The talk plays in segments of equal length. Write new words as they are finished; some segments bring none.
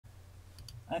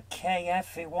Okay,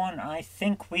 everyone, I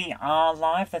think we are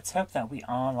live. Let's hope that we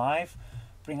are live.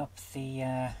 Bring up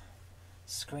the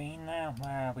screen now.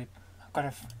 Where are we? I've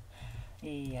got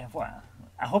well,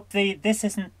 I hope this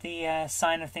isn't the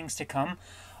sign of things to come.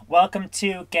 Welcome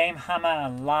to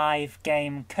GameHammer live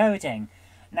game coding.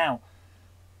 Now,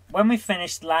 when we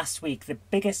finished last week, the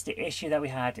biggest issue that we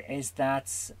had is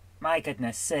that, my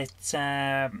goodness,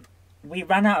 we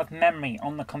ran out of memory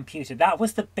on the computer. That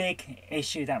was the big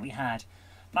issue that we had.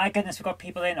 My goodness, we've got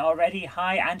people in already.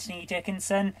 Hi, Anthony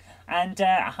Dickinson, and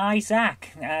hi, Zach.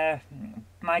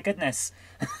 My goodness.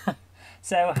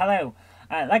 So, hello.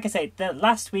 Like I say,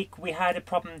 last week we had a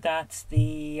problem that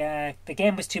the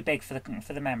game was too big for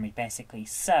the memory, basically.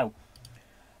 So,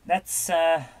 let's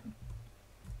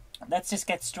just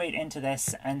get straight into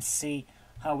this and see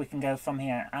how we can go from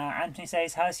here. Anthony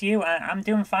says, "How's you?" I'm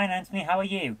doing fine, Anthony. How are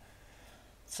you?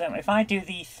 So if I do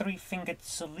the three-fingered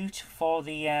salute for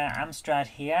the Amstrad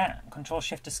here,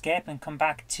 Control-Shift-Escape, and come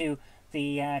back to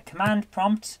the command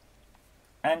prompt,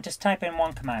 and just type in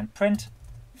one command, print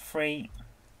 3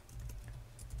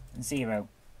 0.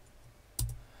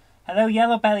 Hello,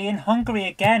 Yellow Belly in Hungary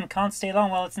again. Can't stay long.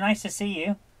 Well, it's nice to see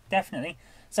you, definitely.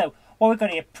 So what we've got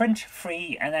here, print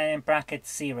 3 and then in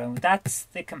brackets 0. That's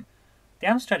the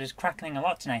Amstrad is crackling a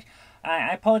lot tonight.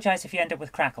 I apologise if you end up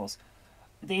with crackles.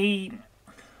 The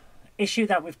issue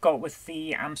that we've got with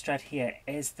the Amstrad here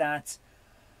is that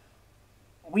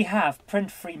we have print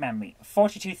free memory,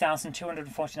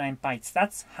 42,249 bytes.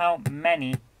 That's how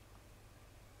many.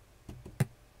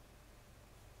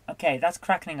 Okay, that's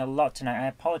crackling a lot tonight. I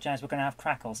apologise, we're going to have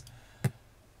crackles.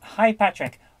 Hi,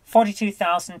 Patrick.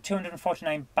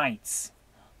 42,249 bytes.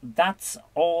 That's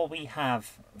all we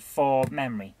have for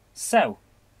memory. So,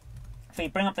 if we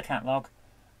bring up the catalogue,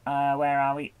 where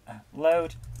are we?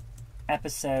 Load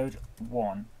episode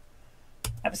 1.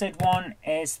 Episode 1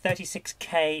 is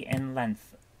 36k in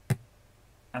length.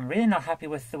 I'm really not happy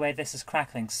with the way this is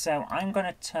crackling, so I'm going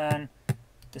to turn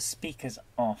the speakers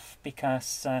off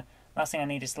because last thing I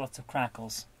need is lots of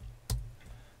crackles.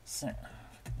 So, for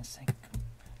goodness sake.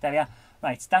 There we are.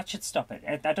 Right, that should stop it.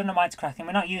 I don't know why it's cracking.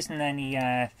 We're not using any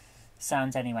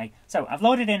sounds anyway. So, I've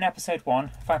loaded in episode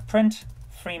 1. If I print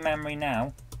free memory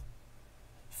now,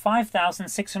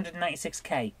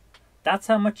 5,696k. That's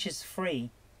how much is free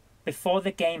before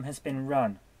the game has been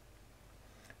run.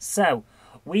 So,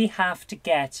 we have to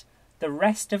get the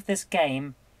rest of this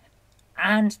game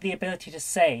and the ability to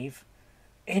save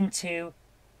into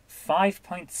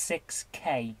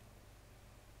 5.6k.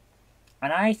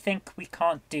 And I think we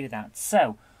can't do that.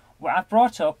 So, what I've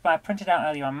brought up, I printed out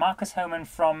earlier on, Marcus Homan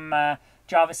from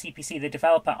Java CPC, the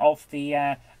developer of the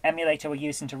emulator we're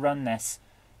using to run this.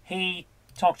 He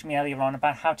talked to me earlier on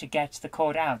about how to get the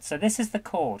code out. So this is the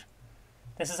code.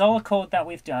 This is all the code that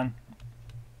we've done.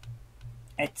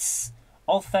 It's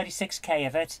all 36k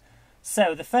of it.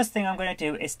 So the first thing I'm going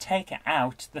to do is take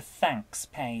out the thanks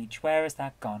page. Where has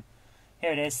that gone?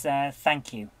 Here it is.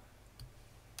 Thank you.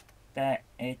 There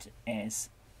it is.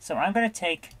 So I'm going to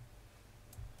take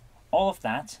all of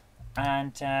that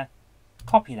and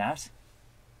copy that.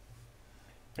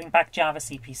 Bring back Java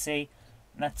CPC.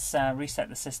 Let's reset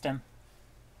the system.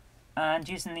 And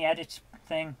using the edit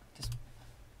thing, just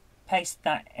paste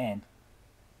that in.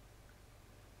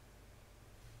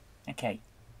 Okay.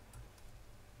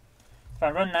 If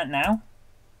I run that now,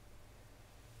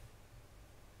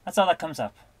 that's all that comes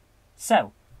up.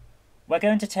 So, we're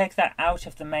going to take that out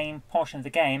of the main portion of the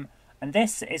game, and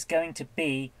this is going to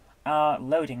be our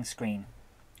loading screen.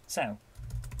 So,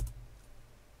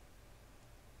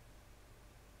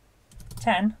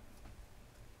 10.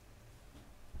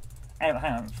 Anyway,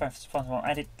 hang on, first of all,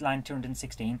 edit line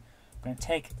 216. I'm going to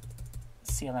take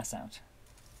CLS out.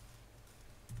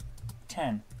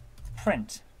 10.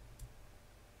 Print.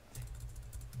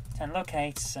 10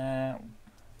 locates, let's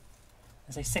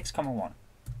say 6,1.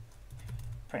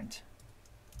 Print.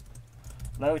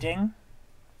 Loading.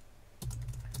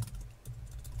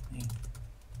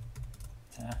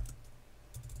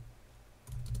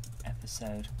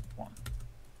 Episode 1.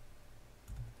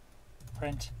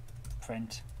 Print.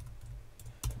 Print.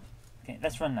 Okay,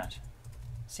 let's run that.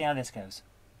 See how this goes.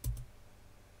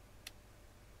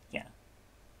 Yeah.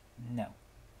 No.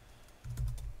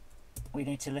 We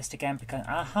need to list again because...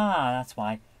 Aha! That's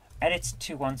why. Edit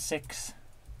 216.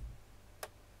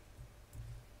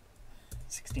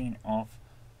 16 of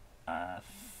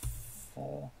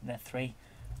 4. There 3.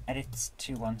 Edit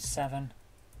 217.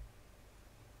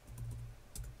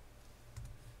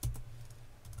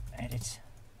 Edit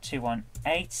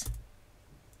 218.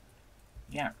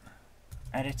 Yeah.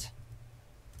 Edit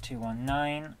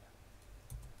 219.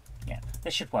 Yeah,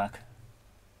 this should work.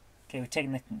 Okay, we're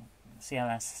taking the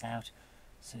CLS out.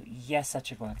 So yes, that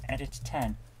should work. Edit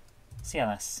 10.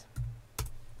 CLS.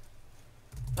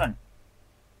 Run.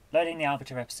 Loading the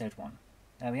Arbiter episode 1.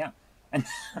 There we are. And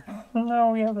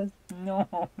no, we have a no.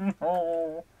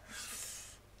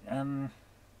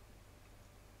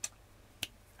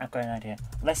 I've got an idea.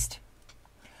 List.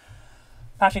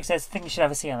 Patrick says, I think you should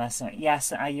have a CLS.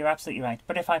 Yes, you're absolutely right.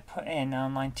 But if I put in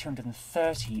on line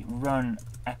 230, run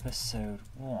episode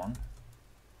 1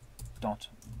 dot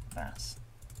vas,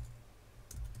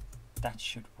 that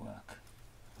should work.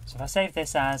 So if I save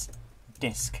this as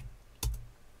disk,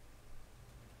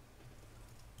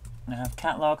 and I have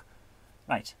catalog,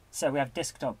 right, so we have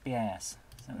disk.bas.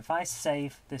 So if I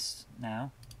save this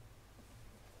now,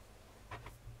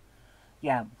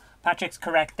 yeah, Patrick's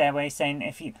correct there where he's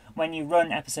saying when you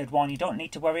run episode 1, you don't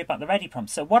need to worry about the ready prompt.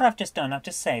 So what I've just done, I've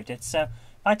just saved it. So if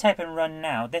I type in run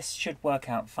now, this should work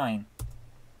out fine.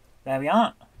 There we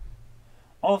are.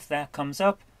 All of that comes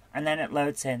up, and then it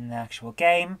loads in the actual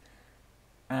game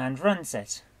and runs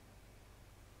it.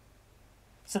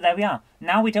 So there we are.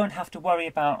 Now we don't have to worry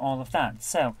about all of that.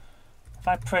 So if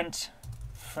I print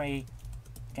free,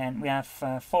 again, we have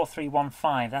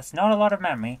 4315. That's not a lot of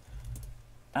memory.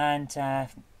 And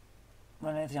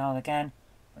run it all again.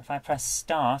 If I press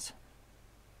start,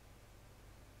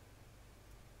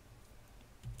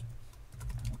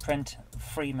 print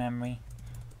free memory,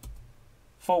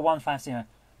 4150.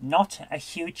 Not a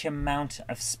huge amount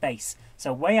of space.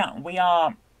 So we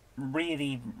are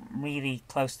really, really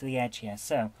close to the edge here.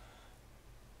 So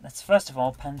let's first of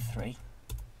all pen 3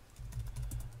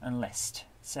 and list.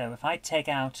 So if I take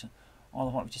out all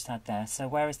of what we just had there, so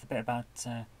where is the bit about,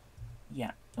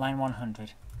 yeah, line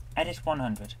 100. Edit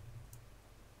 100.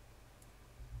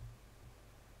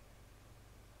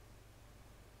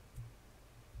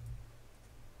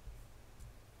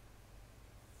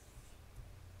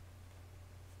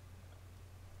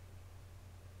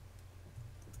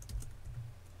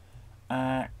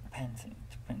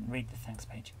 Read the thanks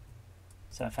page.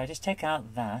 So if I just take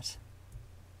out that,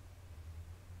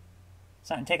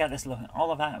 so I can take out this, all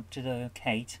of that up to the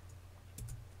Kate.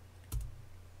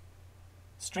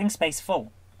 String space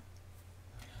full.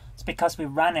 It's because we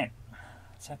ran it.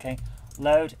 It's okay.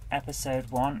 Load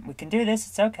episode 1. We can do this.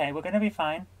 It's okay. We're going to be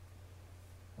fine.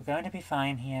 We're going to be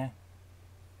fine here.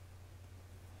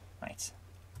 Right.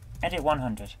 Edit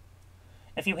 100.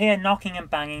 If you hear knocking and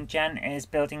banging, Jen is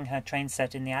building her train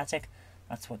set in the attic.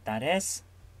 That's what that is.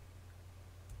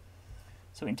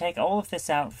 So we can take all of this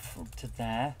out to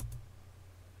there.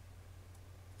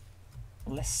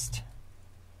 List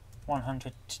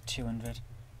 100 to 200.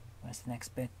 Where's the next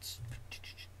bit?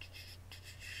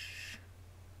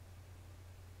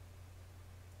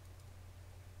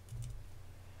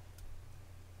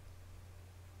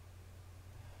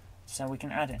 So we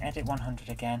can add an edit 100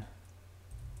 again.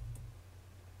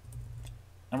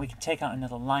 And we can take out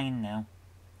another line now.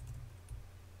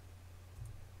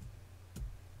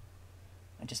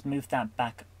 And just move that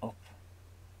back up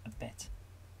a bit.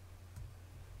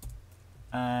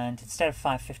 And instead of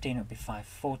 515, it would be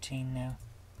 514 now.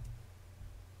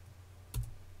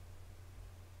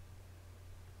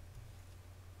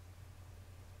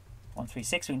 We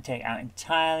can take out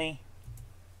entirely.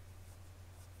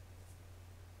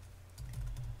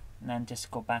 And then just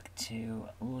go back to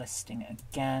listing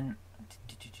again.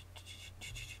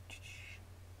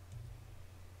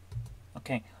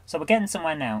 Okay, so we're getting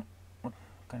somewhere now. We're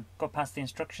going to go past the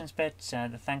instructions bit.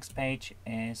 The thanks page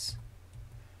is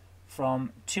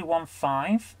from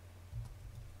 215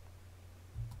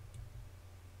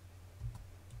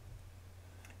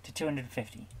 to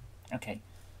 250. Okay,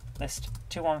 list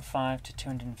 215 to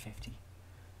 250.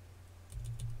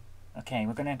 Okay,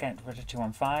 we're going to get rid of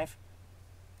 215,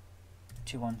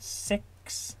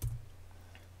 216,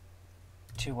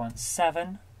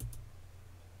 217,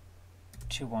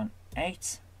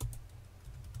 218,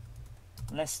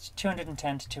 list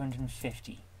 210 to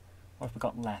 250. What have we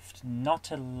got left?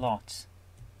 Not a lot.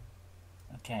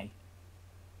 Okay.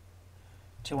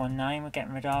 219 we're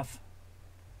getting rid of.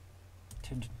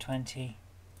 220,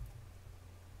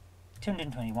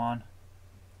 221,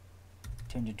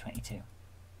 222.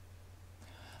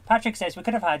 Patrick says we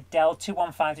could have had Dell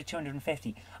 215 to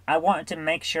 250. I wanted to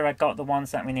make sure I got the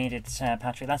ones that we needed,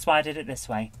 Patrick. That's why I did it this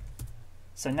way.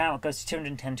 So now it goes to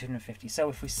 210, 250. So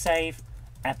if we save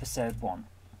episode 1.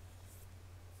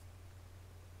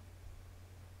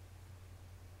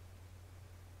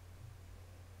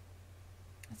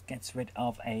 It gets rid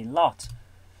of a lot.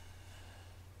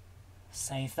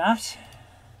 Save that.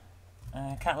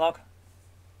 Catalog.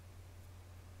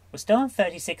 We're still on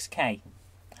 36K.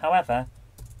 However,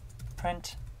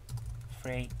 print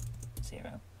free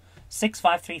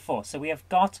 6534. So we have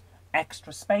got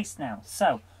extra space now.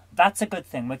 So that's a good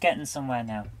thing. We're getting somewhere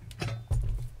now.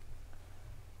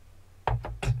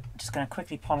 Just going to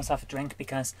quickly pour myself a drink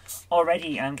because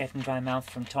already I'm getting dry mouth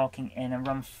from talking in a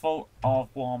room full of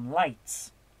warm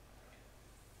lights.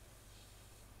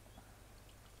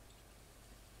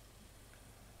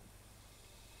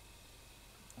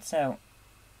 So,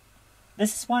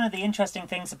 this is one of the interesting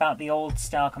things about the old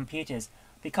style computers.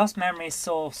 Because memory is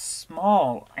so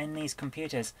small in these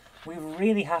computers, we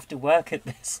really have to work at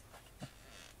this.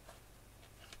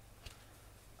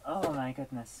 Oh my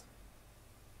goodness.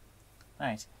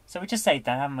 Right, so we just saved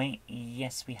that, haven't we?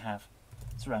 Yes, we have.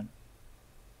 Let's run.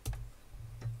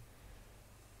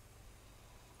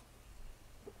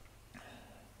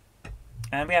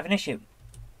 And we have an issue.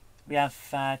 We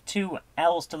have 2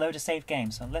 L's to load a save game.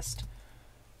 So list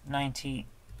 90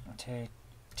 to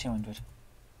 200.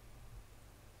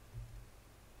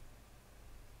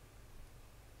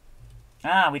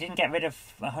 Ah, we didn't get rid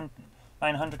of line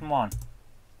 101.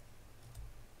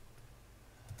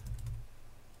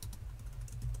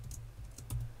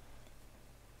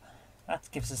 That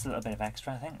gives us a little bit of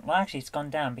extra, I think. Well, actually, it's gone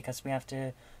down because we have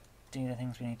to do the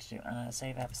things we need to do.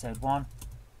 Save episode 1.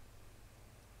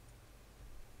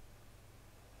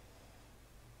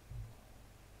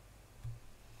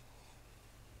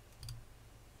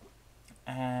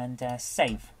 And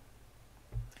save.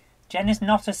 Jen is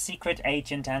not a secret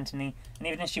agent, Anthony. And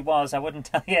even if she was, I wouldn't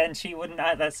tell you, and she wouldn't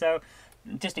either. So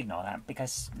just ignore that,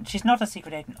 because she's not a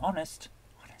secret agent. Honest.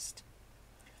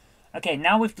 Okay,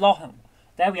 now we've lost...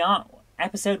 There we are.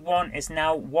 Episode 1 is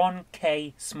now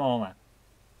 1K smaller.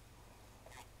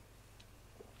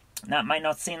 That might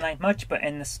not seem like much, but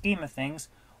in the scheme of things,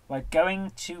 we're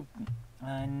going to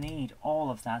need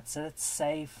all of that. So let's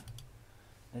save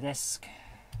the disk.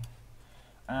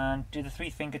 And do the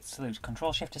 3-fingered salute.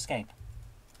 Control-Shift-Escape.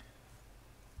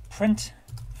 Print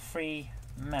free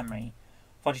memory.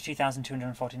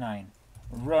 42,249.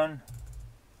 Run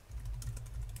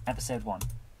episode 1.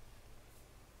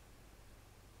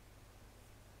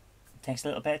 It takes a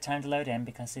little bit of time to load in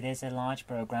because it is a large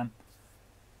program.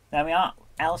 There we are.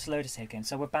 L to load a save game.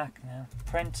 So we're back now.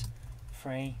 Print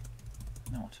free.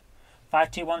 Not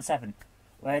 5217.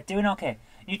 We're doing okay.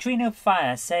 Neutrino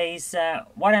Fire says,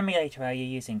 what emulator are you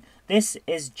using? This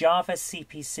is Java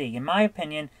CPC. In my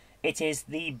opinion, it is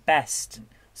the best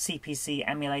CPC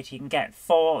emulator you can get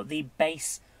for the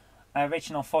base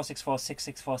original 464,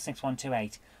 664,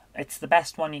 6128. It's the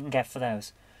best one you can get for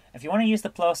those. If you want to use the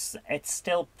Plus, it's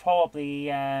still probably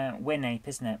WinApe,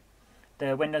 isn't it?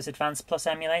 The Windows Advanced Plus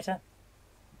emulator.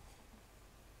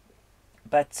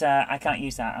 But I can't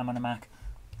use that. I'm on a Mac.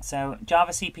 So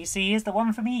Java CPC is the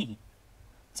one for me.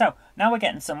 So, now we're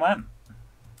getting somewhere.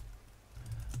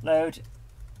 Load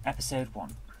episode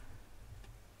 1.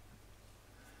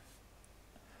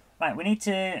 Right, we need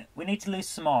to lose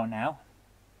some more now.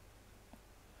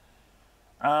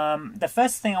 The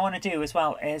first thing I want to do as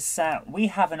well is we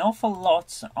have an awful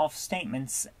lot of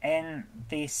statements in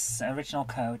this original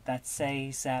code that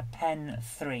says pen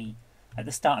 3 at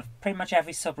the start of pretty much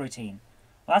every subroutine.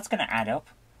 Well, that's going to add up.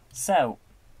 So,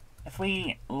 if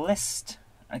we list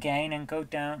again and go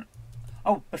down...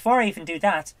 Oh, before I even do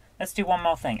that, let's do one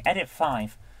more thing. Edit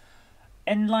 5.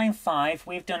 In line 5,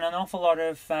 we've done an awful lot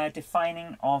of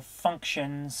defining of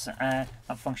functions,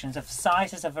 of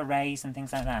sizes of arrays and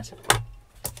things like that.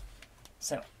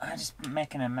 So, I'm just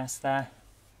making a mess there.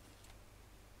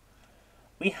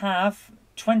 We have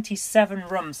 27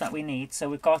 rooms that we need, so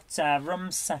we've got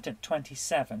rooms set at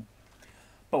 27.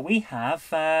 But we have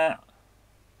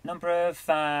number of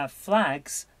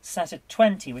flags set at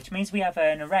 20, which means we have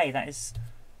an array that is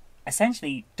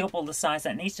essentially double the size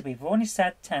that it needs to be. We've only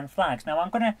set 10 flags. Now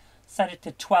I'm going to set it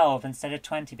to 12 instead of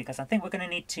 20 because I think we're going to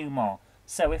need 2 more.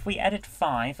 So if we edit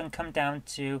 5 and come down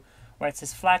to where it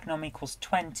says flag num equals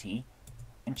 20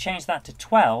 and change that to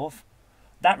 12,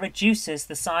 that reduces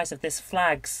the size of this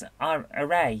flags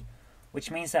array, which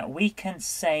means that we can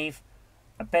save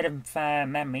a bit of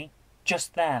memory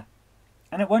just there.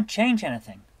 And it won't change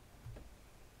anything.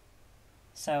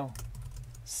 So,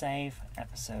 save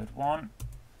episode 1.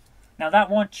 Now that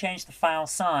won't change the file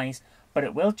size, but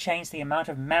it will change the amount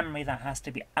of memory that has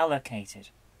to be allocated.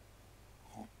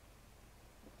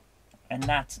 And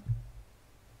that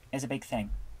is a big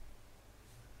thing.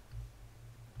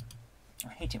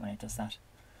 I hate it when it does that.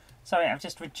 Sorry, I've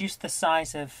just reduced the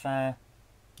size of the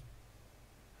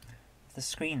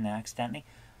screen there accidentally.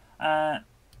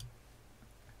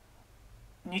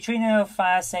 Neutrino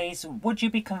Fire says, would you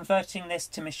be converting this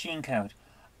to machine code?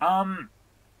 I'm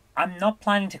not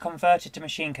planning to convert it to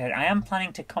machine code. I am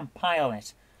planning to compile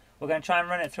it. We're going to try and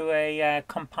run it through a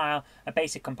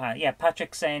basic compiler. Yeah,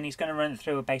 Patrick's saying he's going to run it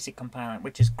through a basic compiler,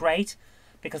 which is great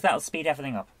because that'll speed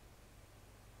everything up.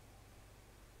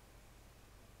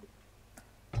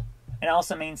 It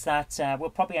also means that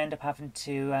we'll probably end up having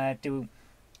to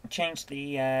change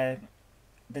the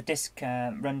disk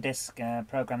run disk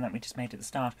program that we just made at the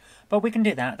start, but we can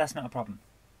do that. That's not a problem.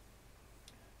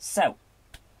 So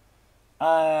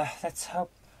let's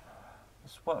hope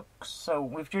this works. So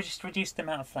we've just reduced the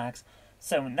amount of flags.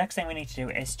 So next thing we need to do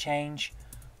is change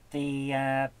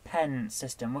the pen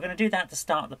system. We're going to do that at the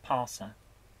start of the parser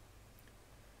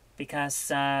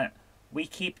because we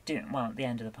keep doing, well, at the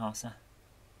end of the parser.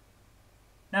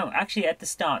 No, actually at the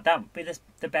start. That would be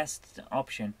the best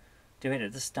option. Do it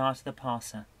at the start of the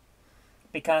parser.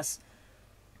 Because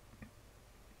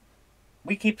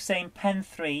we keep saying pen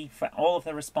 3 for all of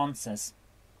the responses.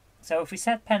 So if we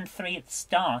set pen 3 at the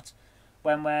start,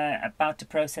 when we're about to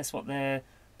process what the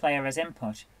player has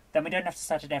input, then we don't have to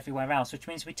set it everywhere else, which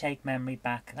means we take memory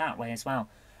back that way as well.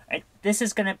 This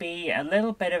is going to be a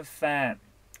little bit of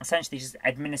essentially just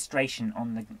administration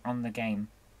on the game,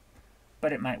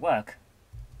 but it might work.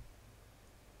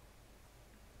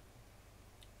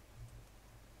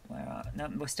 No,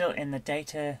 we're still in the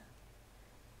data,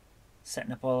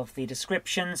 setting up all of the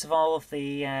descriptions of all of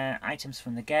the items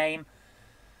from the game.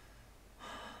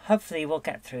 Hopefully we'll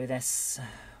get through this.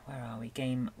 Where are we?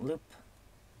 Game loop.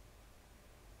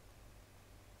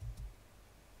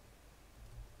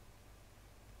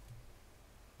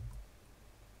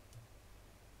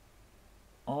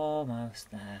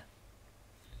 Almost there.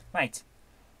 Right.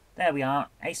 There we are.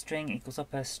 A string equals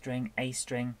upper string, A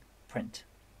string, print.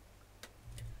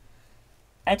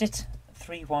 Edit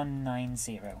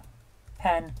 3190.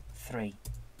 Pen 3.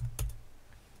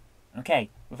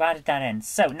 Okay, we've added that in.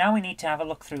 So now we need to have a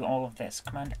look through all of this.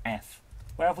 Command F.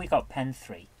 Where have we got pen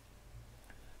 3?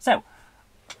 So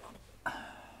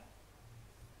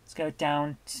let's go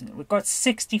down to, we've got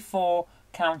 64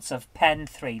 counts of pen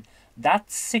 3.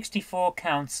 That's 64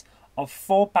 counts of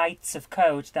 4 bytes of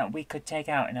code that we could take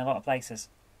out in a lot of places.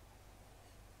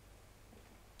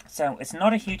 So it's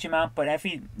not a huge amount, but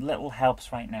every little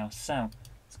helps right now. So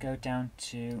let's go down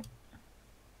to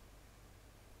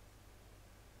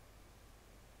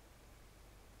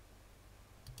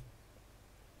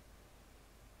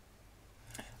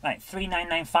right,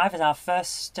 3995 is our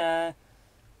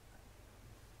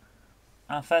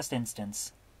first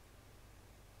instance.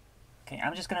 Okay,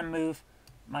 I'm just going to move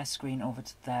my screen over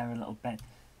to there a little bit,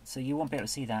 so you won't be able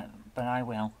to see that, but I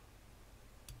will.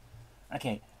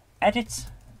 Okay, edit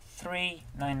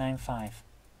 3995.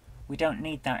 We don't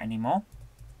need that anymore.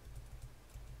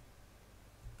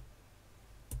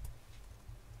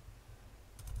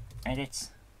 Edit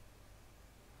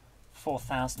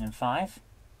 4005.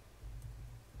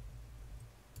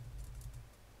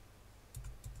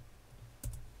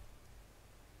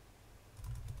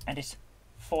 Edit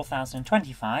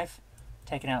 4025.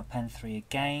 Taking out pen 3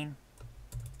 again.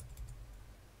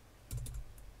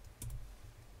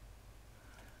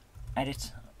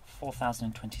 Edit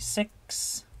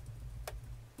 4026.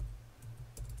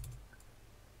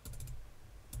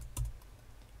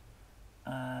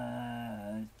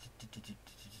 Uh,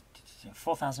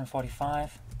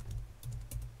 4045.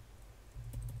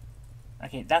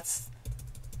 Okay, that's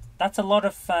a lot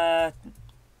of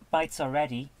bytes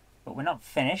already, but we're not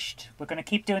finished. We're going to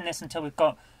keep doing this until we've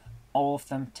got all of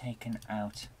them taken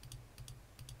out.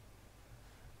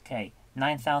 Okay,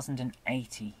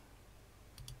 9080.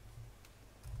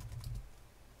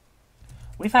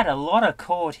 We've had a lot of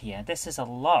code here. This is a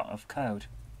lot of code.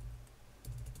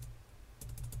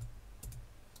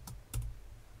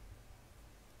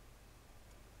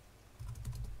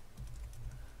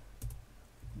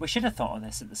 We should have thought of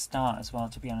this at the start as well,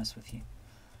 to be honest with you.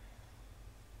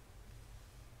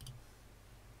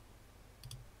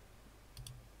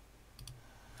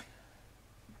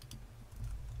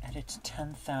 Edit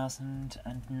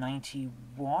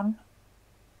 10,091.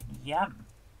 Yeah.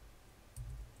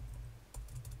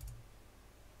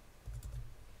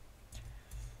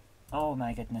 Oh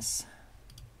my goodness.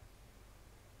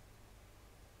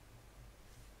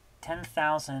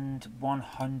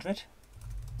 10,100.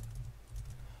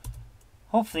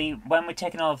 Hopefully, when we're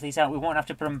taking all of these out, we won't have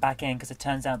to put them back in, because it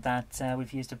turns out that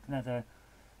we've used another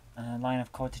line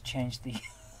of code to change the...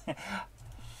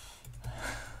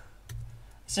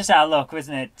 It's just our luck,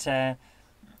 isn't it?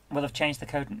 We'll have changed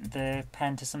the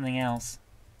pen to something else.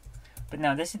 But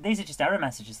no, these are just error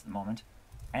messages at the moment.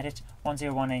 Edit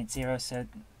 10180, so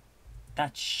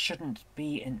that shouldn't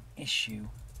be an issue.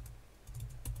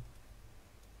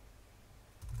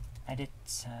 Edit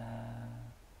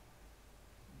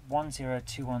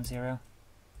 10210. There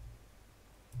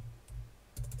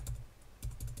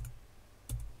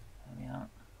we are.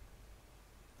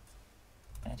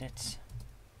 Edit.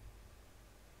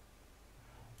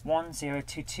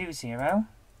 10220.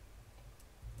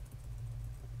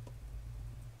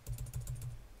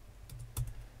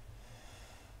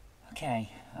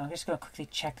 Okay, I'm just going to quickly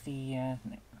check the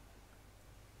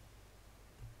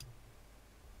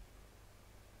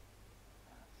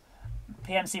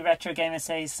PMC Retro Gamer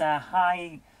says,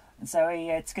 hi Zoe,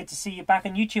 it's good to see you back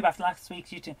on YouTube after last week's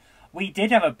YouTube. We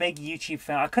did have a big YouTube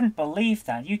fail. I couldn't believe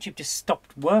that. YouTube just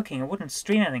stopped working. It wouldn't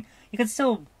stream anything. You could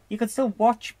still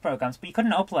watch programs, but you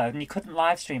couldn't upload and you couldn't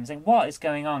live stream. It's like, what is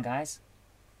going on, guys?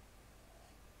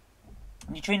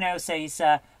 Neutrino says,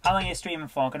 how long are you streaming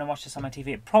for? I'm going to watch this on my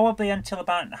TV. Probably until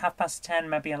about 10:30,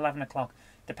 maybe 11 o'clock.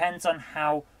 Depends on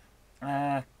how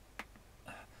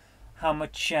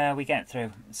much we get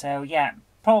through. So, yeah,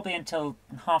 probably until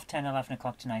 10:30, 11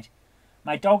 o'clock tonight.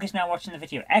 My dog is now watching the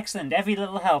video. Excellent. Every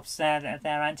little helps there,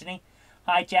 Anthony.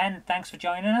 Hi, Jen. Thanks for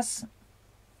joining us.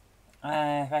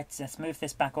 Right, let's move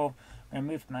this back up. I'm going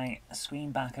to move my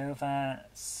screen back over.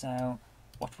 So,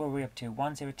 what were we up to?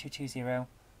 10220.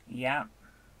 Yeah.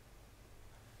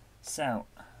 So,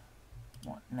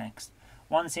 what next?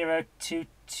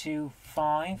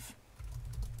 10225.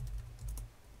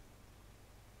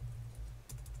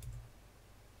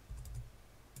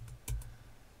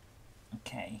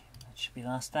 Okay, that should be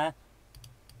last there.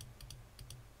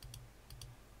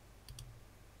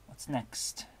 What's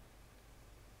next?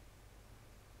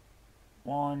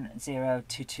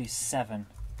 10227.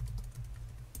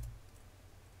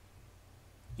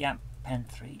 Yeah, pen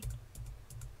 3.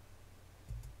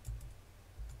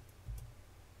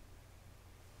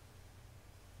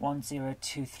 One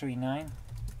 10239.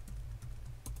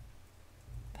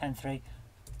 Pen 3.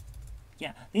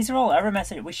 Yeah, these are all error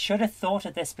messages. We should have thought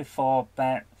of this before,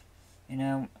 but, you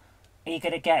know,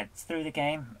 eager to get through the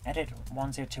game. Edit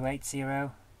 10280. Right,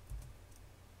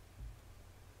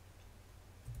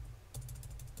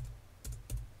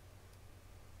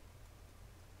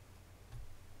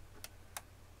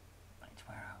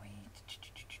 where are we?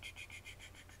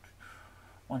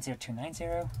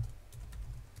 10290.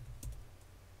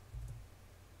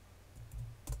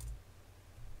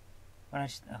 What I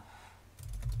just, oh.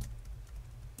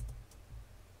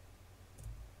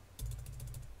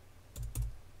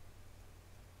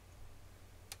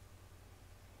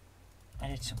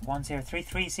 Edit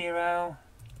 10330.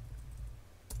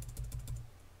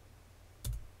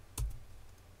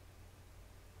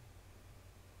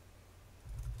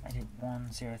 Edit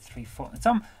 1034. It's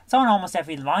on almost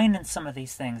every line in some of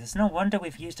these things. It's no wonder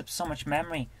we've used up so much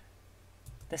memory.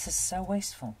 This is so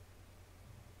wasteful.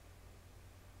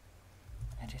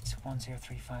 Edit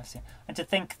 10350. And to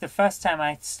think, the first time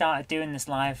I started doing this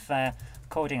live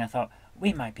coding, I thought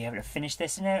we might be able to finish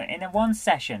this in a one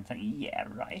session. I thought, yeah,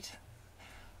 right.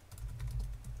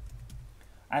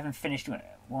 I haven't finished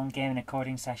one game in a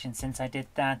coding session since I did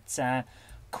that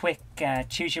quick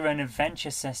choose your own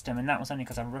adventure system, and that was only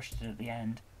because I rushed it at the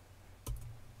end.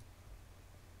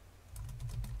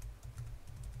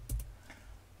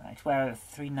 Right, we're at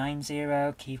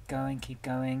 390. Keep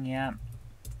going, yeah.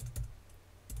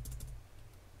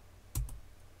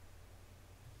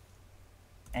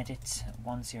 Edit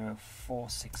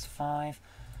 10465.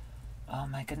 Oh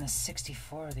my goodness,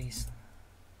 64 of these.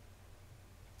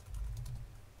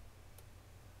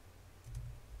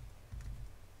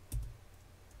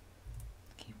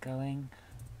 Keep going.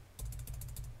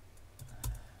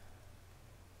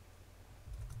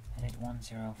 Edit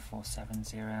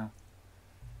 10470.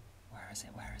 Where is it?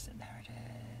 Where is it? There it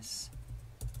is.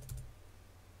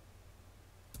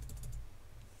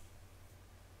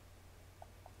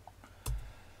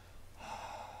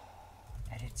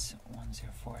 Edit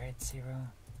 10480.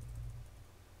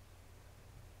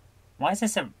 Why is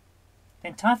this the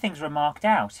entire thing's remarked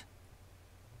out?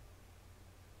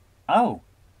 Oh.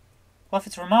 Well, if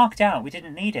it's remarked out, we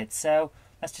didn't need it, so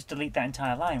let's just delete that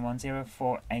entire line.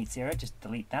 10480, just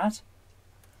delete that.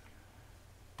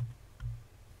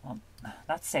 Well,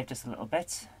 that saved us a little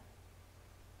bit.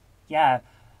 Yeah.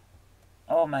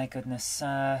 Oh my goodness.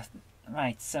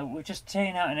 Right, so we're just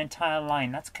taking out an entire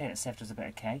line. That's okay, it saved us a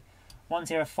bit, okay.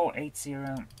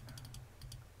 10480.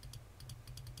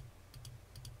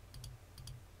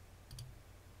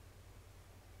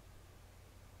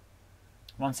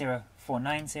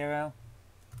 10490.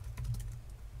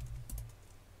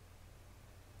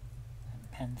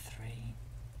 And pen 3.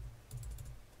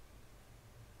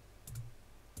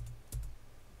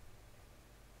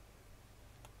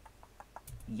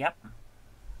 Yep.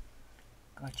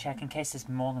 Gotta check in case there's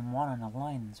more than one on a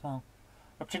line as well.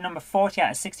 Up to number 40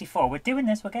 out of 64. We're doing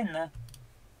this, we're getting there.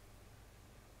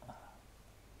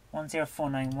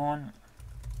 10491.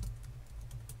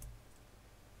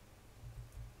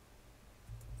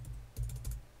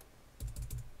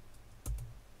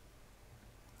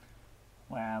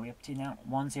 Where are we up to now?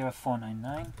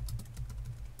 10499.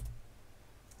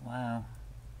 Wow.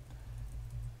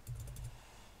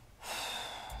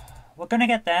 We're gonna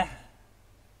get there.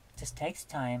 It just takes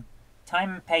time.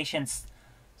 Time and patience.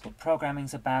 That's what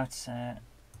programming's about.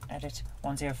 Edit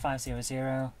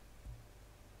 10500.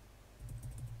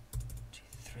 2,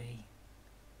 3,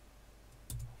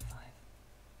 4, 5,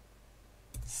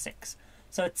 6.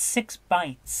 So it's 6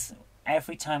 bytes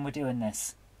every time we're doing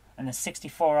this. And there's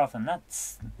 64 of them.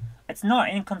 It's not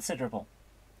inconsiderable.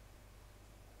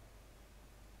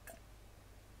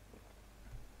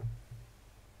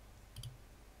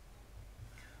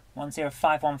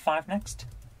 $10515 next.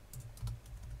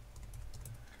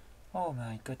 Oh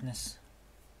my goodness.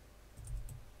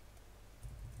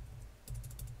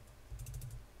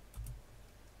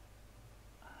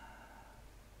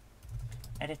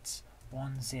 Edit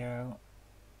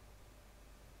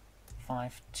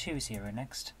 10520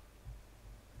 next.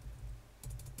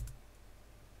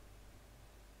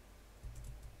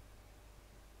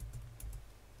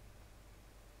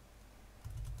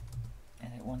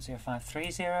 Edit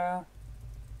 10530.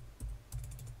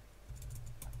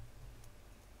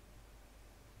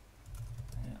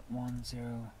 Edit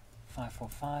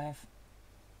 10545.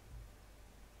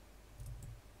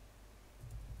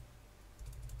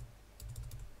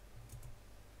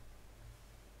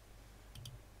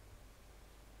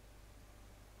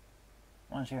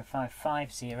 One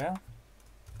 10550.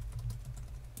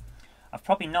 I've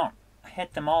probably not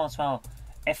hit them all as well.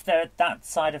 If they're at that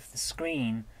side of the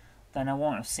screen, then I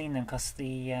won't have seen them because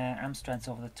the Amstrad's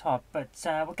over the top. But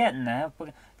we're getting there.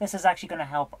 This is actually going to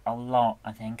help a lot,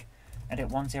 I think. Edit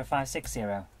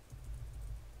 10560.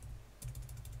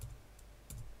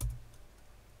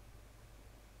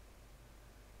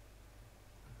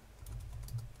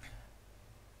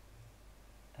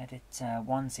 Edit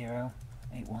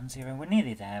 10810. We're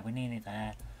nearly there. We're nearly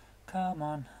there. Come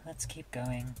on, let's keep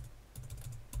going.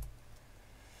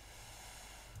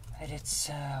 Edit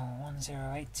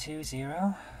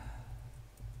 10820.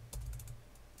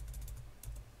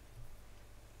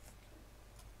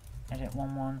 Edit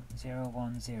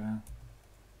 11010.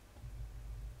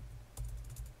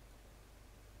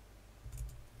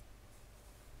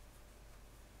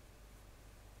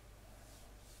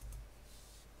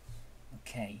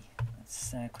 Okay,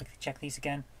 let's quickly check these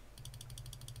again.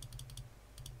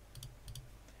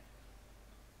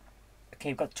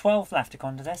 Okay, we've got 12 left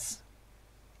according to this.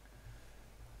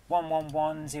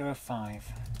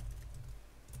 11105.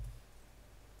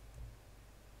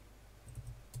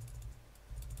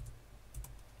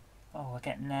 Oh, we're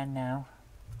getting there now.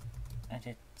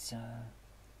 Edit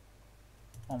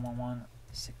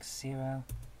 11160.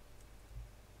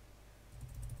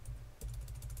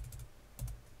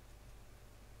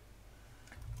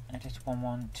 Edit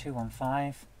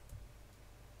 11215.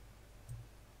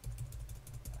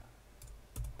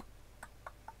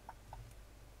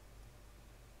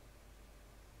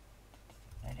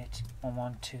 Edit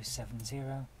 11270.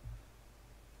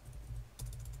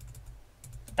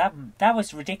 That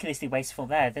was ridiculously wasteful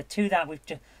there. The two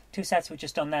sets we've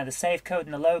just done there, the save code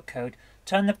and the load code,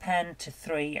 turn the pen to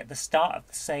 3 at the start of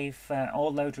the save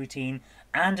or load routine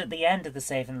and at the end of the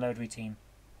save and load routine.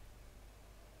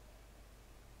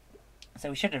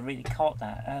 So we should have really caught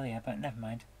that earlier, but never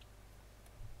mind.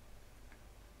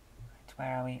 Right,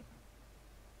 where are we?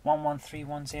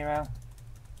 11310.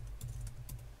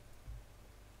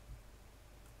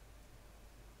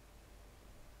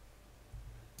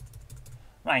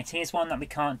 Right, here's one that we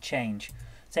can't change. It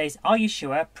says, are you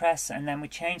sure? Press, and then we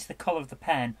change the colour of the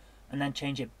pen, and then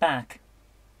change it back.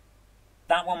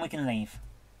 That one we can leave.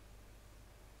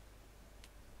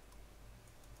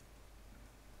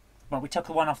 But we took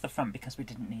the one off the front because we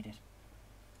didn't need it.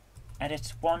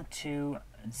 Edit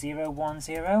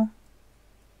 12010.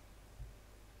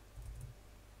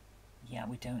 Yeah,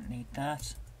 we don't need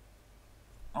that.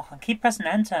 Oh, I keep pressing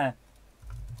enter.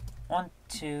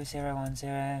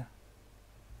 12010.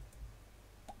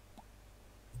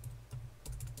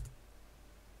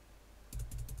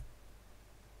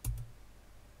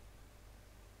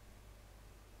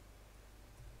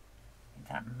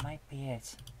 That might be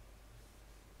it.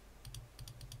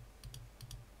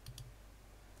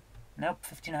 Nope,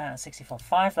 59 out of 64.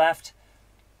 5 left.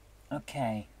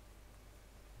 Okay.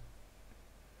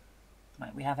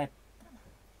 Right, we have it.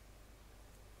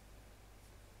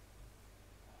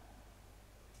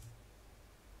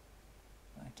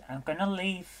 Right, I'm going to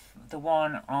leave the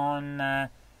one on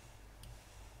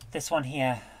this one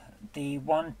here, the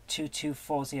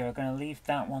 12240. I'm going to leave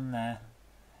that one there.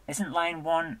 Isn't line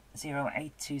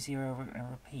 10820 a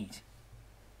repeat?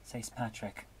 Says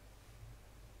Patrick.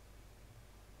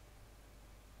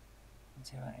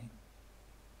 108.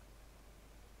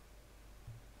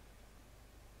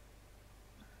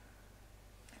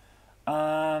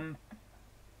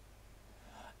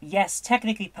 Yes,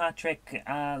 technically, Patrick,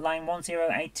 line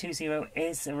 10820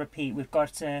 is a repeat. We've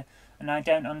got and I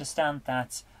don't understand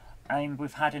that.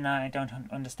 We've had an I don't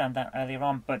understand that earlier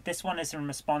on, but this one is in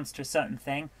response to a certain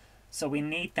thing, so we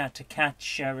need that to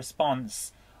catch a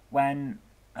response when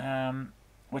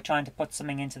we're trying to put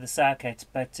something into the circuit,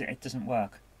 but it doesn't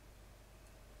work.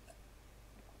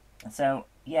 So,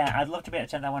 yeah, I'd love to be able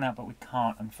to check that one out, but we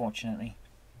can't, unfortunately.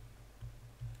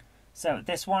 So,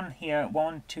 this one here,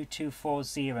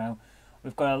 12240,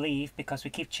 we've got to leave because we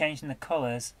keep changing the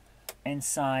colours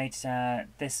inside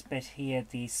this bit here,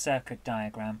 the circuit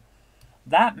diagram.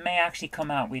 That may actually come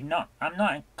out. I'm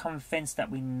not convinced that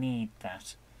we need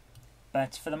that.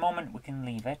 But for the moment, we can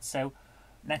leave it. So,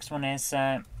 next one is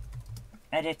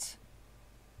edit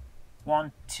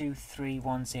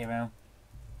 12310.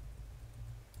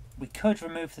 We could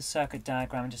remove the circuit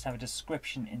diagram and just have a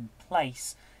description in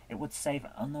place. It would save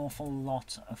an awful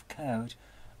lot of code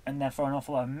and therefore an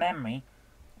awful lot of memory.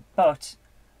 But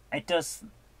it does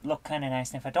look kind of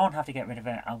nice. And if I don't have to get rid of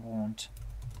it, I won't.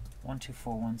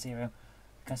 12410.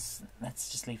 Because let's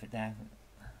just leave it there.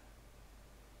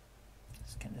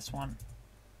 Let's get this one.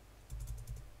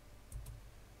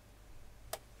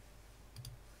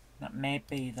 That may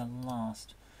be the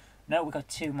last. No, we've got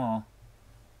two more.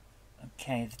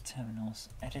 Okay, the terminals.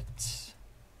 Edit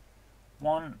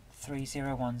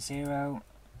 13010.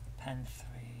 Pen 3.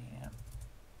 Yeah.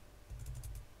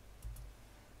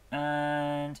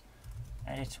 And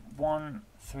edit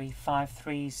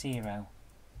 13530.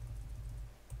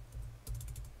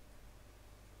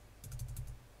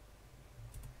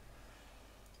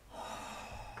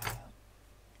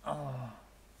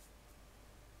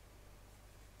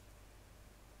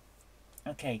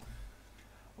 Okay,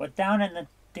 we're down in the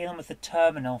dealing with the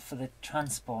terminal for the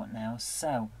transport now,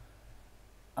 so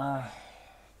there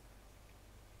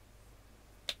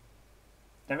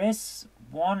is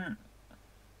one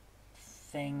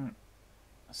thing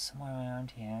somewhere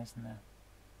around here, isn't there?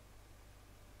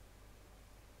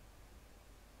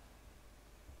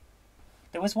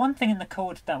 There was one thing in the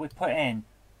code that we put in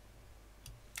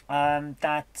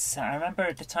that I remember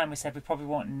at the time we said we probably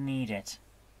won't need it.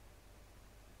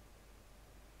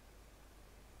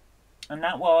 And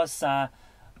that was the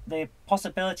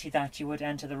possibility that you would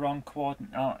enter the wrong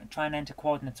coordinate, or try and enter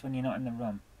coordinates when you're not in the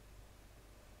room.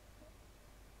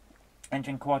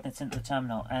 Entering coordinates into the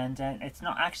terminal, and it's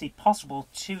not actually possible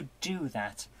to do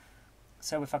that.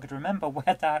 So if I could remember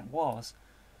where that was,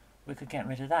 we could get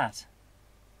rid of that.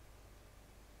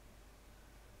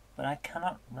 But I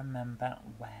cannot remember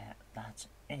where that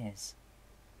is.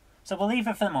 So we'll leave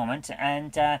it for the moment,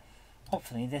 and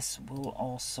hopefully this will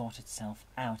all sort itself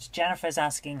out. Jennifer's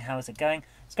asking how is it going.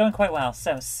 It's going quite well.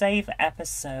 So save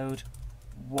episode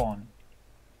 1.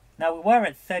 Now we were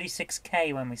at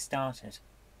 36k when we started.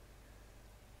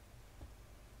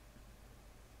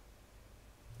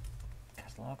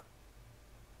 Catalogue.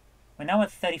 We're now at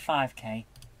 35k.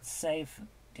 Save.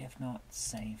 If not,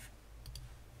 save.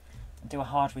 Do a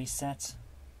hard reset.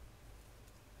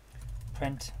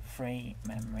 Print free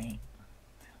memory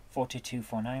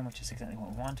 42249, which is exactly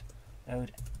what we want.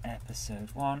 Load episode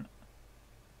 1.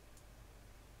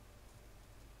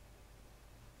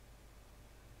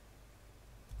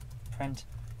 Print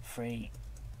free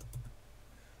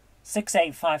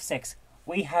 6856.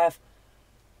 We have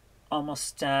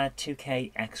almost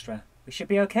 2k extra. We should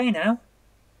be okay now.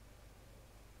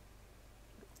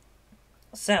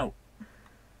 So,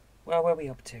 where were we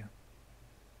up to?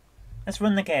 Let's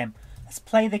run the game. Let's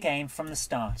play the game from the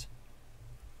start.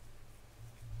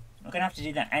 We're going to have to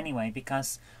do that anyway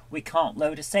because we can't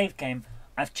load a save game.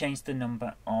 I've changed the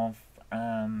number of,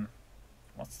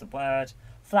 what's the word?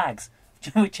 Flags.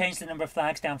 We changed the number of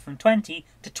flags down from 20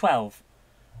 to 12.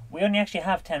 We only actually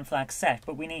have 10 flags set,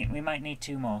 but we might need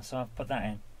 2 more, so I've put that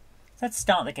in. So let's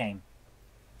start the game.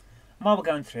 And while we're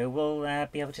going through, we'll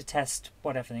be able to test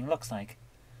what everything looks like.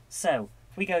 So,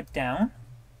 if we go down,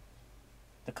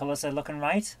 the colours are looking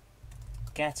right.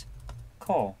 Get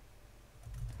core.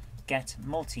 Get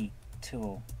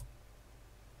multi-tool.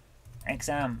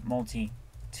 Exam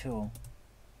multi-tool.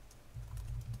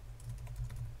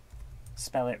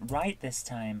 Spell it right this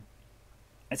time.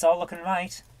 It's all looking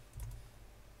right.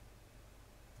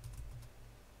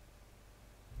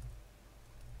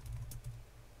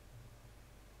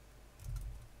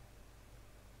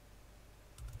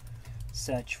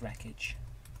 search wreckage.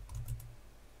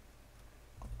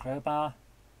 Crowbar.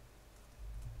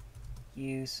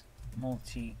 Use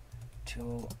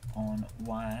multi-tool on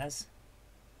wires.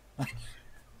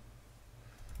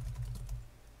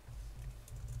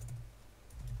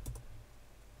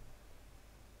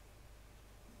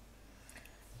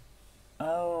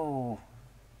 Oh.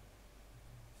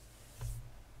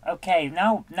 Okay,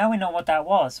 now we know what that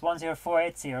was.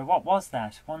 10480. What was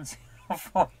that?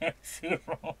 10480.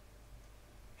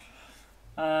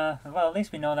 Well, at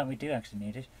least we know that we do actually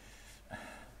need it.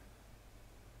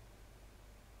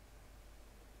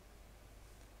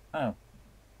 Oh.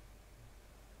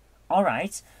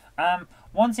 Alright.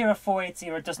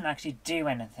 10480 doesn't actually do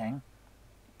anything.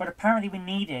 But apparently we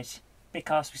need it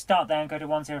because we start there and go to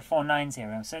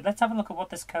 10490. So let's have a look at what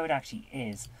this code actually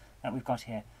is that we've got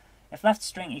here. If left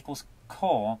string equals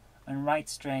core and right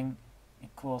string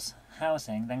equals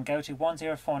housing, then go to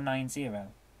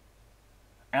 10490.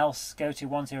 Else go to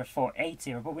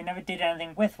 10480, but we never did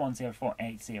anything with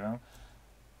 10480.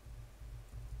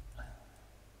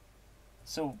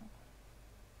 So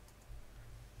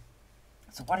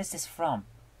what is this from?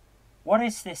 What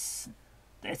is this?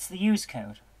 It's the use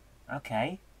code.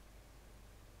 Okay.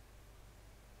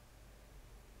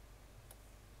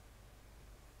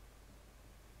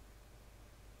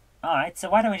 Alright, so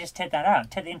why don't we just take that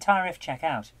out? Take the entire if check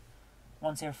out.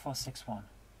 10461.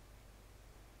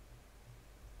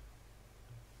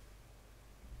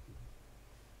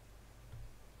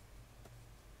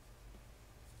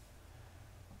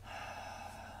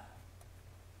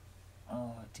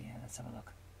 Oh dear, let's have a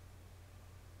look.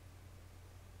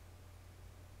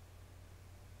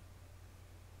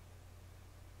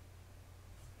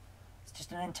 It's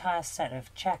just an entire set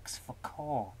of checks for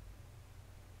core.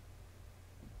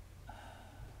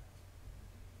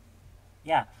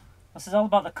 Yeah, this is all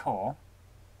about the core.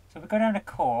 So if we go down to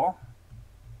core,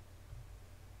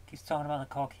 keeps talking about the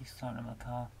core, keeps talking about the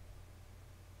core.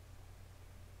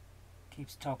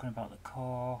 Keeps talking about the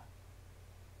core.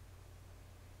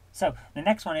 So the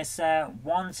next one is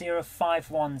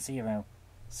 10510.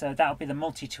 So that would be the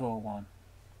multi-tool one.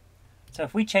 So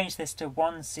if we change this to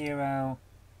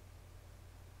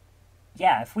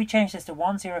if we change this to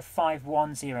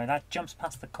 10510, that jumps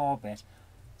past the core bit.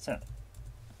 So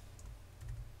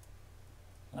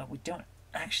well, we don't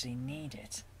actually need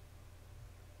it.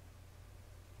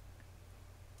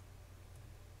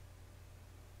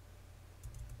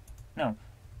 No.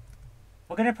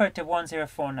 We're going to put it to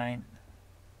 10490.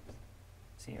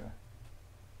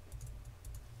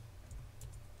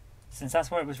 Since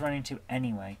that's where it was running to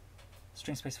anyway.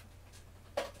 String space.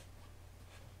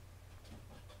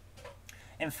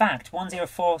 In fact,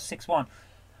 10461,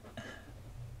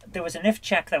 there was an if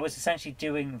check that was essentially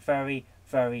doing very,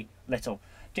 very little.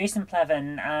 Jason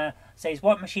Plevin says,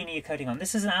 what machine are you coding on?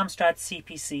 This is an Amstrad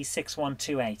CPC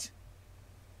 6128.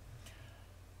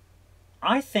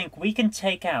 I think we can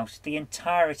take out the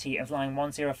entirety of line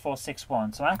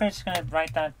 10461. So I'm just going to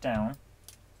write that down.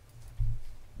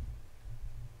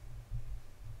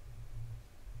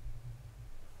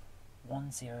 I'm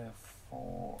just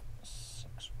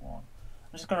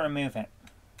going to remove it.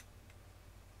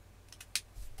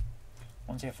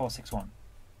 10461.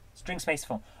 String space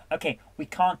full. Okay, we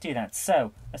can't do that.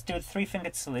 So let's do a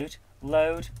three-fingered salute.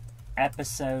 Load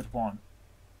episode 1.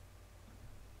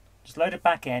 Just load it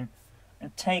back in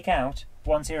and take out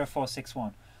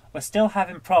 10461. We're still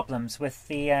having problems with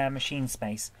the machine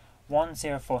space.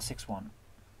 10461.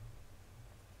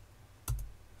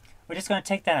 We're just going to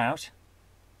take that out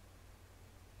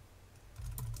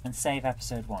and save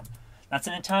episode 1. That's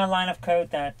an entire line of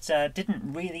code that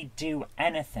didn't really do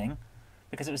anything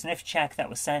because it was an if check that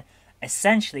was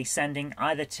essentially sending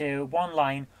either to one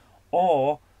line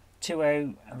or to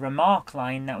a remark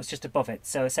line that was just above it.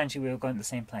 So essentially we were going to the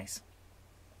same place.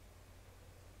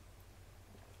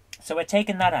 So we're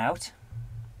taking that out.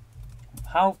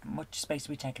 How much space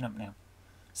are we taking up now?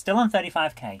 Still on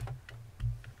 35k.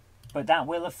 But that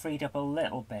will have freed up a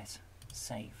little bit.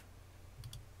 Save.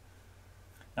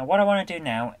 Now what I want to do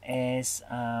now is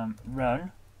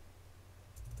run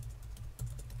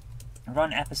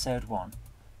episode 1.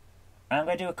 And I'm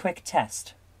going to do a quick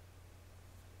test.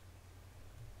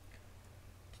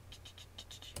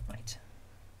 Right.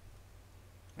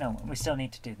 No, we still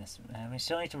need to do this. We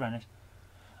still need to run it.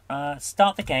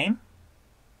 Start the game.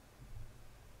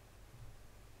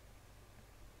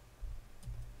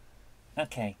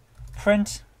 Okay.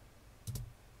 Print.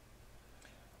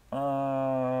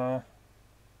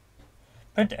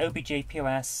 Print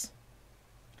objpos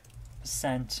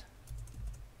 %.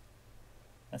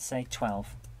 Let's say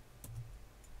 12.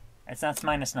 That's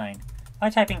 -9. If I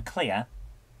type in clear,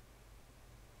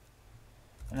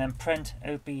 And then print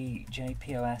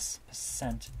objpos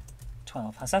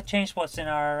 %12. Has that changed what's in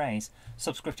our arrays?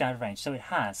 Subscript out of range. So it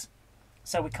has.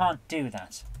 So we can't do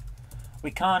that. We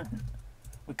can't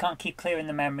keep clearing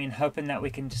the memory and hoping that we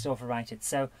can just overwrite it.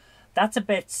 So that's a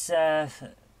bit...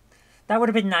 that would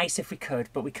have been nice if we could,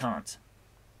 but we can't.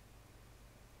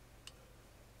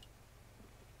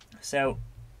 So,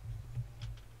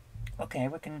 okay,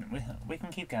 we can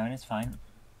keep going. It's fine.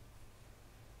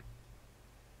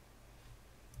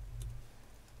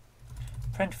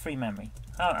 Print free memory.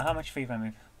 How much free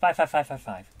memory?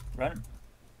 55555. Run.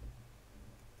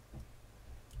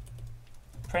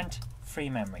 Print free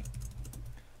memory.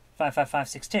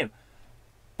 55562.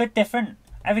 Bit different.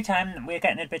 Every time we're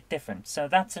getting a bit different. So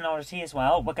that's an oddity as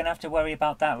well. We're going to have to worry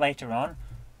about that later on.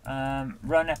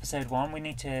 Run episode 1. We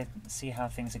need to see how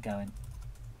things are going.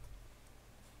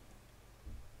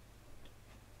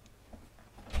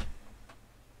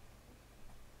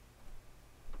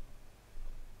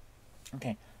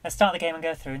 Okay, let's start the game and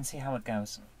go through and see how it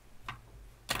goes.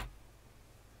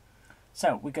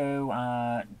 So we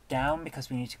go down because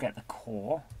we need to get the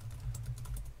core.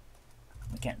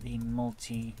 We get the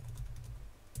multi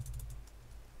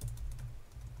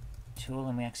tool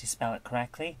and we actually spell it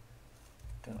correctly.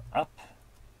 Go up,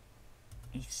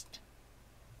 east,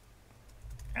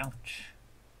 out,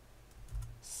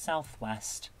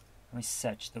 southwest, and we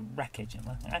search the wreckage.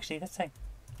 Actually, let's say,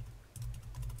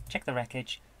 check the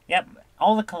wreckage. Yep,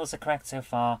 all the colours are correct so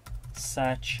far.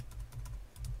 Search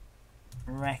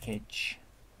wreckage.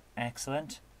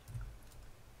 Excellent.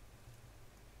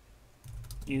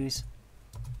 Use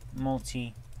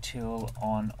multi-tool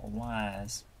on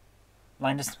wires.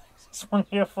 Line is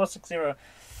 10460.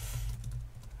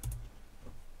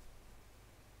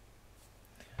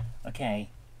 Okay,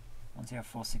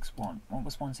 10461. What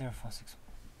was 10461?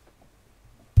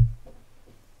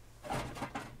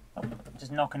 Oh,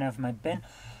 just knocking over my bin.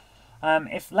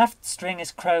 If left string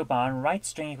is crowbar and right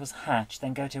string equals hatch,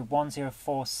 then go to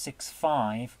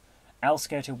 10465, else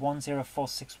go to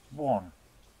 10461.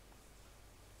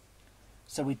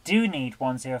 So we do need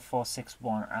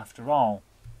 10461 after all.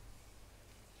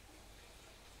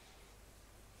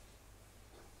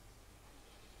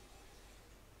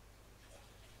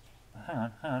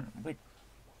 Hang on.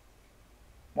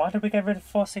 Why did we get rid of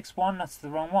 461? That's the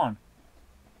wrong one.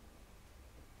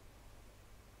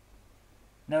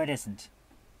 No, it isn't.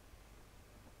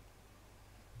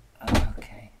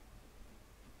 Okay.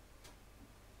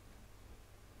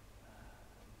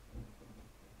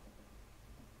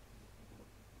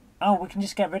 Oh, we can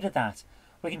just get rid of that.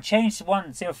 We can change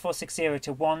 10460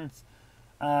 to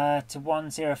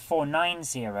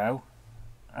 10490.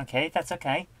 Okay, that's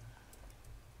okay.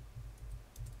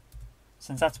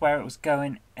 Since that's where it was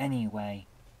going anyway.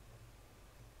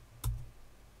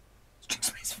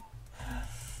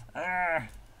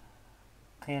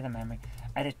 Clear the memory.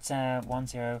 Edit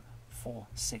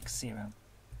 10460.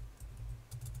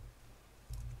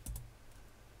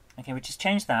 Okay, we just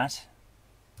changed that.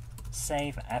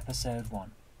 Save episode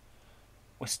 1.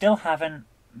 We're still having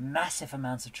massive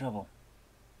amounts of trouble.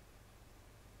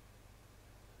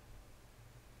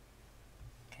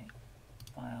 Okay,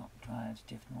 file, drive,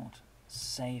 diff mode.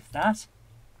 Save that.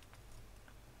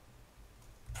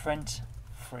 Print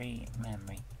free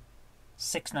memory.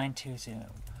 6920.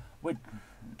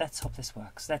 Let's hope this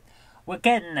works. We're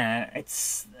getting there.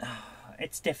 It's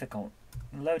difficult.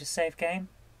 Load a save game.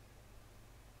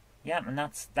 Yeah, and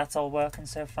that's all working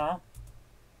so far.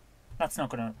 That's not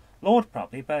going to load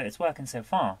properly, but it's working so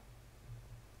far.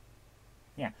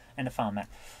 Yeah, and a file map.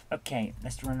 Okay,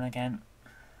 let's run it again.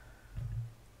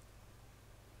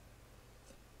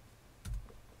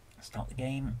 Start the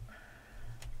game.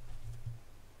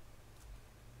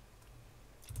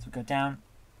 So we go down.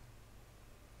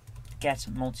 Get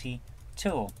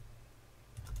multi-tool.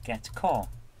 Get core.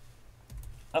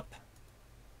 Up.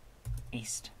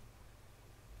 East.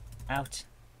 Out.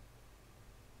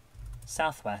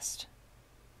 Southwest.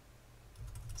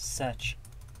 Search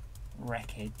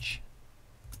wreckage.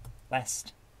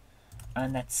 West.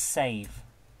 And let's save.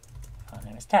 File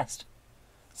name is test.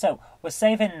 So we're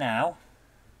saving now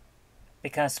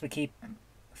because we keep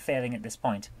failing at this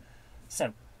point.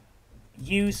 So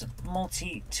use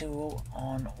multi-tool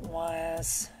on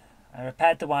wires. I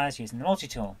repaired the wires using the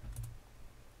multi-tool.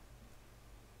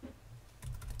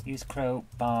 Use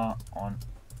crowbar on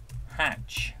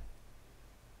hatch.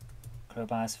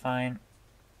 Crowbar is fine.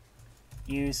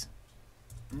 Use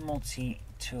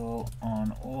multi-tool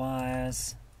on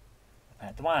wires.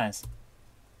 Repaired the wires.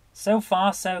 So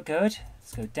far, so good.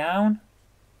 Let's go down.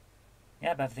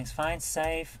 Yep, everything's fine.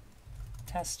 Save.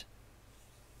 Test.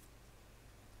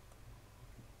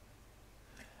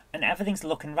 and everything's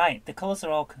looking right. The colours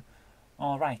are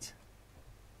all right.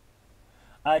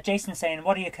 Jason saying,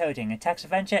 what are you coding? A text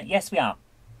adventure? Yes, we are.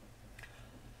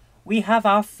 We have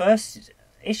our first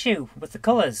issue with the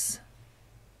colours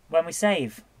when we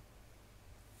save.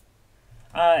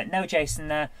 No,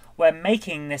 Jason, we're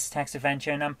making this text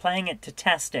adventure and I'm playing it to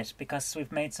test it because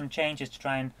we've made some changes to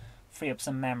try and free up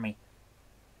some memory.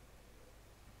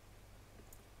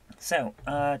 So,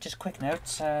 just a quick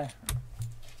note.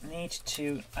 Need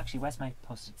to... Actually, where's my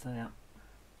post-it? There.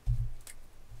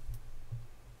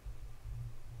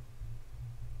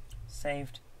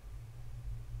 Saved.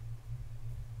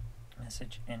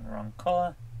 Message in wrong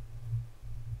colour.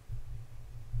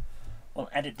 We'll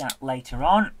edit that later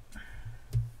on.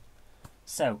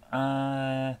 So,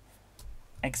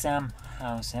 exam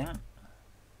housing.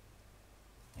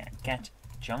 Yeah, get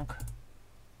junk.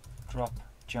 Drop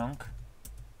junk.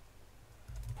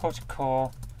 Put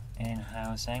core in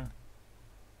housing.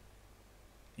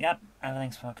 Yep,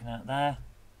 everything's working out there.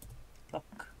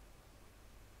 Look.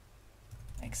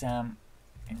 Exam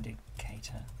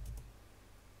indicator.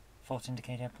 Fault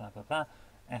indicator, blah blah blah.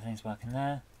 Everything's working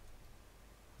there.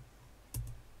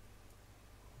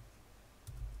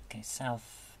 Okay,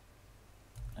 south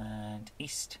and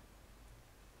east.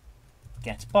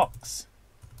 Get box.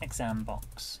 Exam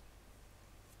box.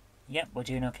 Yep, we're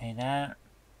doing okay there.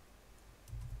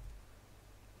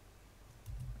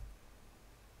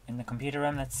 In the computer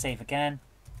room, let's save again.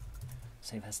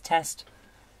 Save as test.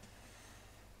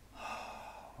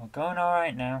 We're going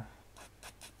alright now.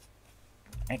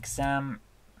 Exam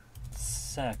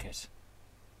circuit.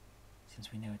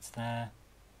 Since we know it's there.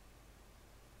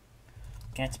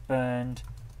 Get burned.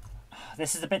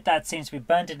 This is the bit that seems to be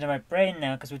burned into my brain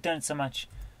now because we've done so much.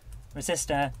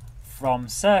 Resistor from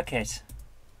circuit.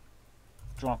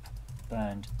 Drop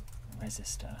burned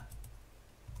resistor.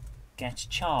 Get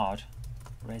charred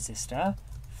resistor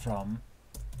from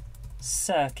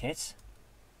circuit.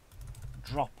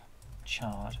 Drop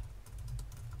charred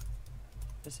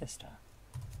resistor.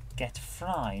 Get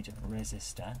fried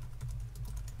resistor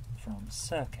from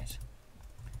circuit.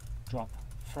 Drop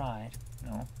fried.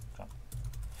 No, drop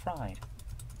fried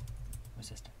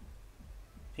resistor.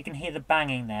 If you can hear the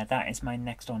banging there, that is my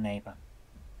next door neighbour.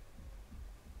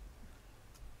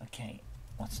 Okay,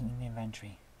 what's in the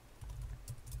inventory?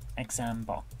 Exam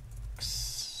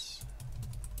box.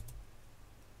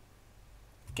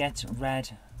 Get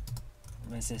red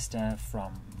resistor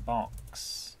from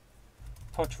box.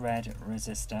 Put red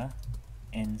resistor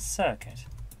in circuit.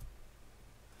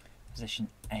 Position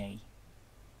A.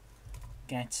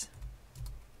 Get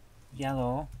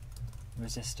yellow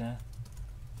resistor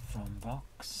from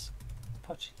box.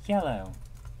 Put yellow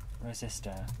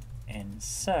resistor in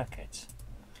circuit.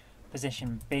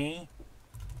 Position B.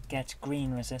 Get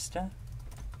green resistor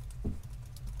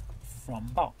from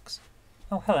box.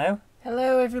 Oh, hello.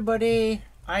 Hello everybody.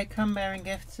 I come bearing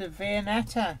gifts of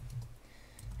Viennetta.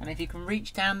 And if you can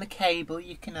reach down the cable,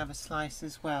 you can have a slice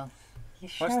as well.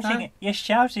 You're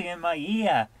shouting in my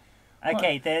ear.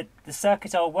 Okay, the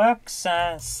circuit all works.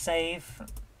 Save. Do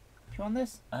you want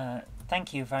this?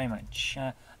 Thank you very much.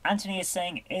 Anthony is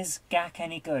saying, is GAC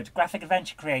any good? Graphic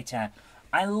Adventure Creator.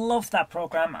 I love that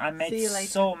program. I made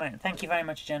so many. Thank you very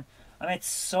much, Jen. I made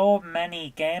so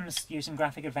many games using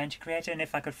Graphic Adventure Creator, and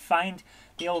if I could find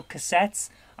the old cassettes,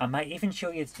 I might even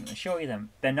show you them.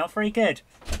 They're not very good.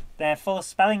 They're full of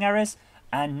spelling errors,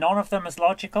 and none of them is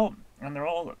logical, and they're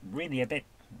all really a bit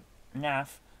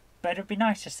naff. But it'd be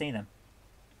nice to see them.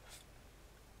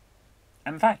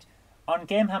 In fact, on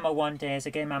GameHammer one day as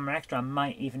a GameHammer Extra, I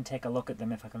might even take a look at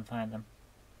them if I can find them.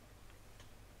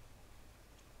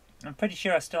 I'm pretty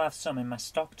sure I still have some in my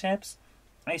stock tapes.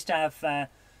 I used to have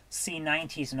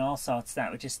C90s and all sorts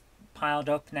that were just piled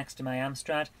up next to my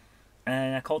Amstrad,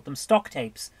 and I called them stock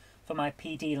tapes for my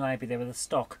PD library. They were the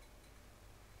stock.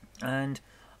 And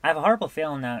I have a horrible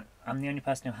feeling that I'm the only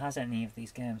person who has any of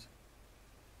these games.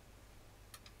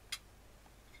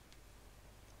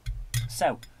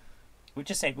 So, we'll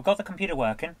just say we've got the computer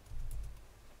working.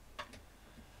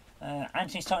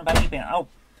 Anthony's talking about eBay. Oh,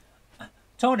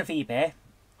 talking of eBay,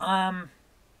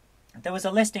 there was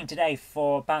a listing today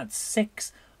for about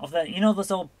 6 of the, you know,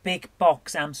 those old big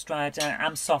box Amstrad,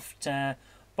 Amsoft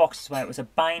boxes where it was a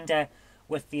binder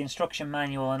with the instruction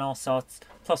manual and all sorts,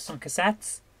 plus some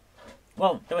cassettes.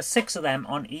 Well, there were 6 of them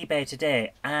on eBay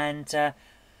today, and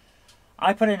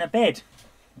I put in a bid,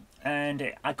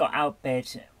 and I got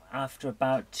outbid after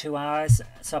about 2 hours,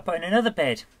 so I put in another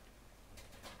bid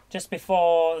just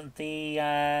before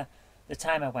the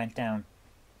timer went down.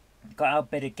 Got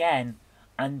outbid again,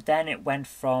 and then it went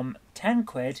from 10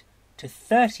 quid to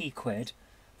 30 quid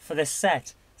for this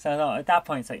set. So I thought at that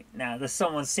point, it's like, nah, there's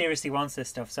someone seriously wants this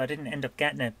stuff, so I didn't end up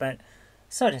getting it, but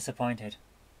so disappointed.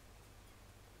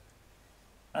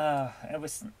 It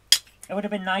would have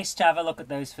been nice to have a look at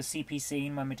those for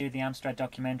CPC when we do the Amstrad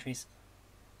documentaries.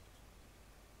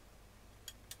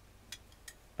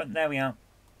 But there we are.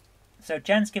 So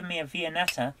Jen's given me a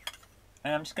Viennetta,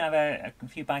 and I'm just going to have a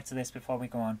few bites of this before we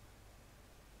go on.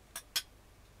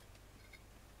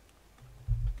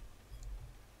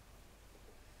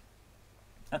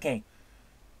 Okay,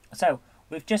 so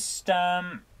we've just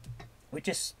got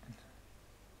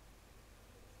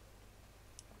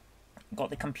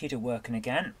the computer working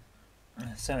again.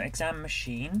 So exam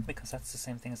machine, because that's the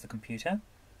same thing as the computer.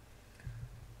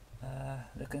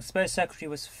 The exposed circuitry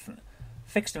was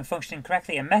fixed and functioning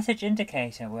correctly. A message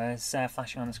indicator was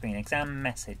flashing on the screen. Exam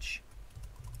message.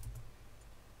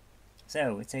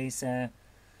 So it says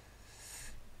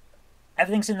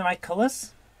everything's in the right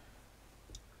colours.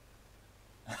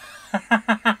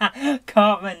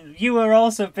 Cartman, you were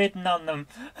also bidding on them.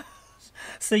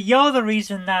 So you're the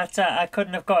reason that I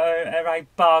couldn't have got a right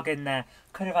bargain there.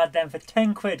 Could have had them for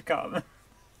 10 quid, Cartman.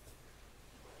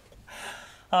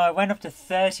 Oh, I went up to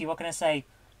 30. What can I say?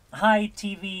 Hi,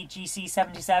 TV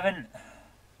GC77.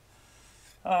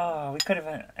 Oh, we could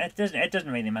have... It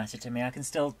doesn't really matter to me. I can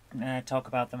still talk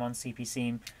about them on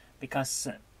CPC because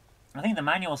I think the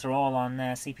manuals are all on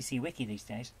CPC Wiki these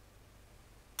days.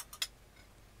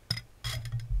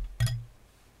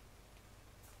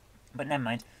 But never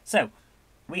mind. So,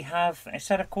 we have a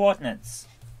set of coordinates,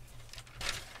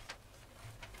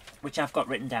 which I've got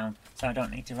written down, so I don't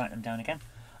need to write them down again.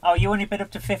 Oh, you only bid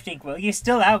up to 15. Well, you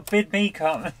still outbid me,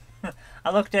 Cartman.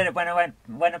 I looked at it when I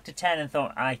went up to 10 and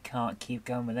thought, I can't keep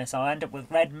going with this. I'll end up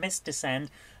with Red Mist Descend,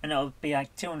 and it'll be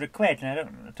like 200 quid, and I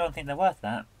don't think they're worth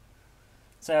that.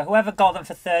 So whoever got them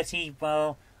for 30,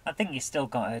 well, I think you still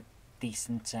got a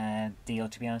decent deal,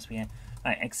 to be honest with you.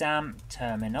 Right, exam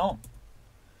terminal.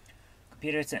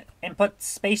 Computer to input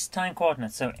space-time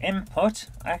coordinates. So input,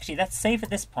 actually let's save at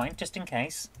this point just in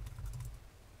case.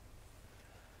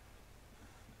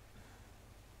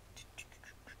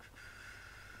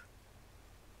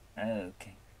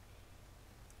 Okay.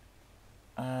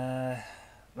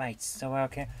 Right, so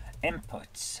okay.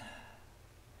 Input.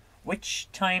 Which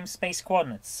time space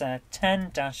coordinates?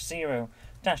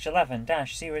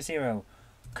 10-0-11-00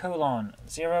 colon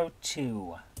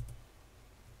 02.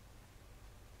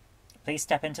 Please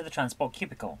step into the transport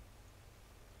cubicle.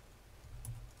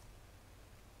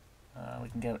 We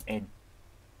can go in.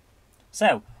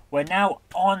 So, we're now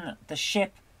on the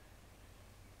ship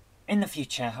in the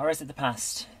future, or is it the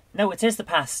past? No, it is the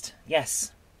past,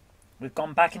 yes. We've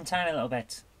gone back in time a little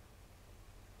bit.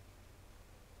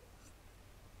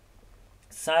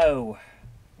 So,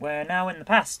 we're now in the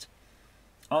past,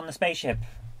 on the spaceship.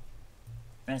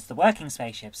 And it's the working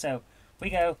spaceship, so we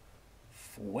go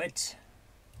forward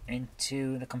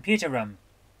into the computer room.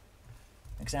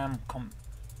 Exam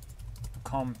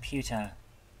computer.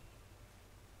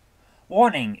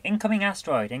 Warning, incoming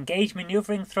asteroid. Engage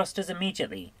maneuvering thrusters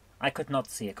immediately. I could not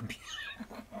see a computer.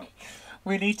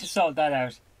 We need to sort that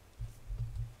out.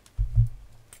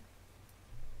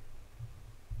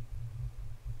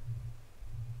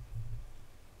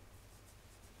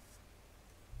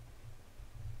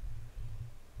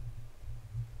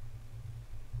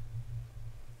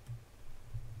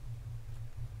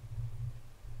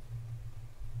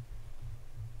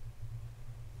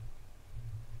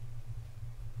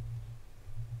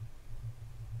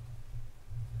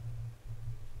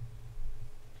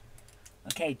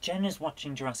 Okay, Jen is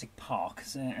watching Jurassic Park,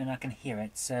 and I can hear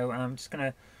it, so I'm just going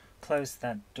to close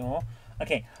that door.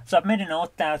 Okay, so I've made a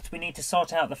note that we need to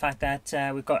sort out the fact that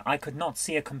we've got I could not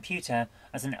see a computer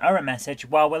as an error message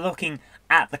while we're looking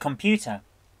at the computer.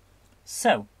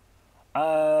 So,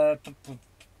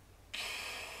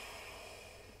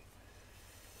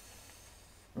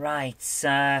 right,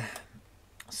 so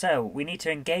we need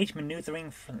to engage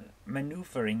maneuvering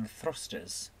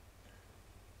thrusters.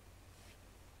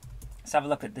 Let's have a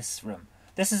look at this room.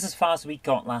 This is as far as we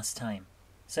got last time.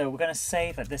 So we're going to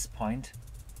save at this point.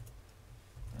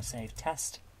 I'm going to save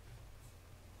test.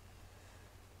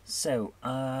 So,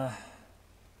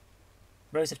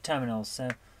 rows of terminals. So,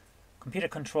 computer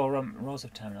control room, rows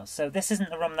of terminals. So this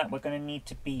isn't the room that we're going to need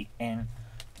to be in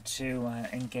to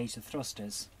engage the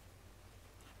thrusters.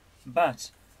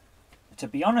 But, to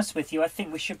be honest with you, I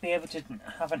think we should be able to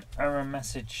have an error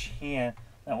message here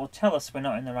that will tell us we're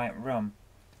not in the right room.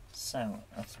 So,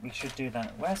 we should do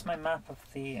that. Where's my map of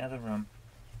the other room?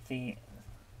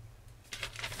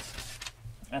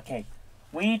 Okay,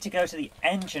 we need to go to the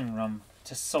engine room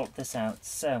to sort this out.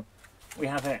 So, we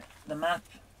have the map.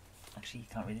 Actually, you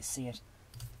can't really see it.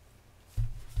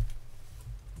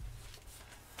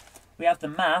 we have the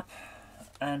map,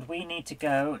 and we need to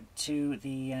go to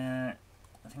the, I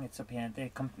think it's up here, the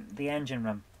engine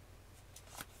room.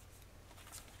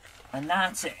 And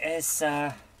that is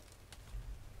where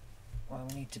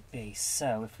we need to be.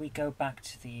 So if we go back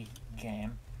to the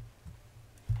game,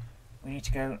 we need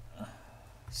to go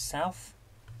south,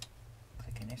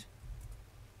 clicking it,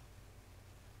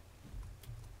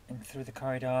 and through the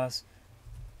corridors,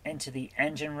 into the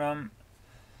engine room.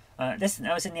 I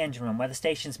was in the engine room, where the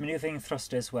station's manoeuvring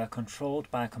thrusters were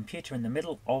controlled by a computer in the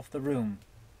middle of the room.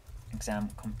 Exam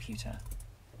computer.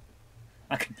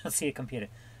 I cannot see a computer.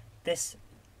 This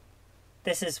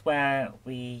is where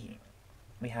we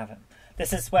have it.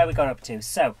 This is where we got up to.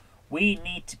 So we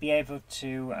need to be able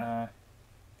to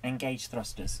engage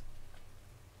thrusters,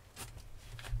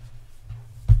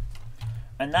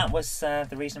 and that was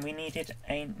the reason we needed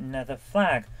another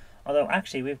flag. Although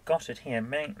actually we've got it here,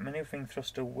 manoeuvring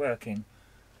thruster working.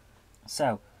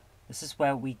 So this is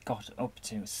where we got up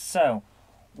to. So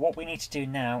what we need to do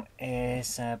now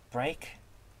is break,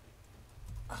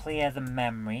 clear the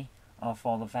memory of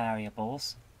all the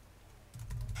variables,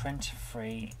 print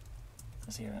free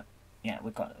 0. Yeah,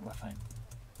 we're fine.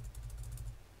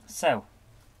 So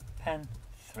pen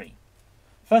 3.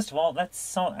 First of all, let's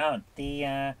sort out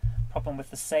the problem with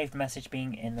the saved message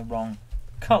being in the wrong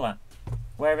colour.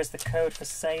 Where is the code for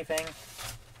saving?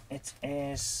 It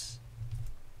is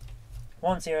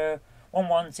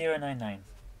 1011099.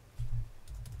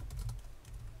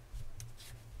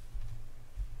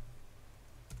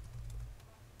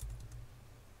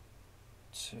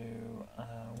 To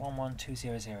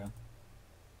 11200.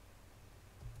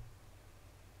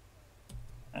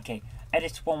 Okay,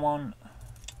 edit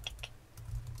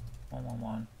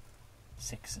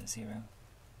 11160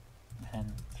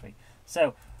 pen 3.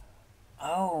 So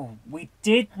oh, we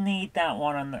did need that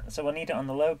one on the, so we'll need it on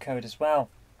the load code as well.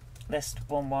 List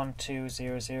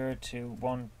 11200 to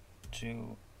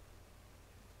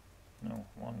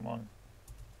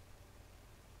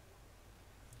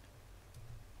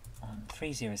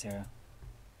 11300.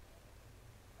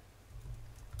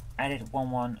 Added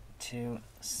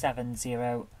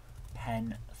 11270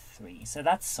 pen 3. So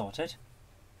that's sorted.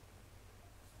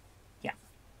 Yeah.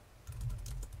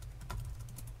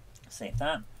 Save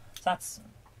that. So that's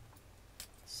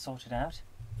sorted out.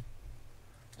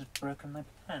 Just broken my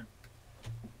pen.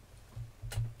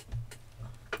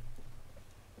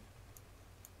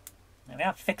 There we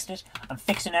are, fixed it. I'm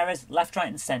fixing errors left, right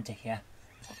and centre here.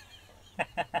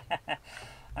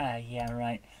 Yeah,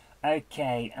 right.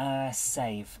 Okay,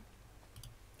 save.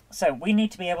 So we need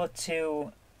to be able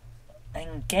to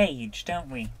engage,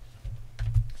 don't we?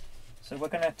 So we're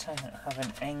going to have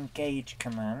an engage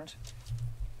command.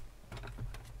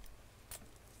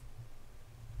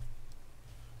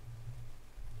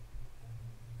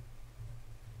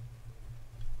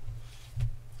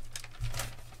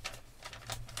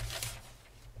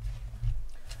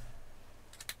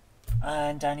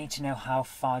 And I need to know how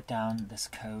far down this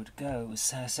code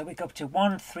goes. So we go up to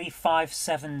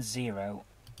 13570.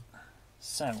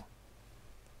 So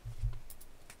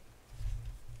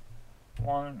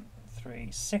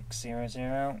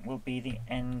 13600 will be the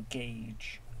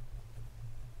engage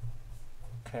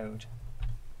code.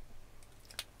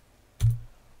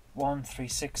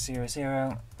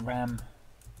 13600 RAM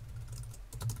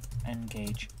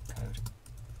engage code.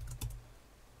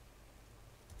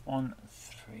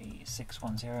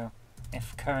 13610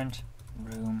 if current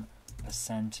room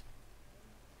percent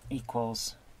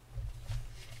equals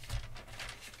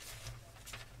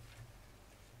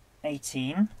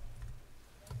 18,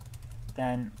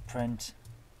 then print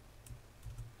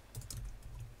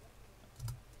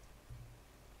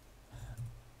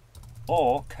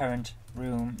or current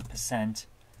room percent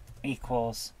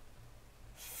equals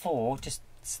 4, just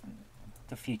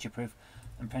the future proof,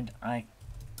 and print I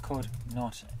could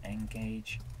not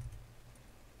engage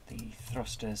the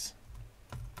thrusters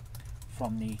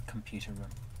from the computer room.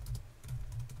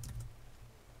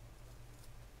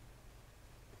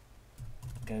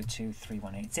 Go to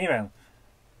 3180.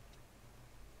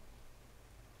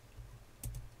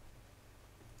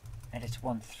 Edit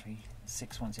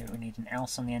 13610. We need an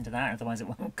else on the end of that, otherwise it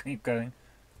won't keep going.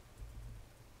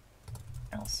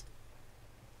 Else.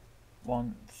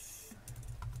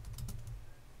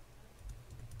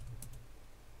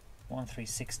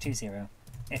 13620.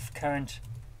 If current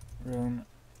room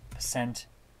percent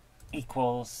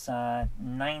equals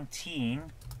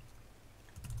 19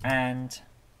 and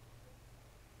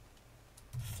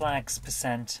flags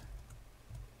percent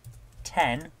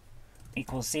 10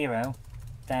 equals 0,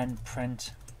 then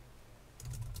print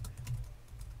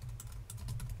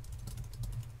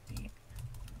the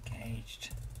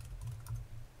engaged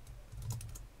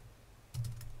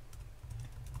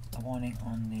A warning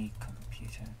on the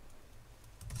computer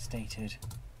stated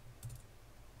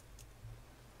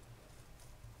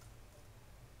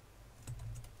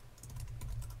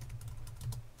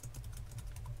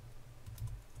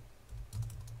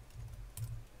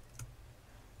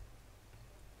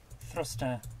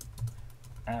thruster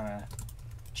error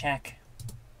check.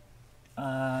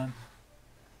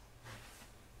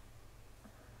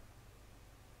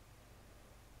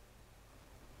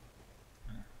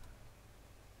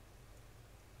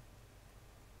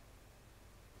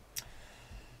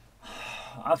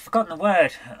 I've forgotten the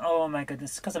word. Oh my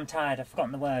goodness, because I'm tired, I've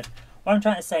forgotten the word. What I'm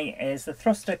trying to say is the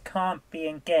thruster can't be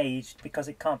engaged because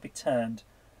it can't be turned.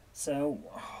 So,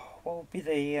 what would be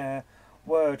the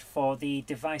word for the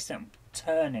device that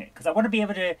turn it? Because I want to be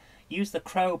able to use the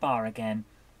crowbar again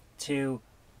to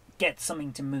get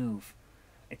something to move.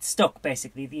 It's stuck,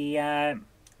 basically. The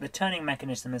turning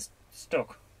mechanism is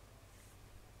stuck.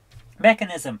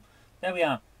 Mechanism. There we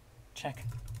are. Check.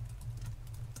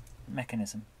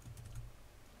 Mechanism.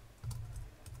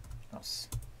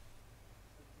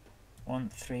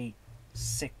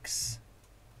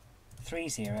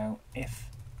 13630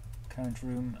 if current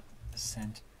room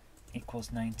percent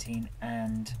equals 19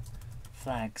 and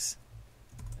flags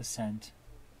percent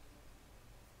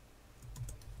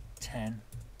 10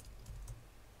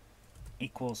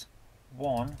 equals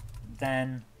 1,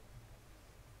 then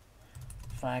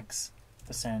flags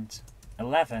percent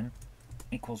 11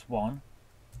 equals 1,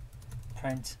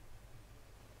 print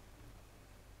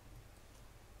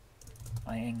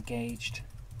I engaged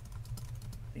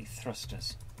the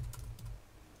thrusters.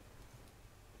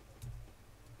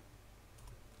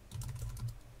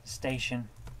 Station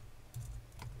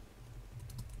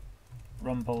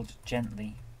rumbled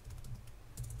gently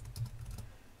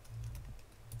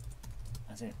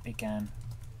as it began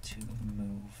to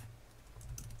move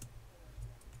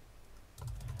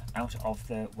out of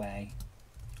the way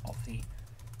of the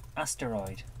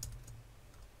asteroid.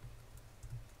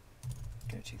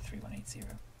 Go to 3180.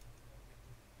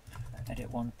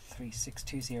 Edit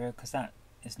 13620 because that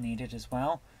is needed as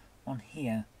well on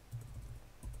here.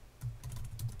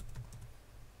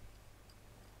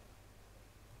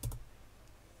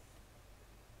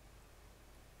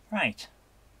 Right.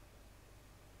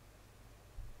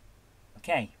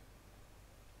 Okay.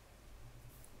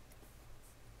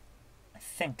 I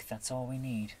think that's all we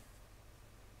need.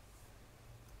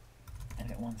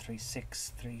 Edit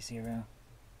 13630.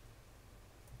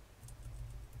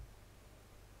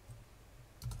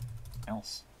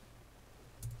 Else.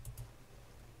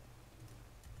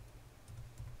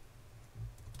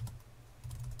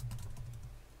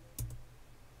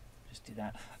 Just do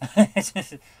that.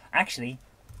 Actually,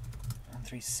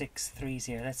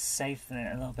 13630. Let's save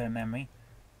a little bit of memory.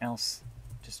 Else,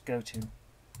 just go to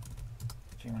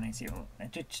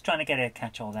 3180. Just trying to get a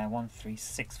catch-all there.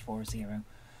 13640.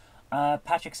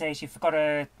 Patrick says you forgot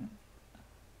a.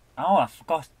 Oh, I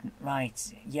forgot.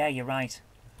 Right. Yeah, you're right.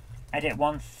 Edit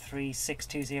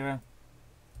 13620.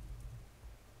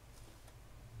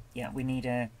 Yeah, we need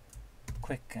a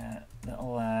quick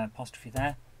little apostrophe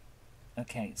there.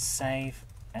 Okay, save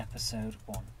episode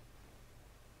 1.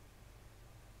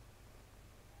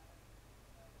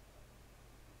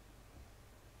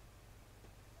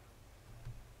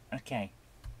 Okay.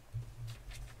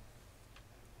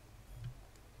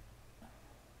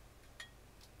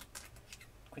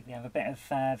 Quickly have a bit of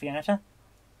Viennetta.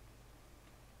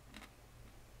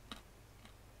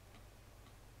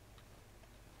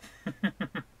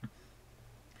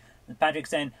 Patrick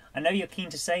saying, I know you're keen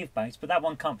to save bytes, but that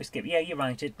one can't be skipped. Yeah, you're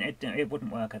right. It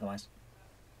wouldn't work otherwise.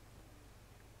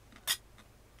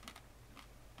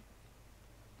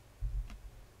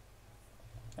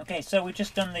 Okay, so we've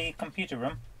just done the computer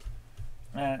room.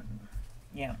 Yeah.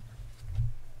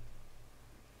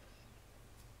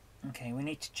 Okay, we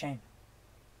need to change.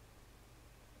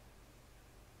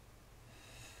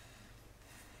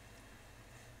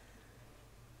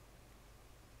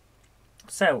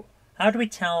 So, how do we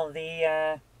tell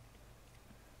the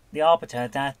arbiter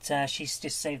that she's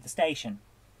just saved the station?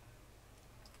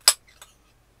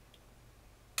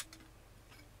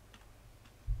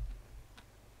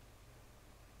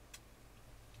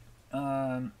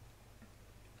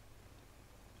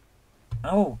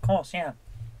 Oh, of course, yeah.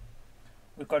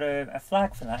 We've got a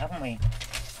flag for that, haven't we?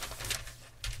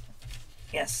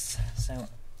 Yes, so...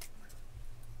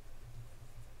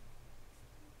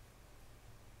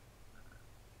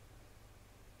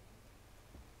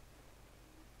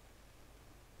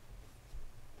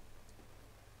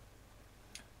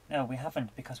 No, we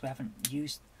haven't, because we haven't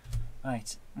used...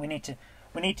 Right, we need to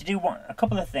do a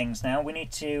couple of things now. We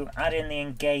need to add in the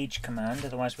engage command,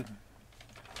 otherwise we can...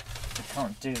 we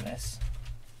can't do this.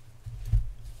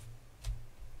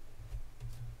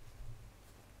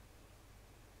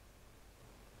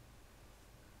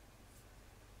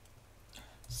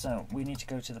 So we need to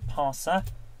go to the parser,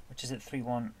 which is at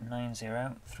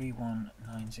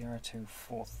 3190 to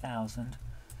 4000.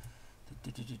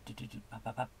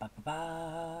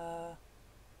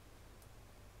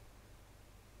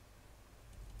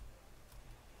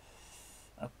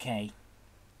 Okay.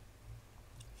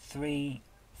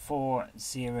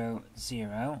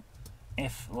 3400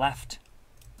 if left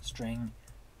string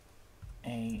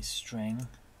a string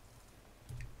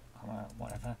or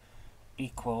whatever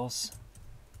equals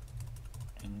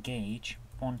engage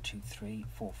 1 2 3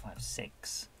 4 5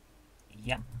 6.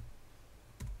 Yep.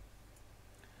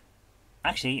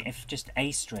 Actually, if just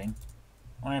a string,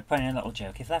 I'm going to put in a little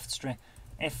joke. If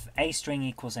a string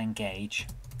equals engage,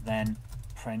 then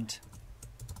print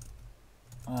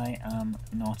I am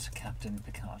not Captain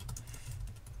Picard.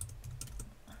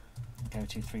 Go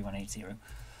to 3180.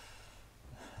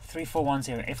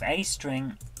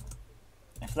 3410.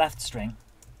 If left string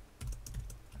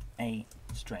a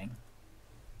string.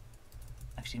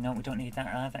 Actually, no, we don't need that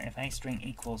either. If a string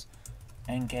equals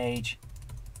engage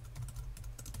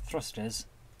thrusters,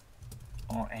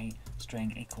 or a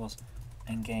string equals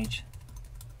engage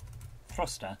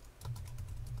thruster,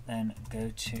 then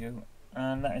go to,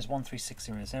 and that is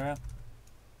 13600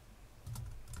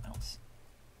 else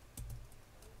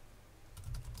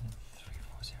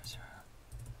 3400.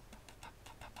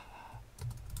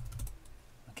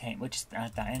 Okay, we'll just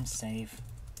add that in. Save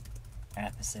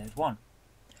episode 1.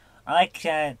 I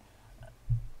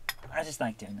just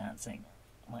like doing that thing.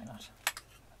 Why not?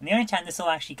 And the only time this will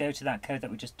actually go to that code that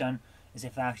we just done is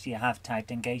if I actually have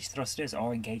typed engage thrusters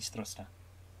or engage thruster.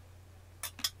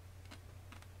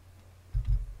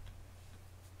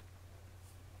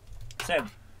 So,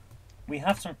 we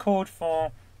have some code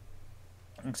for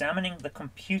examining the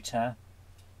computer.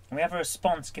 We have a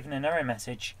response given an error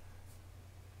message.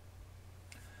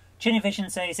 Vision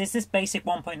says, is this basic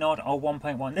 1.0 or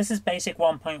 1.1? This is basic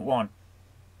 1.1.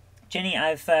 Ginny,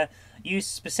 I've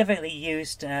specifically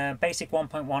used basic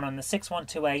 1.1 on the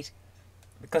 6128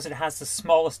 because it has the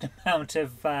smallest amount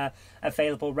of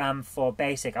available RAM for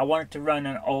basic. I wanted to run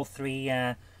on all three,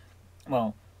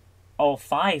 all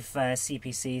 5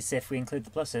 CPCs if we include the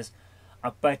pluses.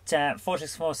 But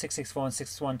 464, 664 and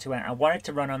 6128, I wanted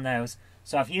to run on those.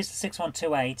 So I've used the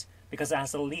 6128 because it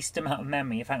has the least amount of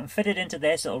memory. If I can fit it into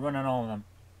this, it'll run on all of them.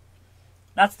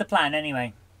 That's the plan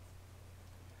anyway.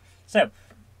 So,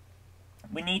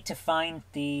 we need to find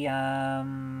the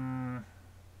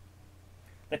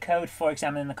code for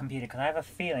examining the computer, because I have a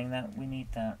feeling that we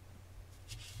need that.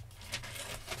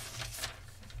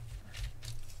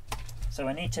 So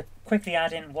I need to quickly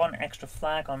add in one extra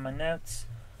flag on my notes.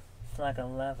 Flag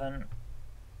 11.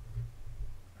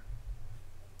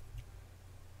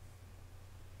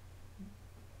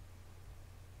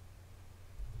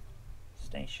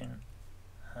 Station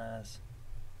has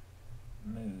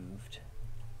moved.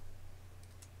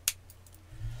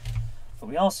 But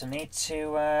we also need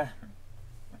to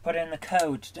put in the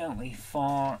code, don't we,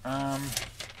 for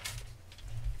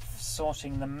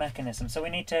sorting the mechanism. So we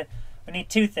need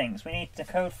 2 things. We need the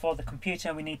code for the computer,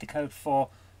 and we need the code for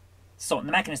sorting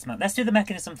the mechanism out. Let's do the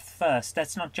mechanism first.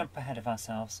 Let's not jump ahead of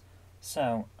ourselves.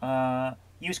 So,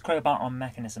 use crowbar on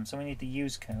mechanism. So we need the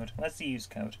use code. Where's the use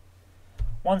code?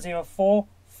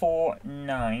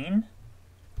 10449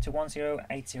 to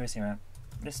 10800.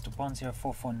 List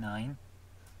 10449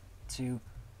 to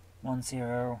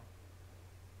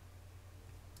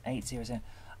 10800.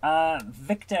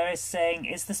 Victor is saying,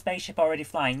 is the spaceship already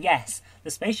flying? Yes,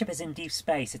 the spaceship is in deep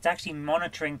space. It's actually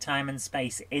monitoring time and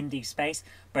space in deep space,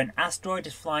 but an asteroid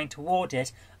is flying toward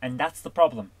it, and that's the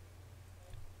problem.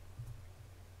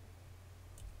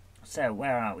 So,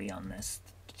 where are we on this?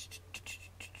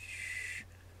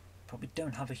 Probably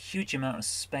don't have a huge amount of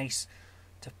space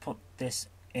to put this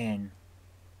in.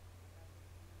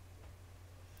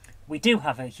 We do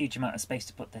have a huge amount of space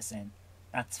to put this in.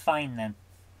 That's fine then.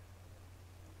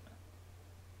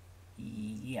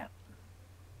 Yeah.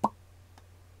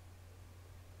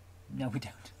 No, we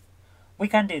don't. We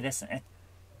can do this.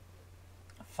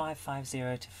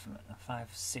 550 to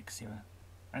 560.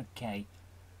 Okay.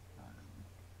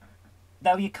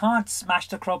 Though you can't smash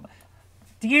the crop.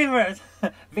 Do you,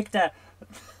 Victor?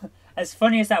 As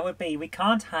funny as that would be, we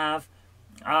can't have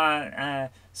our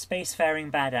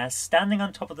spacefaring badass standing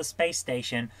on top of the space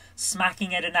station,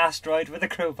 smacking at an asteroid with a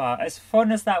crowbar. As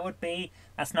fun as that would be,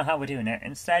 that's not how we're doing it.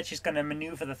 Instead, she's going to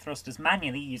maneuver the thrusters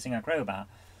manually using a crowbar.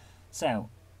 So,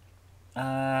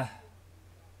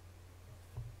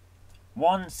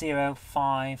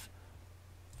 105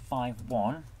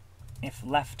 1051 if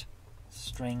left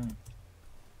string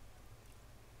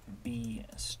B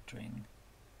string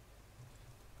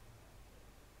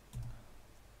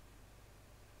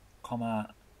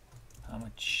comma how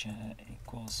much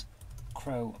equals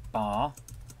crowbar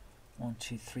 1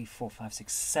 2 3 4 5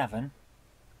 6 7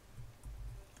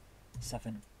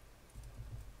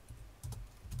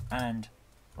 and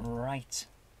right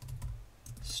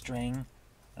string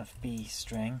of B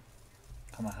string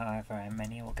comma however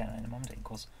many we'll get in a moment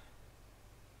equals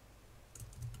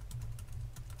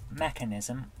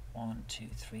mechanism 1 2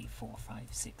 3 4 5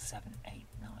 6 7 8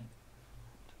 9 1,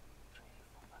 2, 3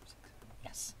 4 5 6 7.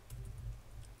 Yes.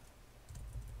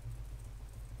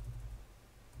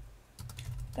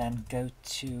 Then go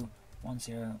to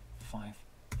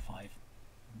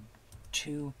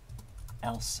 10552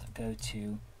 else go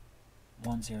to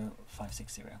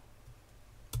 10560.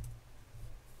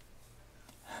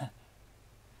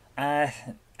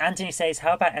 Anthony says,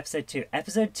 how about episode 2?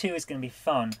 Episode 2 is going to be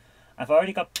fun. I've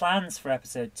already got plans for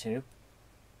episode 2.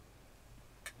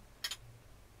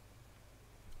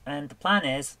 And the plan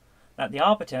is that the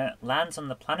Arbiter lands on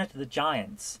the planet of the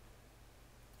Giants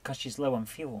because she's low on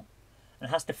fuel and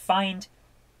has to find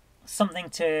something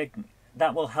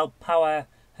that will help power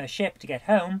her ship to get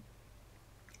home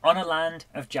on a land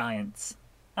of giants.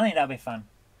 I think that'll be fun.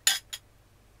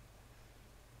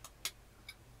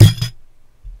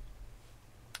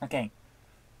 Okay,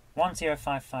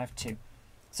 10552.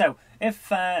 So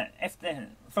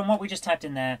from what we just typed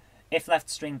in there, if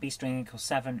left string B string equals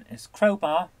 7 is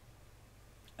crowbar,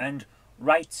 and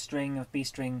right string of B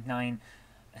string 9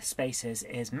 spaces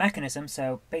is mechanism.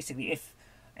 So basically, if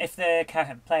the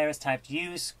player has typed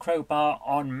use crowbar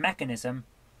on mechanism,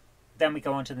 then we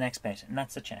go on to the next bit, and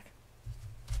that's the check.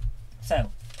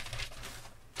 So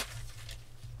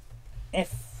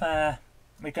if we're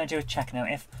going to do a check now,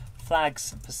 if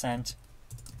flags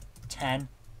 %10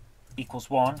 equals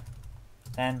 1,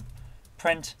 then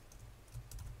print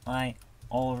I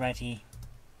already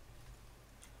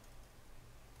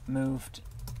moved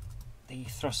the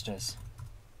thrusters.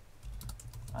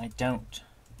 I didn't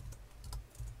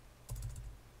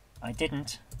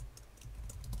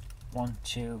want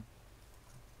to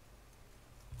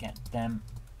get them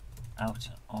out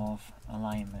of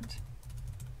alignment.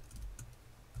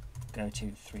 Go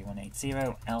to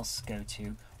 3180, else go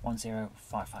to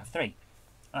 10553.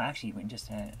 Oh, actually, we can just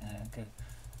go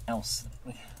else.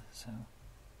 So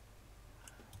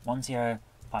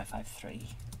 10553.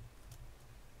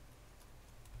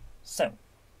 So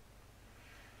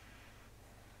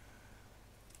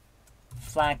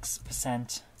flags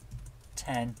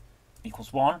 %10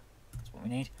 equals 1. That's what we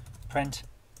need. Print.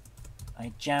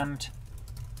 I jammed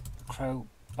the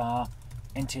crowbar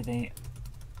into the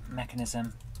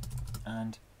mechanism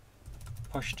and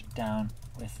pushed down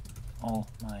with all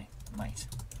my might.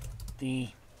 The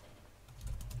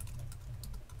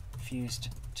refused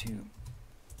to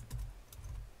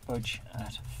budge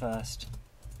at first,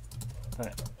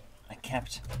 but I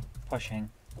kept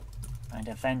pushing, and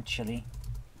eventually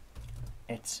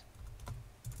it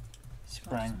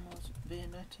sprang.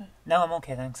 No, I'm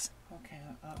okay, thanks. Okay,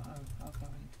 I'll go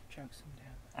and choke some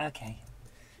down. Okay.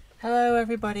 Hello,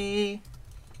 everybody.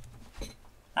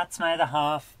 That's my other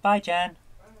half. Bye, Jen.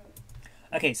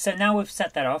 Okay, so now we've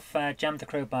set that off. Jammed the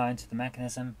crowbar into the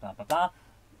mechanism. Blah blah blah.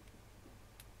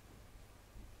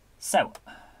 So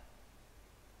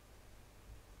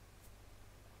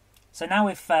now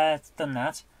we've done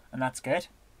that, and that's good.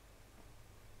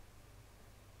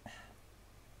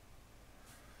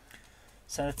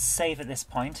 So let's save at this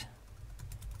point.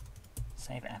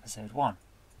 Save episode 1.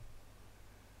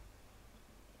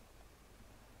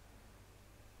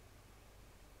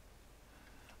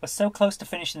 We're so close to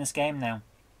finishing this game now.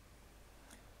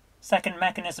 Second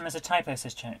mechanism is a typo,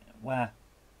 says Chen. Where?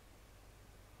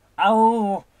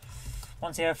 Oh!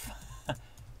 10. At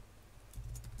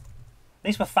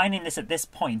least we're finding this at this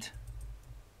point.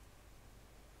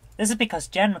 This is because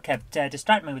Jen kept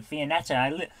distracting me with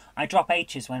Viennetta. I drop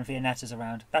H's when Viennetta's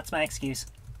around. That's my excuse.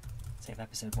 Save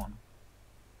episode 1.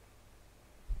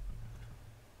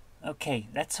 Okay,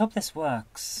 let's hope this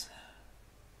works.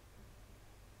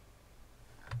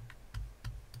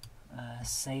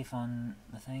 Save on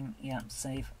the thing. Yeah,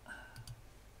 save.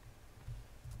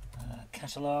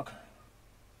 Catalogue.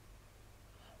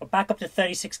 We're back up to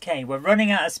 36k. We're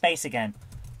running out of space again.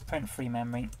 Print free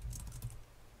memory.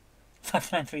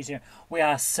 5930. We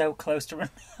are so close to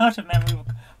running out of memory.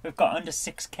 We've got under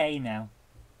 6k now.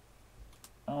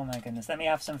 Oh my goodness. Let me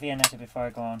have some Viennetta before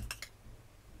I go on.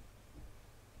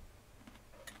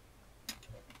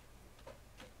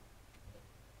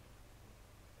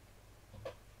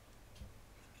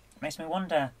 makes me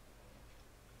wonder,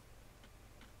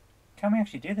 can we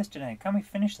actually do this today? Can we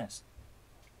finish this?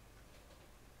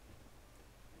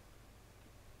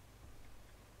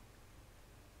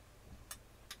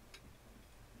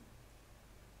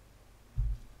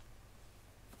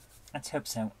 Let's hope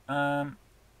so.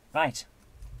 Right.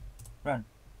 Run.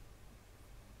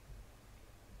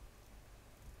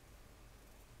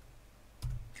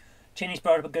 Chinny's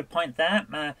brought up a good point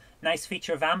there. Nice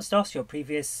feature of Amstrad. Your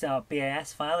previous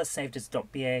BAS file is saved as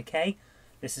 .bak.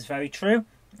 This is very true.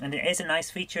 And it is a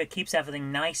nice feature. It keeps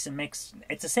everything nice and makes...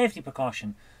 It's a safety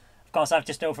precaution. Of course, I've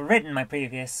just overridden my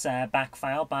previous back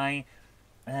file by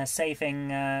saving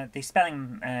the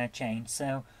spelling change.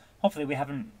 So hopefully we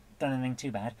haven't done anything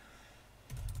too bad.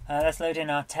 Let's load in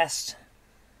our test.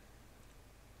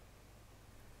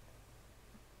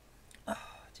 Oh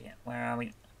dear, where are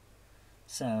we?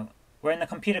 So, we're in the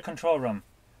computer control room.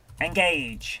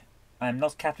 Engage. I'm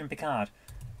not Captain Picard.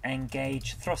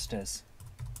 Engage thrusters.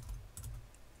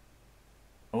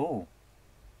 Oh.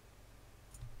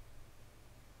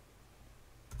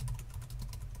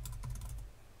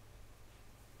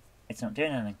 It's not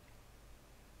doing anything.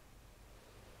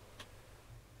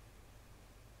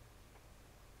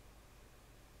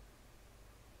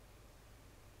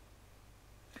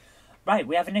 Right,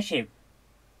 we have an issue.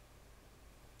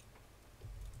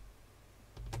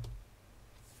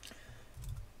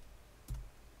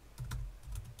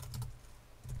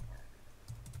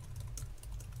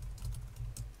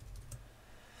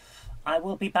 I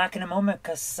will be back in a moment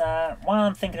because while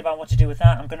I'm thinking about what to do with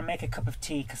that, I'm going to make a cup of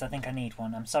tea because I think I need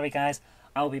one. I'm sorry guys,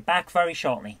 I'll be back very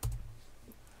shortly.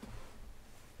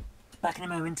 Back in a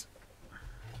moment.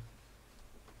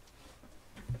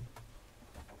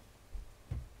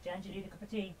 Jan, do you need a cup of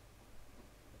tea?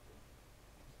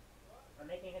 I'm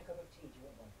making a cup of tea. Do you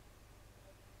want one?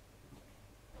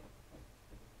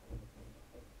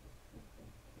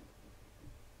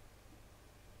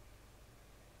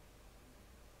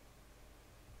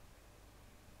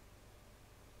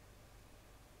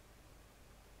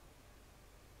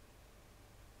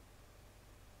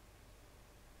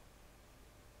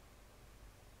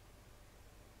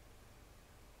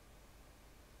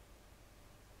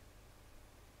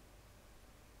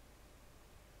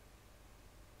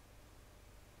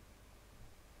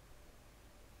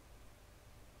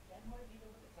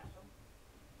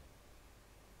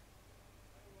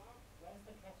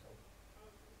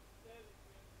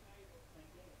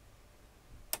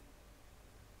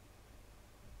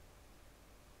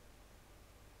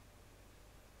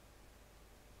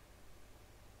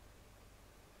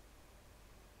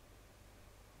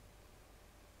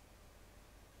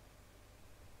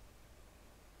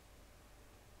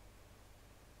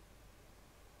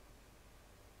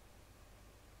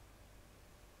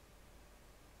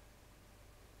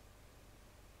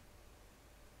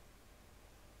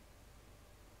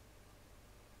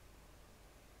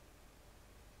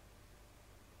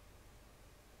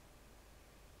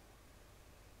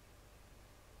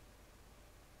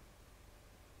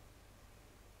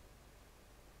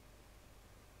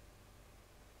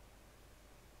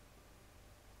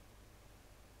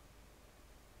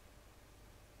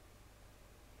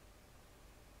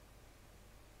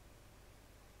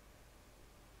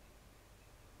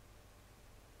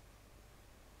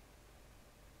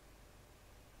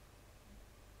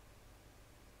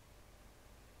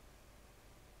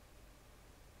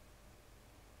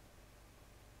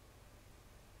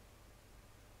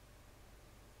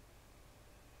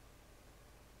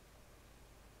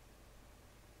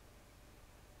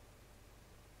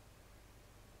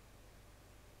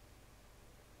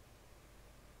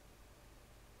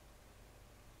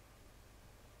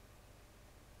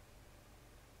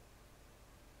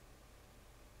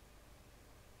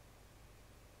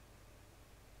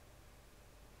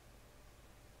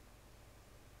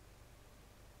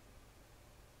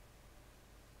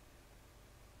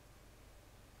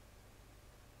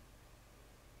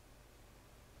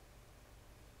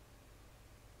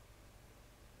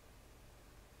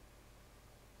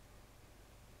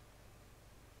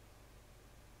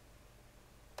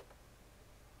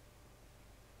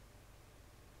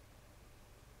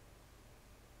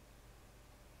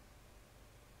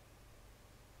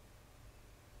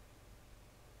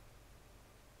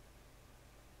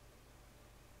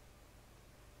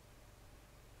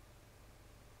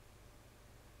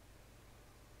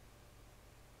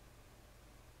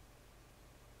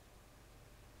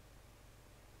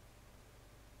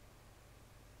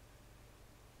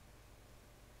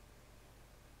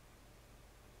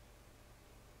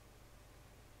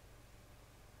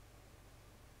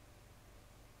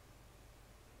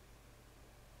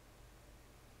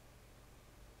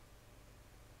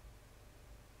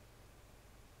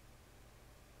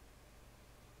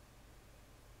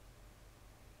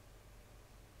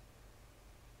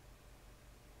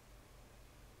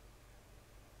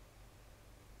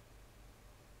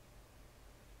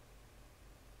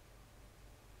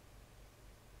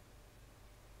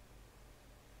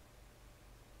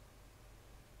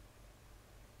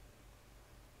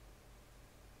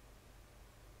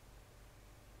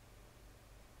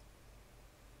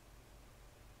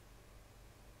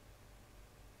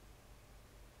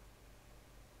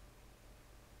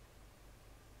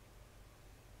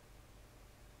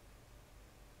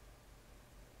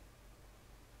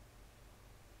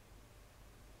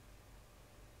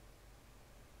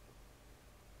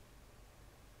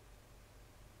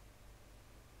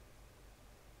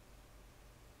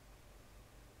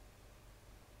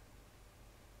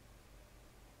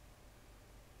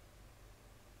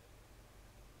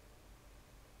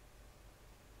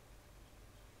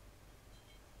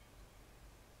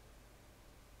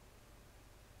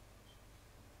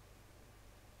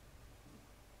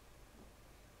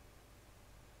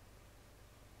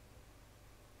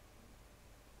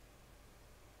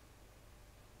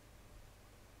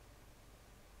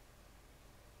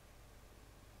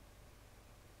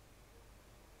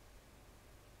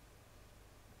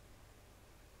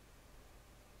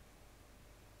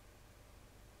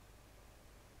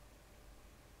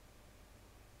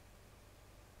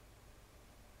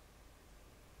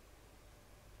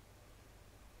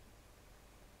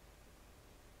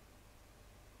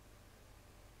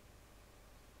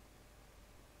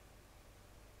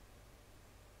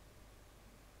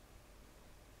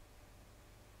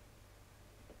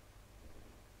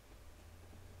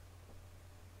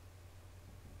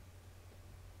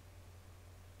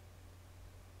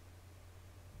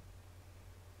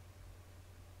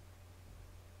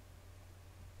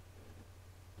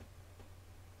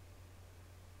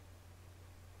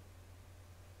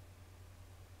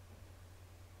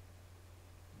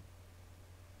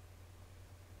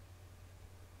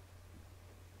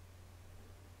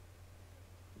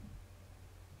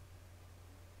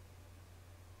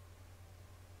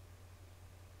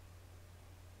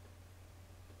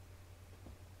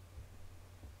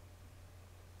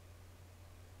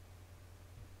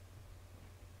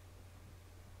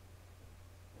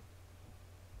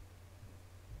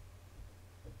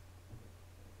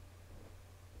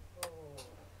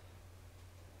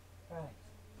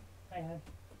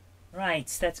 Right,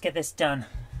 let's get this done.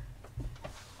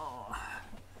 Oh.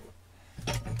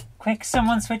 Quick,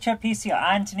 someone switch up PC.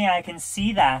 Anthony, I can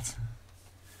see that.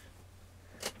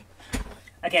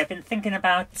 Okay, I've been thinking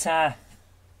about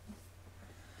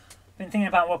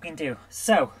what we can do.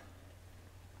 So,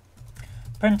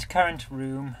 print current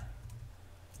room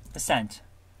percent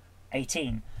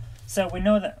 18. So we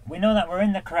know that we're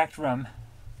in the correct room.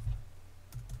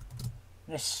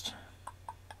 List.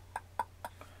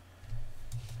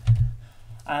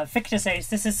 Victor says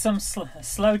this is some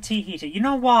slow tea heater. You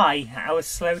know why I was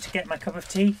slow to get my cup of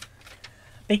tea?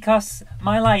 Because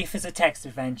my life is a text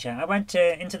adventure. I went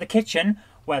into the kitchen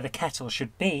where the kettle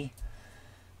should be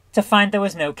to find there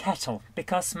was no kettle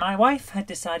because my wife had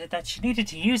decided that she needed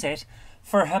to use it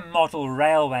for her model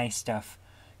railway stuff.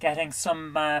 Getting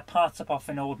some parts up off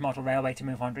an old model railway to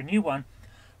move on to a new one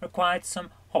required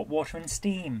some hot water and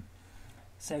steam.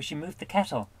 So she moved the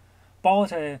kettle,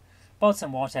 boiled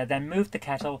some water, then moved the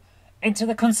kettle into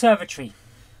the conservatory.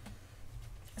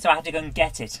 So I had to go and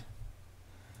get it.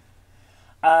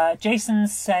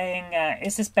 Jason's saying,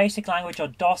 is this basic language or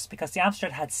DOS? Because the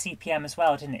Amstrad had CPM as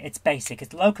well, didn't it? It's basic.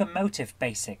 It's locomotive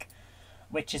basic,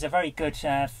 which is a very good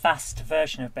fast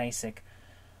version of basic.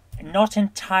 Not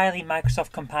entirely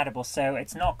Microsoft compatible, so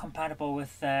it's not compatible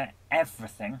with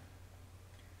everything.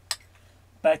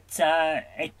 But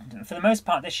for the most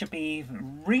part, this should be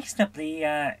reasonably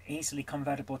easily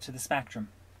convertible to the Spectrum.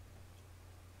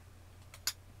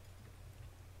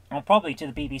 Or probably to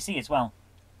the BBC as well.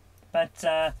 But,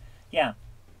 yeah.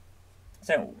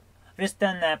 So, I've just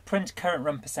done print current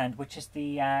run percent, which is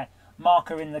the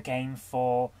marker in the game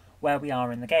for where we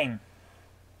are in the game.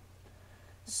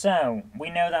 So, we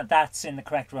know that that's in the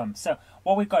correct room. So,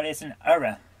 what we've got is an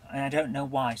error, and I don't know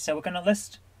why. So, we're going to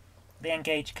list the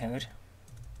engage code.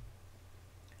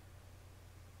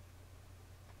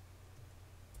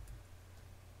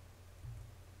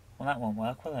 Well, that won't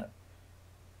work, will it?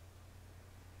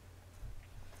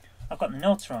 I've got the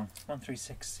notes wrong.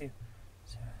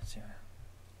 13600.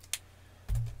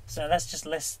 So let's just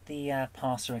list the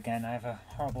parser again. I have a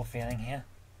horrible feeling here.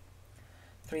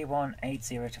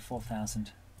 3180 to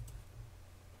 4000.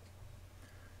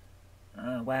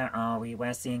 Where are we?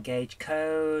 Where's the engage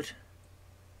code?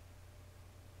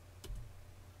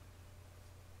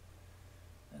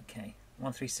 Okay,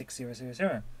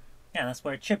 136000. Yeah, that's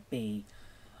where it should be.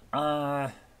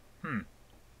 If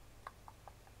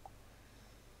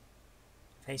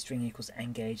A string equals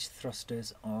engage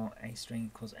thrusters or A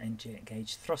string equals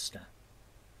engage thruster.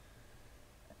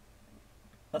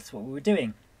 That's what we were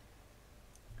doing.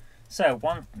 So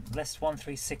list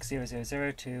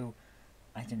 136000 to,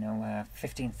 I don't know,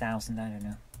 15,000, I don't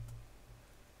know.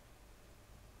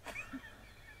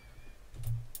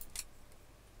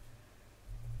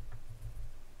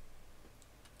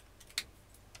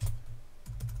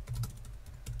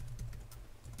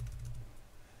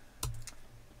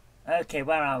 Okay,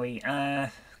 where are we?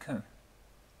 Cool.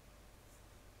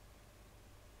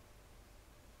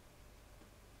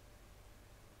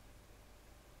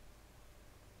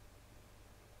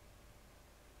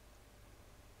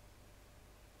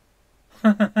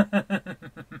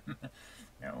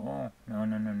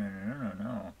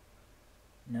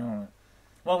 No.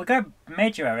 Well, we got a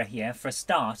major error here for a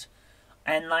start.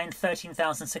 And line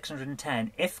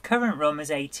 13,610. If current room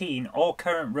is 18 or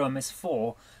current room is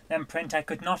 4, then print I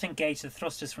could not engage the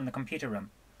thrusters from the computer room.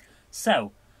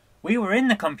 So, we were in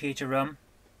the computer room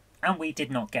and we did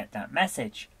not get that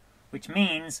message, which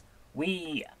means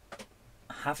we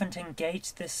haven't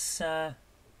engaged this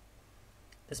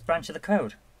this branch of the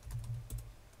code.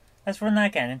 Let's run that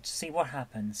again and see what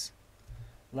happens.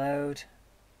 Load,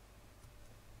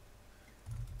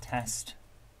 test.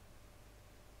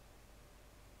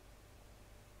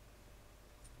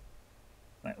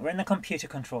 Right, we're in the computer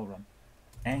control room.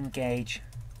 Engage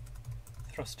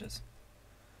thrusters.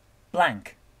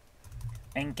 Blank.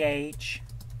 Engage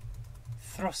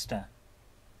thruster.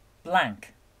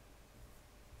 Blank.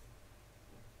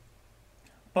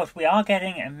 But we are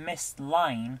getting a missed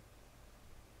line.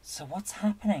 So what's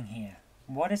happening here?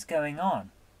 What is going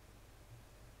on?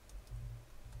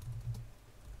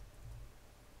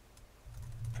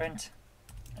 Print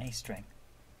A string.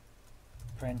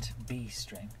 Print B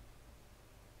string.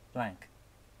 Blank.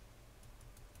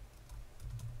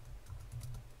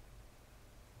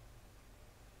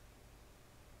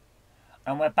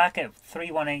 And we're back at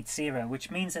 3180,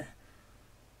 which means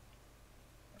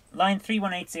line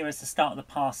 3180 is the start of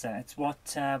the parser. It's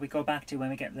what we go back to when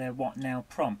we get the what now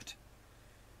prompt.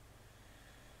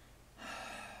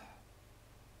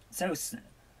 So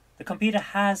the computer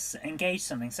has engaged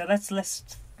something. So let's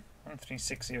list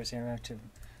 13600 to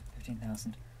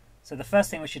 15,000. So the first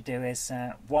thing we should do is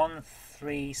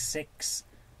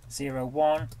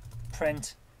 13601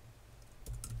 print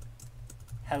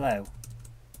hello.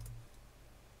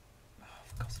 Oh,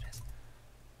 of course it is.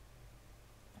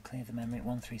 Clear the memory.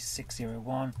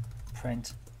 13601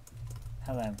 print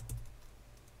hello.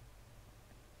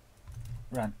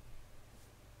 Run.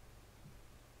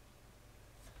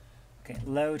 Okay,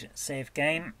 load, save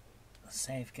game.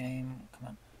 Save game, come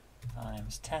on. File name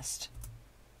is test.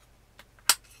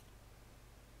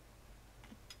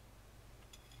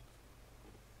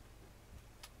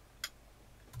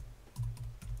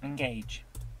 Engage.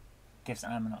 Gives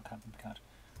I'm not Captain Picard.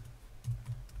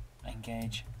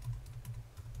 Engage.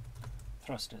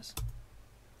 Thrusters.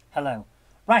 Hello.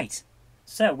 Right.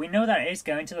 So we know that it is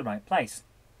going to the right place.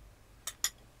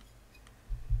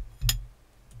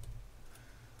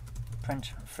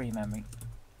 Print free memory.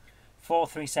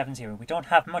 4370. We don't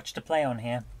have much to play on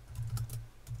here.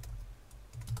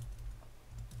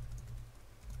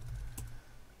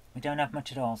 We don't have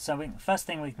much at all. So first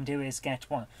thing we can do is get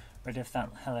rid of that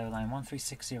hello line.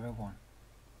 13601.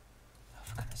 Oh,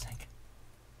 for goodness sake.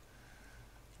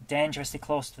 Dangerously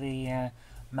close to the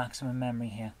maximum memory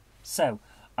here. So,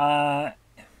 we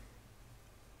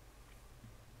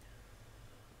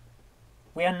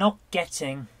are not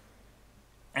getting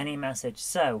any message.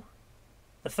 So,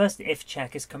 the first if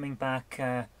check is coming back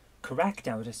correct,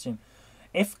 I would assume.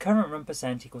 If current run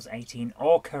percent equals 18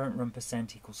 or current run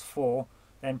percent equals 4,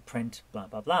 then print blah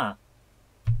blah blah.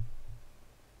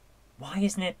 Why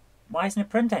isn't it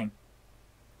printing?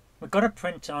 We've got to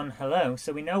print on hello,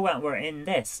 so we know what we're in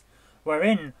this. We're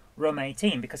in room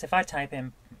 18, because if I type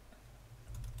in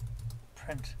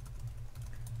print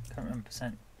current run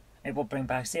percent, it will bring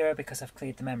back 0 because I've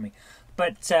cleared the memory.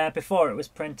 But before it was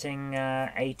printing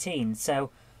 18,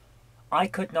 so I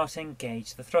could not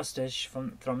engage the thrusters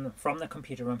from the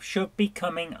computer room. Should be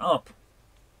coming up.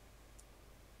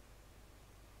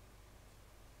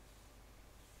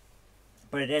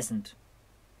 But it isn't.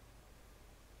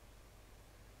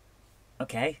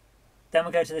 Okay, then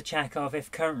we go to the check of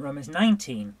if current room is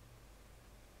 19.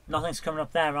 Nothing's coming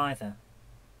up there either.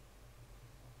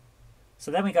 So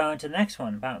then we go on to the next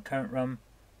one about current room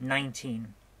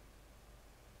 19.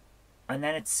 And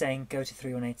then it's saying go to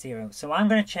 3180. So I'm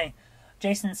going to change.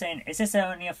 Jason's saying, is this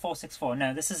only a 464?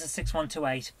 No, this is a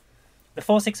 6128. The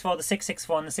 464, the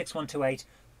 664 and the 6128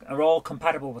 are all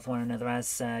compatible with one another,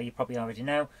 as you probably already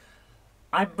know.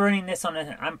 I'm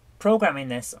programming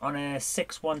this on a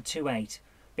 6128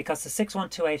 because the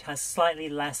 6128 has slightly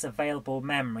less available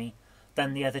memory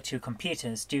than the other two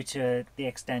computers due to the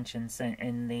extensions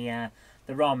in the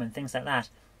ROM and things like that.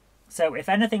 So if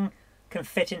anything can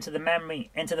fit into the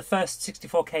memory, into the first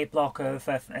 64K block of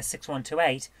a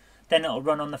 6128, then it'll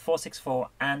run on the 464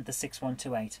 and the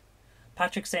 6128.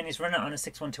 Patrick's saying he's run it on a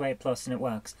 6128 Plus and it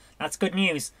works. That's good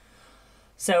news.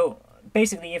 So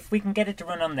basically, if we can get it to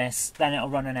run on this, then it'll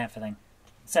run on everything.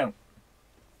 So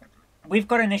we've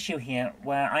got an issue here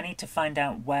where I need to find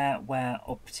out where we're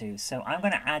up to. So I'm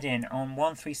going to add in on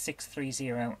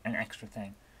 13630 an extra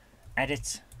thing.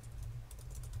 Edit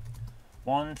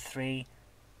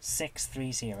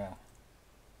 13630.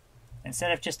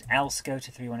 Instead of just else go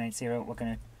to 3180, we're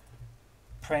going to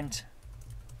print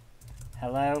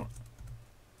hello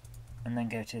and then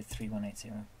go to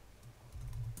 3180.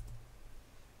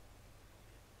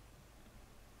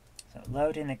 So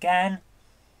load in again.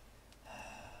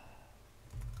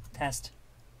 Test.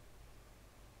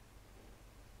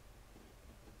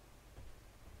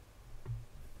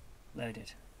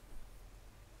 Loaded.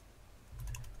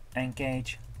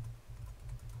 Engage.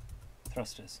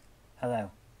 Thrusters.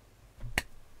 Hello.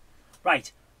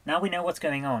 Right, now we know what's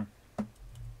going on.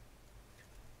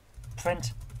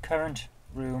 Print current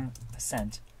room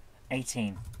percent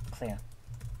 18. Clear.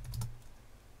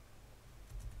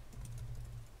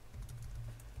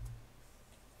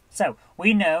 So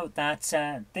we know that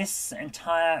this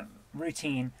entire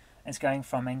routine is going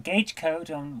from engage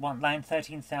code on line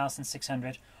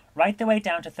 13,600 right the way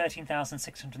down to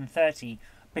 13,630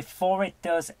 before it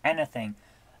does anything.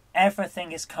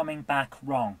 Everything is coming back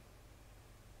wrong.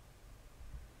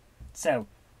 So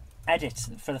edit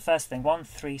for the first thing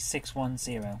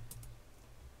 13610.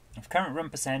 If current run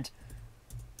percent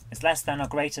is less than or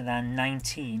greater than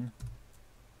 19,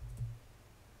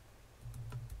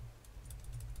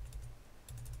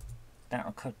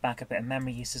 that'll cut back a bit of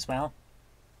memory use as well.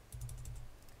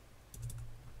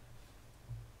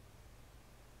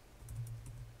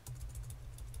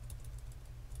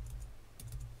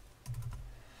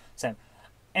 So,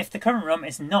 if the current ROM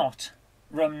is not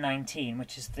ROM 19,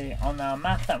 which is on our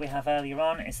map that we have earlier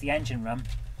on, is the engine ROM,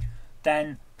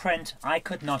 then print I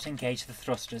could not engage the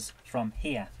thrusters from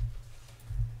here.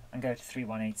 And go to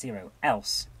 3180,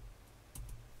 else.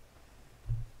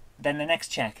 Then the next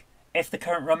check. If the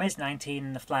current run is 19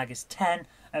 and the flag is 10,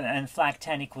 and flag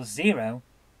 10 equals 0,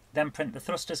 then print the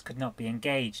thrusters could not be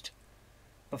engaged.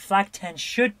 But flag 10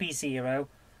 should be 0,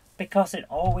 because it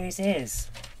always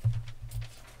is.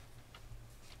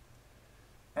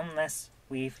 Unless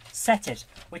we've set it,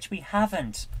 which we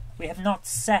haven't. We have not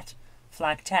set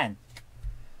flag 10.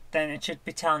 Then it should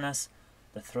be telling us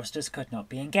the thrusters could not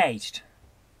be engaged.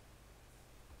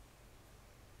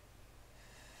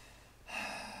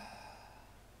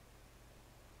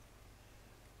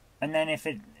 And then if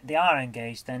they are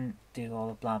engaged, then do all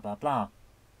the blah blah blah.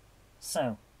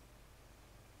 So.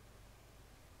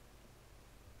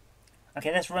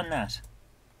 Okay, let's run that.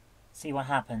 See what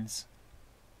happens.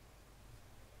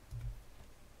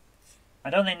 I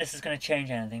don't think this is going to change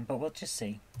anything, but we'll just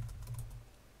see.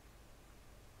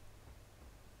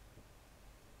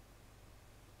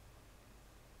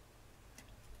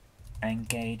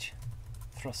 Engage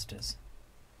thrusters.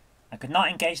 I could not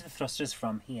engage the thrusters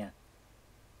from here.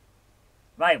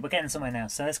 Right, we're getting somewhere now.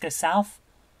 So let's go south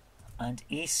and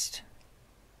east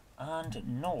and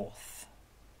north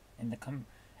in the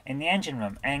engine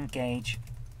room. Engage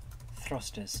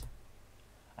thrusters.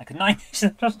 I could not engage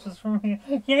the thrusters from here.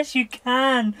 Yes, you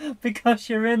can, because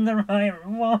you're in the right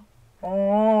room.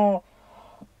 Oh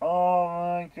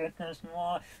my goodness,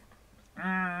 what?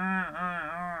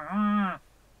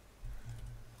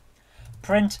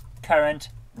 Print current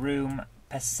room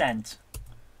percent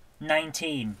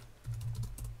 19.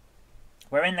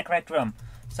 We're in the correct room.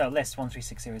 So list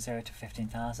 13600 to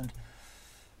 15,000.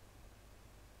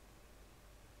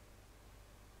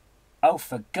 Oh,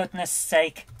 for goodness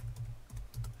sake.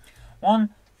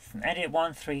 Edit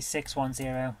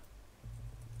 13610.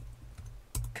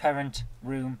 Current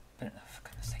room. Oh, for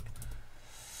goodness sake.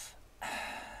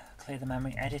 Clear the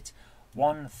memory. Edit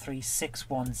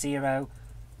 13610.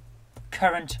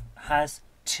 Current has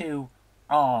 2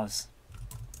 R's.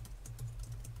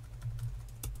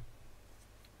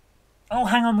 Oh,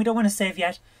 hang on, we don't want to save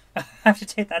yet. I have to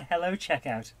take that hello check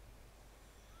out.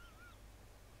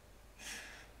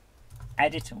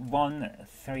 Edit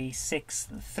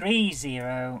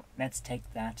 13630. Let's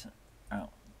take that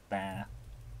out there.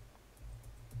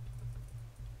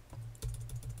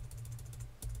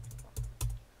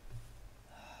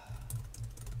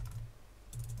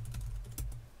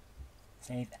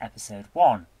 Save episode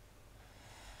 1.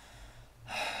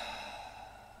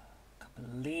 Can't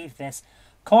believe this.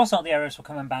 Of course all the errors were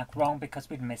coming back wrong because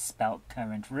we'd misspelled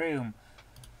current room.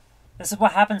 This is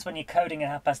what happens when you're coding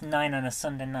at 9:30 on a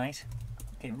Sunday night.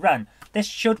 Okay, run. This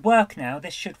should work now.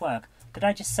 This should work. Did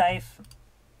I just save?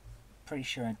 Pretty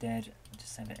sure I did. I'll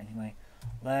just save it anyway.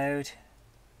 Load.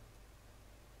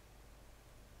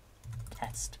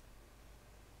 Test.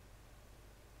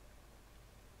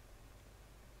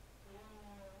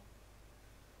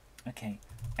 Okay,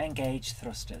 engage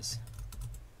thrusters.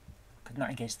 Could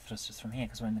not engage the thrusters from here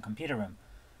because we're in the computer room.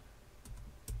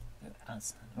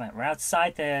 Right, we're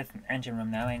outside the engine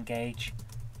room now. Engage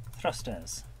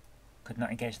thrusters. Could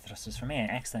not engage the thrusters from here.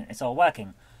 Excellent, it's all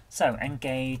working. So,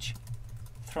 engage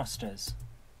thrusters.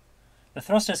 The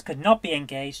thrusters could not be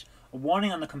engaged. A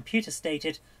warning on the computer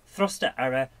stated thruster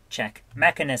error check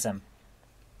mechanism.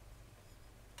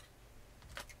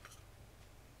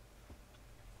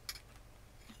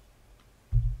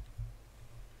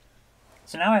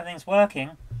 So now everything's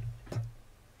working.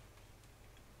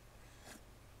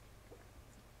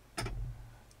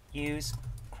 Use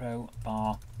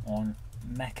crowbar on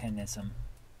mechanism.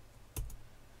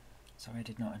 Sorry, I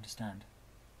did not understand.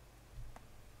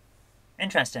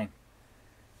 Interesting.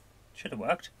 Should have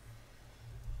worked.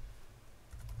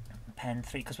 Pen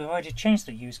 3, because we've already changed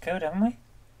the use code, haven't we?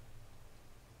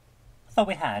 I thought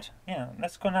we had. Yeah,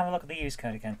 let's go and have a look at the use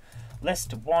code again.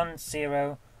 List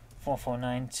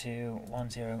 104492 to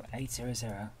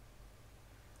 10800.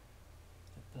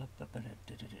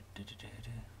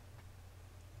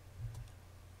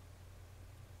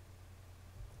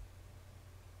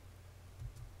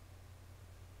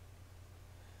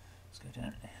 Let's go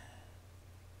down.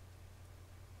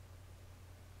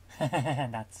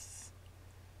 That's...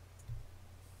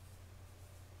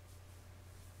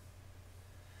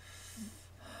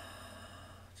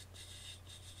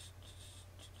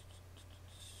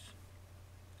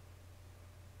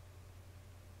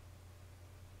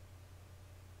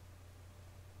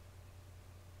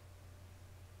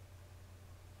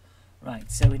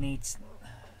 Right, so we need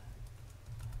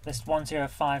list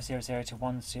 10500 to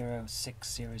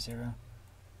 10600.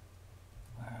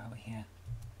 Where are we here?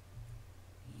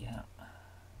 Yeah.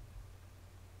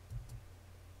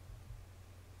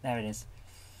 There it is.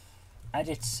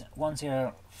 Edit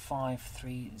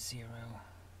 10530.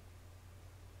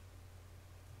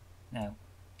 No.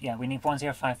 Yeah, we need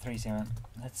 10530.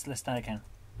 Let's list that again.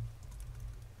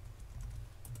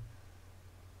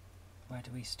 Where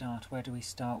do we start? Where do we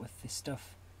start with this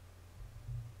stuff?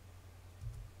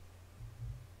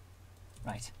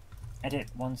 Right. Edit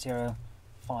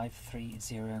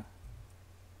 10530.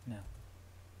 No.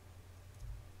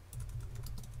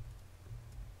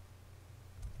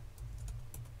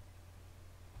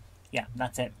 Yeah,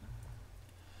 that's it.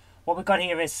 What we've got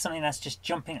here is something that's just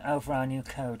jumping over our new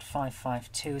code.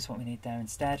 552 is what we need there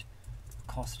instead. Of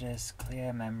course it is.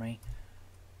 Clear memory.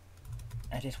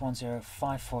 Edit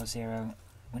 10540.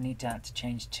 We need that to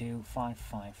change to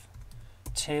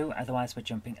 552. Otherwise we're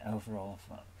jumping over all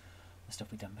of the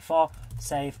stuff we've done before.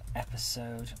 Save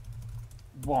episode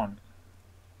 1.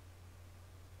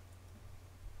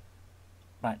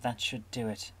 Right, that should do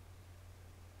it.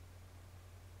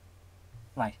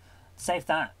 Right, save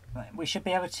that. Right, we should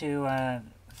be able to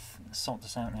sort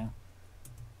this out now.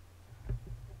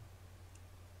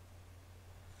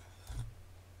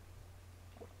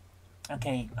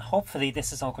 Okay, hopefully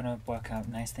this is all going to work out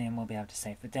nicely and we'll be able to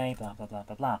save the day, blah blah blah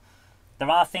blah blah. There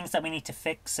are things that we need to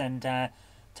fix and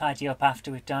tidy up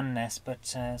after we've done this,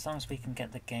 but as long as we can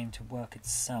get the game to work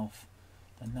itself,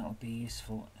 then that would be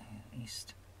useful.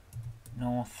 East,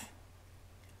 north.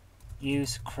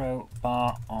 Use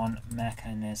crowbar on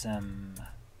mechanism.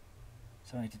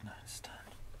 Sorry, I did not understand.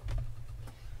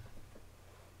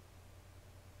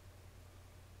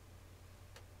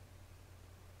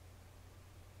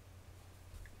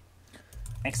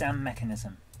 Exam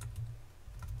mechanism.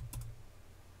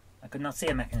 I could not see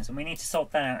a mechanism. We need to sort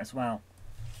that out as well.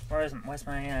 Where's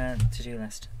my to-do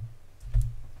list?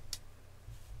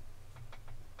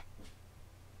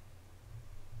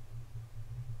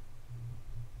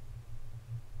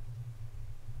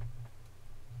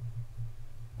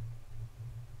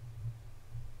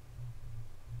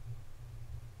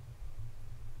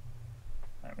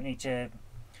 We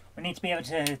need to be able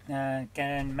to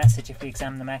get a message if we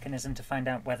examine the mechanism to find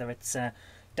out whether it's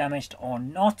damaged or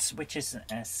not, which is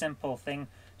a simple thing,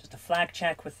 just a flag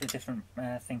check with the different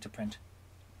thing to print.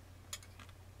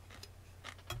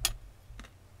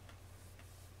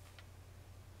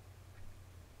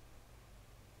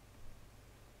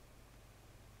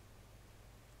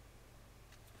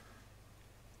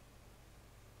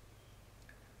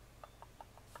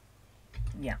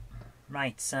 Yeah,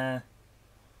 right. So,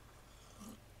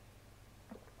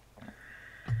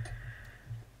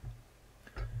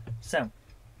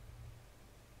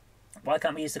 why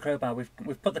can't we use the crowbar?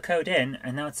 We've put the code in,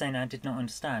 and now it's saying I did not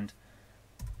understand.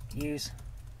 Use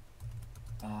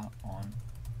bar on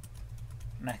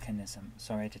mechanism.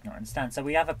 Sorry, I did not understand. So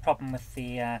we have a problem with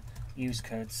the use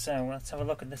code. So let's have a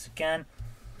look at this again.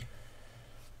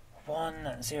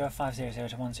 10500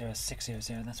 to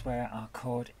 10600. That's where our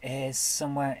code is.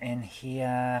 Somewhere in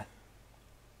here.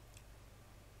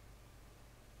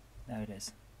 There it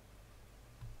is.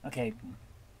 Okay.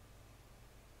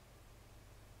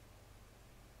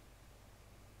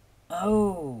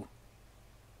 Oh!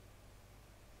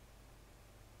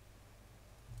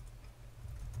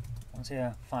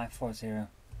 10540.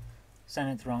 Send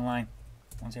it the wrong line.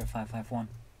 10551.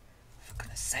 For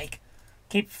goodness sake.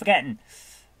 Keep forgetting.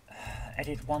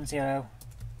 Edit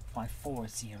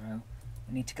 10540.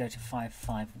 We need to go to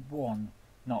 551,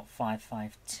 not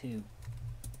 552.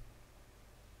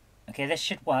 Okay, this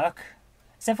should work.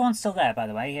 Is everyone still there, by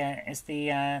the way? Is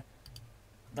the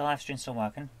live stream still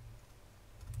working?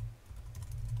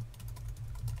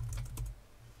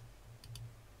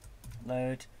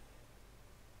 Load.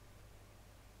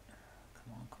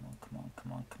 Come on, come on, come on,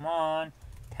 come on, come on.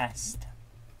 Test.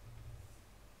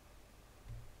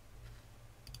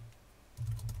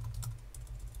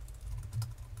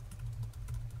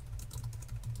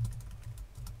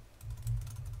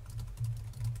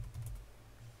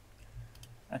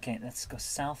 Okay, let's go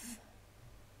south.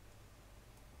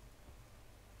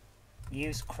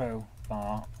 Use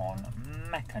crowbar on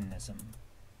mechanism.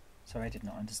 Sorry, I did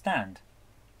not understand.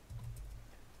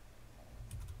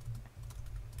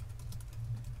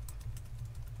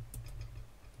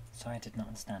 Sorry, I did not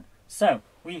understand. So,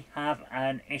 we have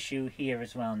an issue here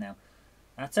as well now.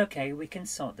 That's okay, we can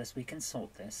sort this, we can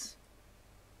sort this.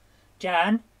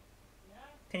 Jan? Yeah?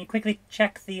 Can you quickly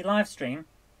check the live stream?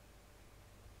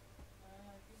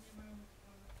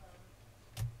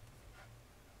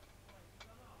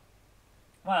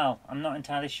 Well, I'm not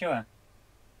entirely sure.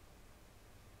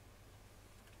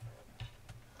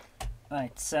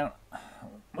 Right, so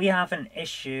we have an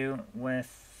issue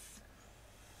with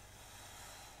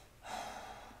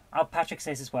Oh, Patrick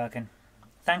says it's working.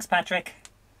 Thanks, Patrick.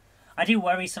 I do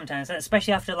worry sometimes,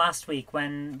 especially after last week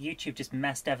when YouTube just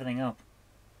messed everything up.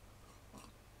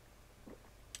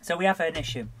 So we have an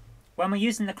issue. When we're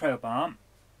using the crowbar,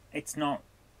 it's not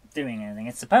doing anything.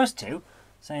 It's supposed to,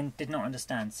 so I did not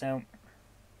understand. So,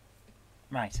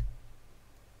 right.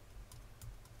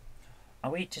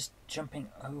 Are we just jumping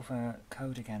over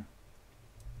code again?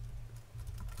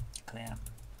 Clear.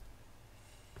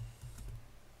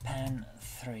 Pen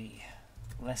 3.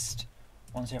 List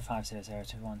 10500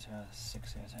 to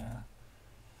 10600.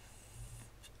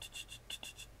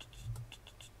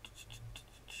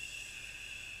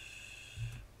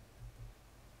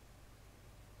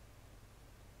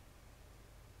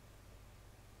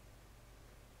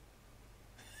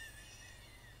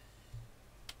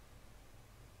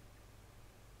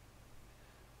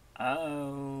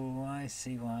 Oh, I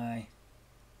see why.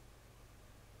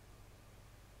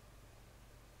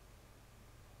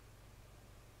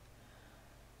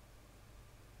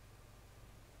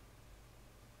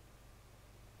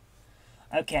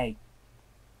 Okay.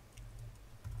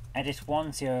 Edit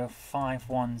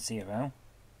 10510.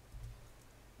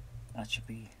 That should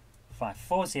be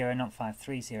 540, not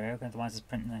 530. Otherwise it's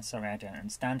printing there. Sorry, I don't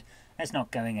understand. It's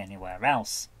not going anywhere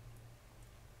else.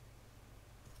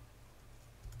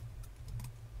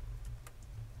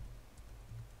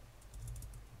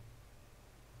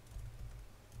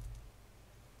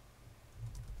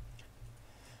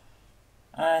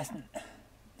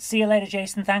 See you later,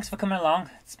 Jason. Thanks for coming along.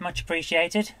 It's much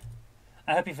appreciated.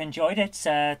 I hope you've enjoyed it.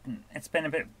 It's been a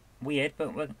bit weird,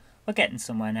 but we're getting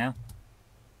somewhere now.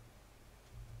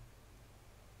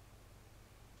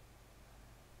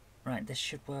 Right, this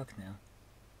should work now.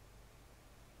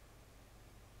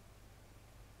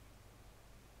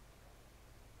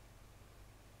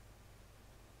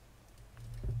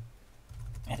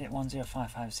 Edit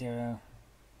 10550.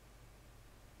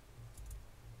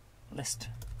 List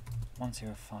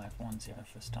 10510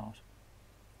 for start.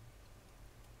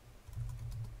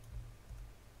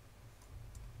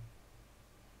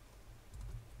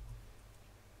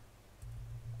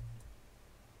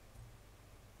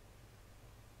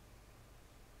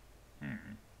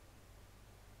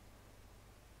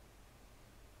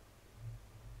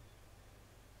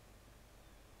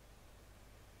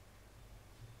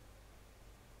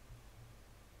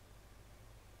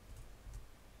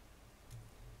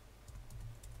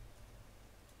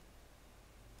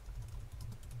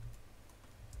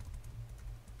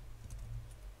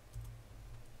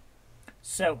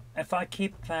 So, if I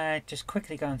keep just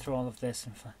quickly going through all of this,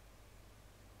 and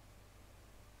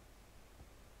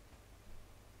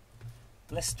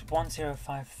list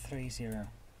 10530.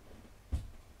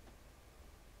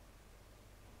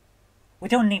 We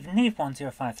don't even need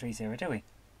 10530, do we?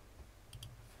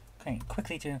 Okay,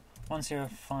 quickly do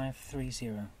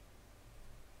 10530.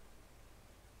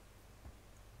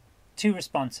 2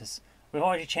 responses. We've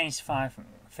already changed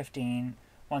 515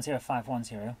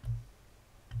 10510.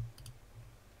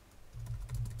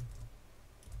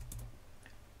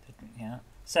 Yeah.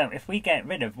 So if we get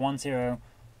rid of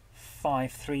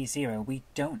 10530, we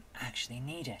don't actually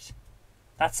need it.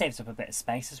 That saves up a bit of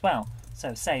space as well.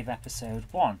 So save episode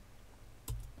 1.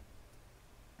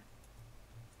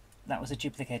 That was a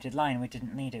duplicated line. We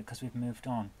didn't need it because we've moved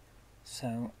on.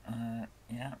 So,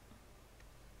 yeah.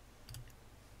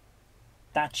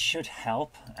 That should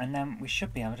help. And then we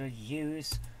should be able to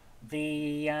use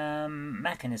the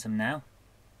mechanism now.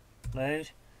 Load.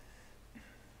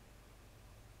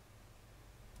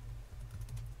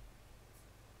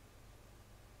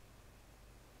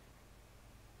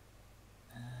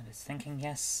 It's thinking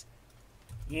yes.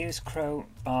 Use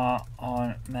crowbar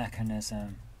on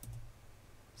mechanism.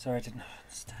 Sorry, I didn't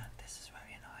understand. This is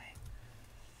very annoying.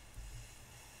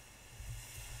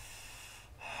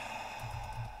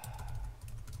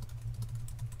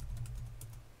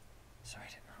 Sorry, I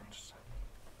didn't understand.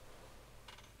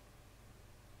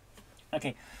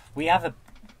 Okay,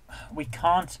 we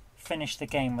can't finish the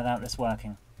game without this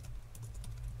working.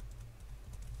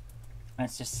 And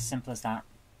it's just as simple as that.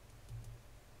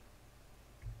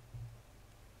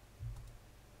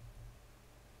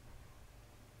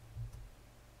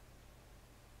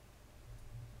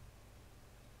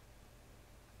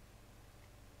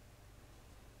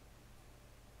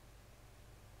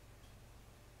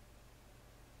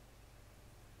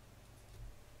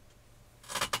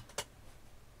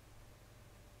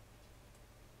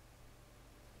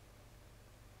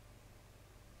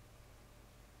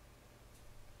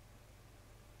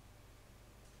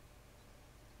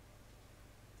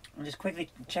 I'm just quickly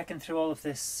checking through all of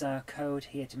this code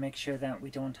here to make sure that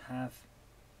we don't have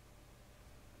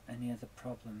any other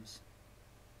problems.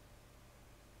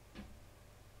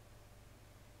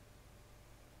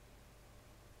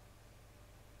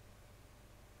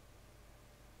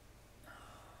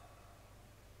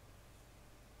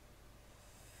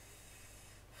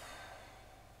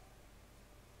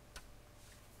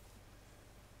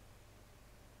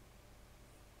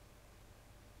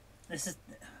 This is...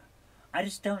 I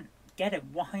just don't get it.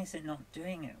 Why is it not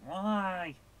doing it?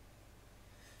 Why?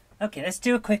 Okay, let's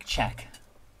do a quick check.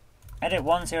 Edit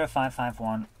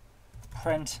 10551.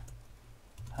 Print.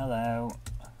 Hello.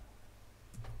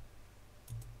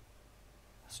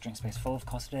 String space full, of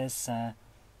course it is.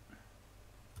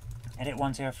 Edit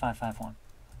 10551.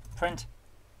 Print.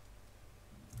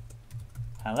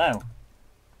 Hello.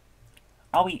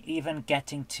 Are we even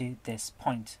getting to this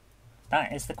point?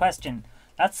 That is the question.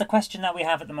 That's the question that we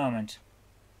have at the moment.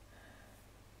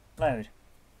 Load.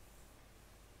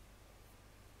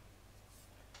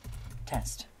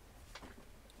 Test.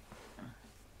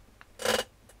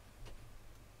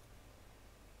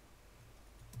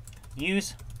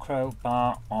 Use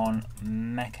crowbar on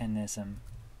mechanism.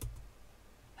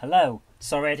 Hello.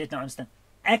 Sorry, I did not understand.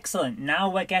 Excellent. Now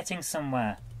we're getting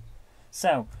somewhere.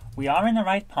 So, we are in the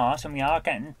right part and we are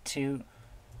getting to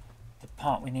the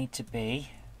part we need to be.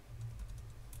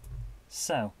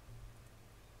 So,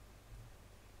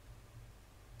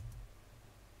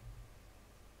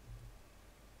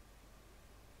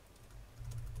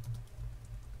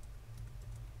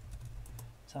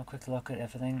 let's have a quick look at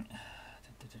everything.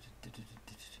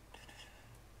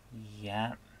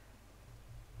 Yeah.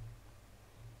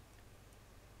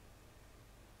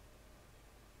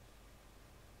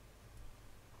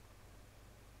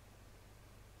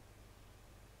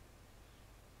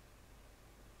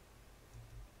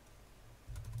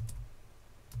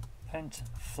 Print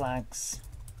flags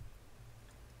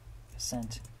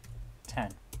 %10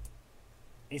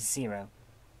 is 0.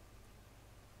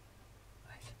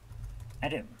 Right.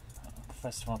 Edit.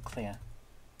 First of all, clear.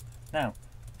 Now,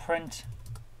 print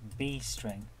B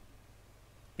string.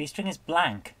 B string is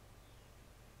blank.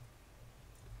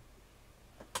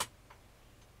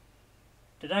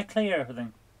 Did I clear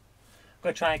everything?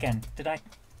 Go try again. Did I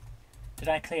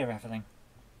clear everything?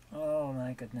 Oh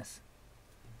my goodness.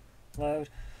 Load.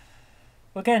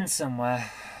 We're getting somewhere.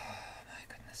 Oh my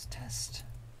goodness, test.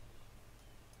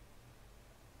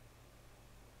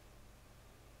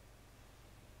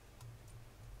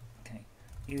 Okay.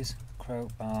 Use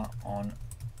crowbar on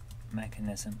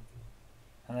mechanism.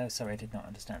 Hello, sorry, I did not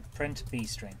understand. Print B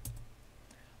string.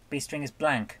 B string is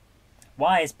blank.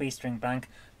 Why is B string blank?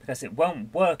 Because it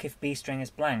won't work if B string is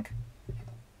blank.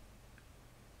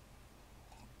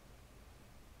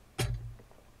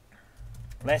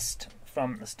 List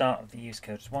from the start of the use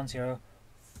code. It's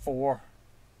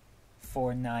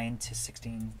 10449 to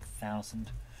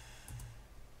 16,000.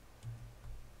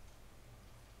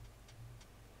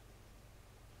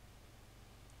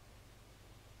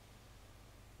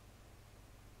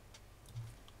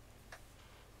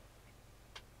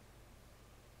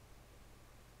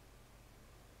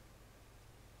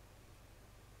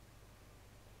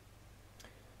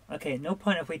 Okay, no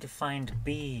point if we defined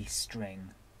B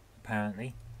string,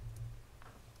 apparently.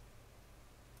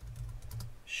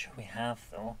 Sure we have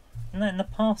though. And then the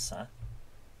parser,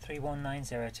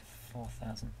 3190 to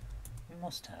 4000. We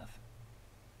must have.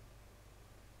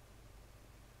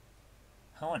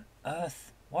 How on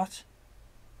earth? What?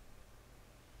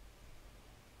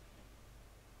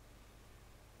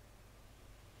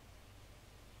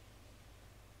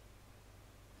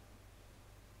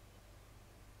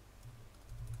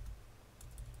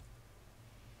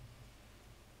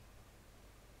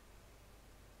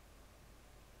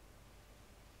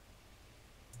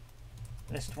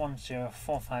 List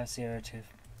 10450 to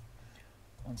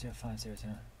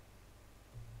 10500.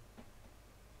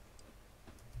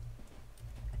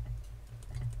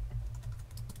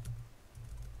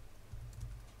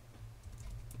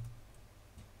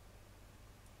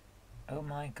 Oh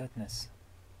my goodness.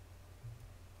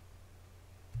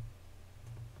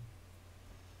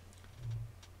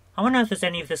 I wonder if there's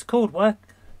any of this code work.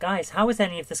 Guys, how is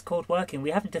any of this code working?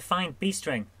 We haven't defined B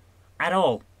string at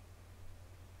all.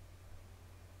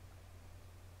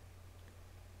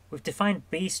 We've defined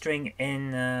B string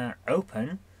in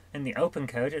open, in the open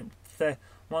code at the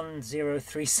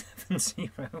 10370.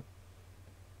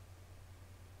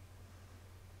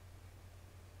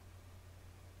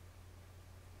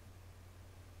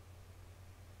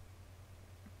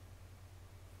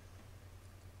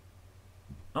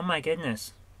 Oh my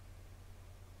goodness.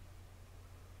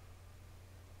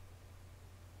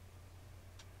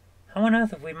 How on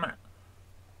earth have we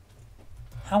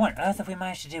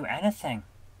managed to do anything?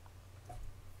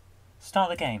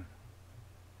 Start the game.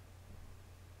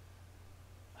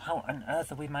 How on earth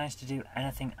have we managed to do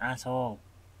anything at all?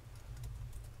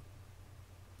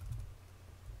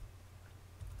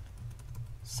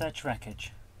 Search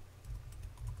wreckage.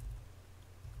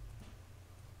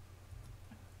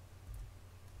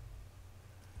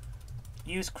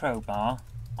 Use crowbar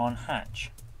on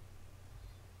hatch.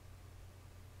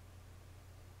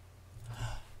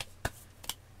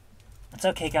 It's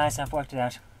okay, guys, I've worked it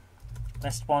out.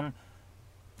 List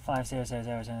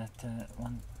 15000 to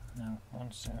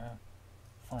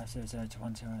 10500 to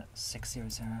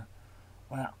 10600.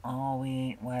 Where are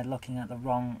we? We're looking at the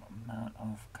wrong amount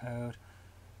of code.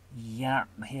 Yeah,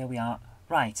 here we are.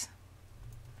 Right.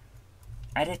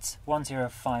 Edit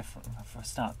 105 for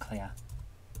start clear.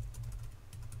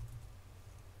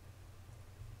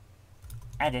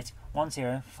 Edit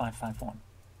 10551.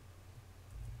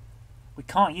 We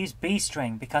can't use B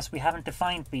string because we haven't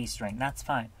defined B string. That's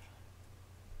fine.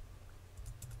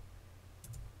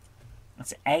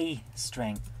 It's A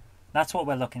string. That's what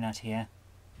we're looking at here.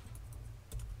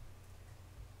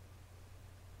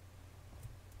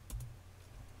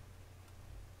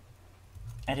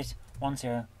 Edit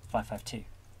 10552.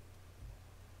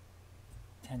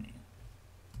 10.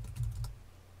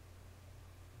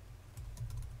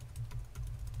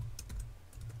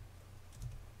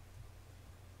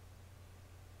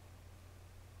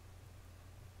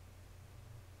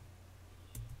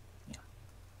 Yeah.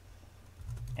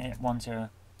 Edit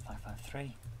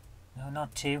 10553. No,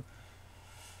 not 2.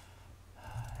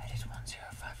 Edit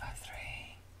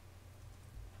 10553.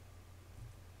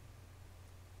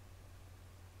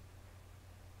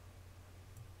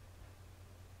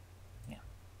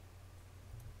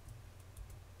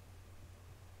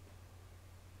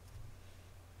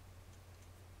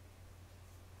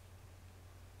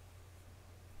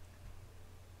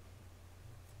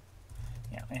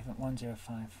 Yeah,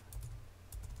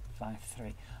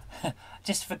 10553.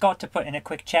 Just forgot to put in a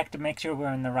quick check to make sure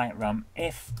we're in the right room.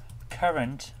 If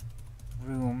current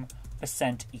room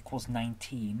percent equals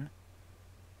 19,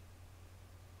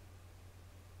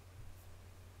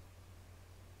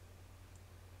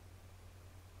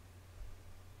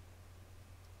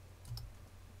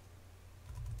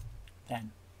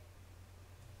 then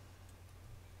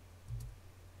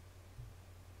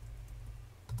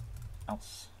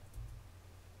else.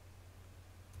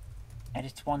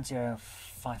 Edit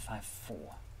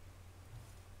 10554.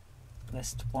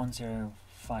 List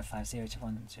 10550 to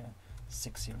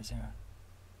 10600.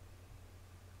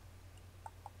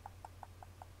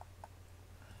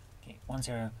 Okay,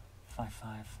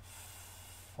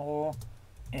 10554.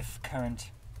 If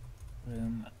current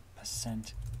room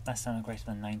percent less than or greater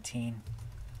than 19,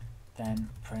 then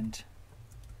print.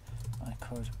 I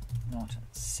could not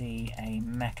see a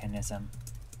mechanism.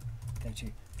 Go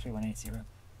to 3180.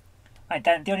 Right,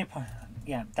 the only point,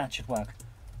 yeah, that should work.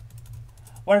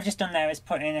 What I've just done there is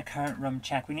put in a current room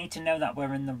check. We need to know that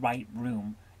we're in the right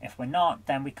room. If we're not,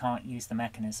 then we can't use the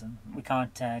mechanism. We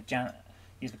can't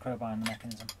use the crowbar on the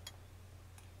mechanism.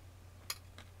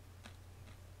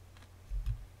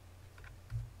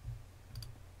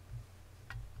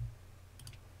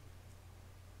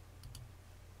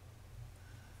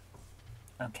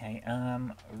 Okay,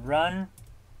 run.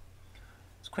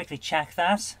 Let's quickly check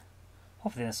that.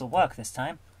 Hopefully this will work this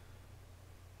time.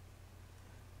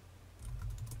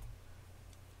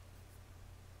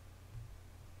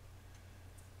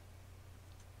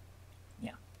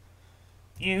 Yeah.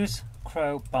 Use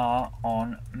crowbar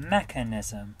on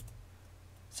mechanism.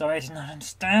 Sorry, I did not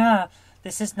understand.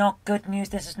 This is not good news.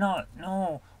 This is not.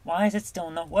 No. Why is it still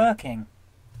not working?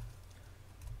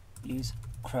 Use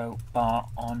crowbar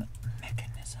on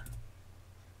mechanism.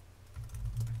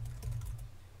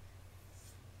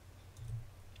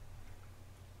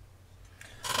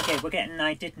 Okay, we're getting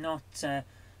I did not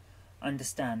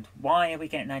understand. Why are we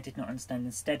getting I did not understand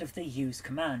instead of the use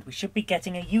command? We should be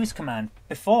getting a use command.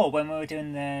 Before, when we were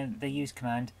doing the use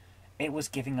command, it was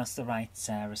giving us the right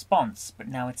response, but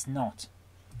now it's not.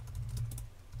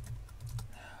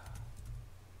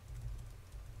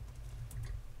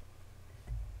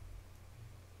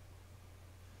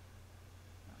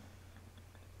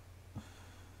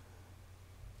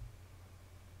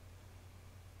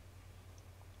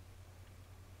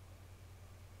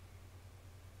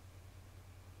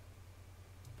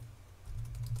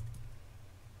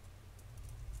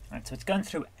 Right, so it's going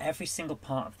through every single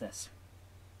part of this.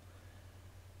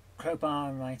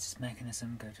 Crowbar writes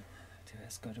mechanism, go to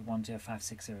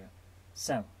 10560.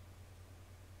 So,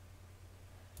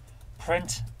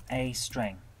 print a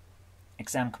string,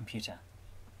 exam computer,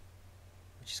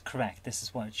 which is correct. This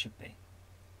is what it should be.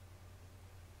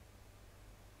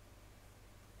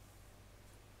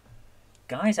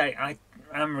 Guys,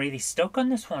 I'm really stuck on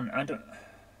this one. I don't.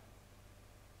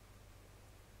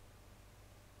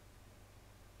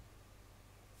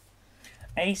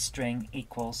 A string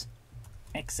equals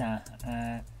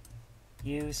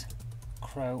use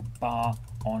crowbar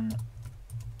on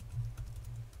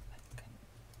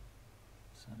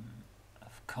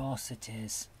course it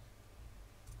is.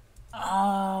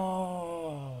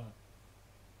 Oh.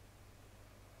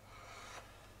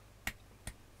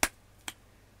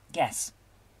 Yes.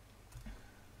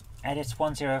 Edit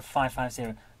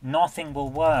 10550. Nothing will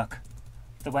work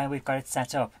the way we've got it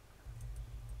set up.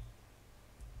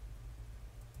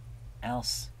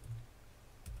 Else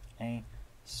a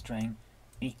string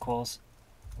equals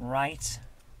right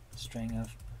string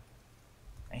of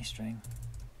a string,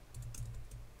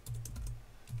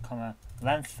 comma,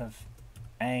 length of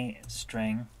a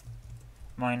string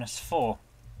minus 4.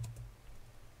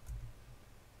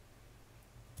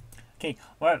 Okay,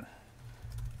 well,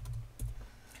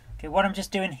 what I'm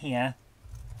just doing here,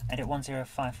 edit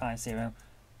 10550.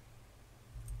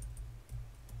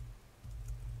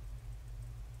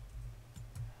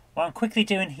 What I'm quickly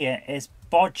doing here is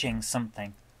bodging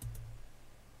something.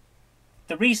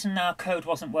 The reason our code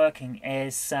wasn't working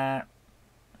is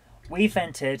we've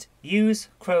entered use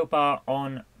crowbar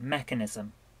on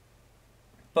mechanism.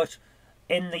 But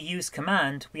in the use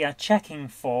command, we are checking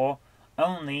for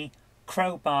only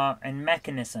crowbar and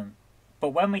mechanism. But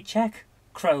when we check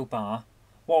crowbar,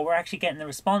 what we're actually getting the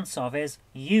response of is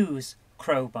use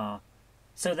crowbar.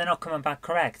 So they're not coming back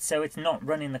correct. So it's not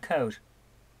running the code.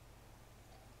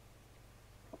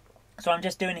 So I'm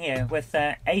just doing here with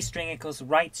a string equals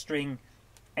right string,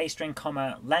 a string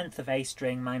comma length of a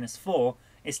string minus 4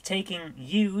 is taking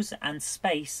use and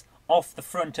space off the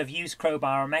front of use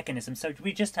crowbar and mechanism. So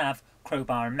we just have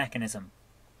crowbar and mechanism.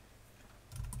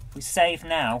 We save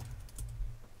now.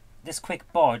 This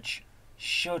quick bodge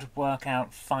should work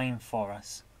out fine for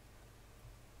us.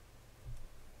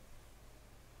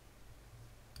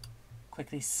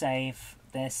 Quickly save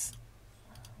this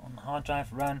on the hard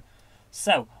drive, run.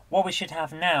 So, what we should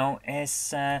have now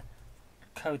is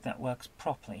code that works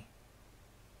properly.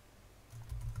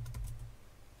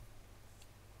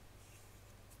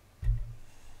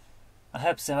 I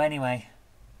hope so anyway.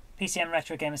 PCM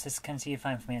Retro Gamer says, can see you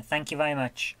fine from here. Thank you very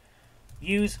much.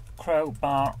 Use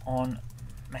crowbar on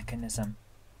mechanism.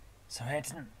 Sorry, I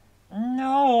didn't...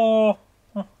 No!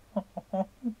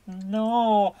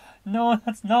 No! No,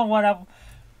 that's not what I...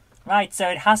 Right, so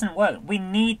it hasn't worked. We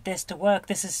need this to work.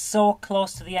 This is so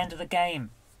close to the end of the game.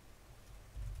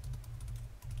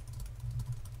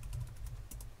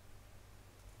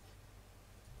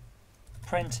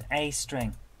 Print a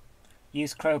string.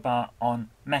 Use crowbar on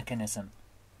mechanism.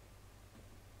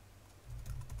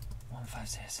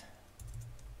 156.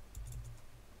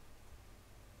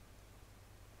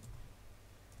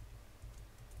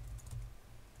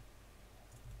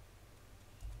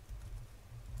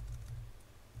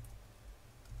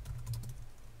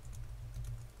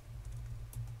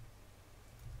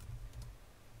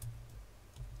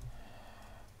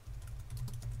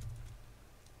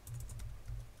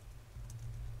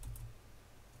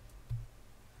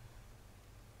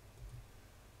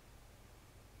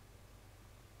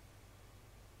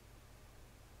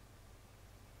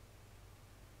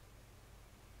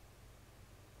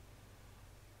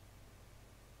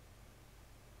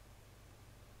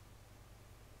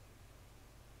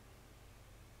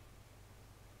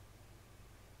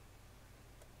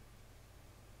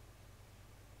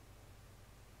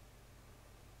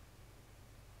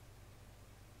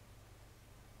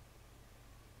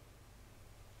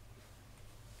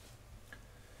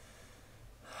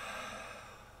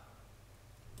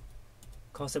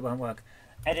 Of course it won't work.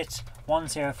 Edit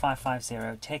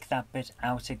 10550. Take that bit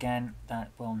out again. That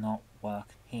will not work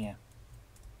here.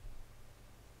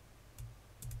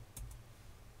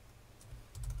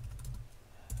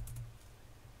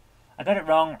 I got it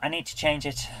wrong. I need to change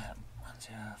it.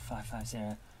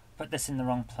 10550. Put this in the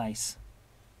wrong place.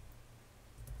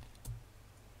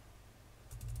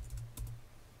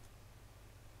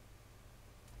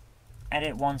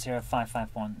 Edit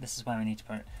 10551. This is where we need to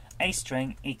put it. A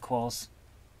string equals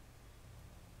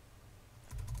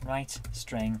right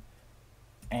string,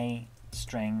 a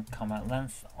string, comma,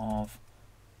 length of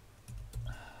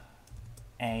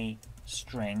a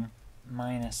string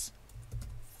minus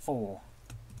 4.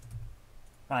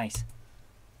 Right.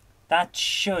 That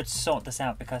should sort this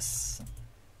out, because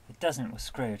if it doesn't, we're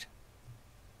screwed.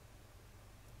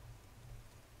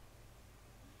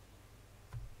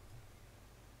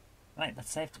 Right,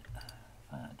 let's save.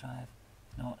 Drive.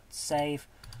 Not save.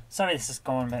 Sorry, this is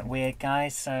going a bit weird,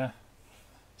 guys, so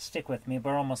stick with me.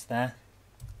 We're almost there.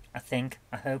 I think.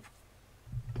 I hope.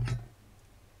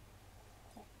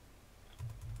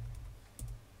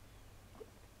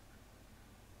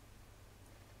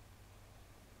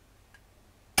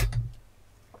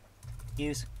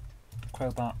 Use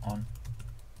crowbar on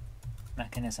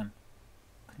mechanism.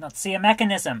 Could not see a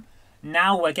mechanism.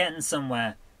 Now we're getting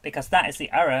somewhere. because that is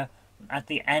the error at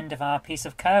the end of our piece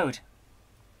of code.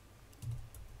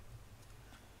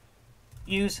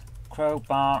 Use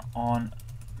crowbar on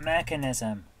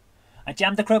mechanism. I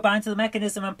jammed the crowbar into the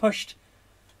mechanism and pushed.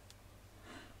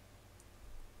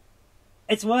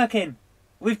 It's working.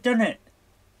 We've done it.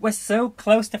 We're so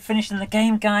close to finishing the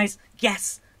game, guys.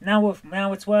 Yes, now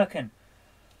it's working.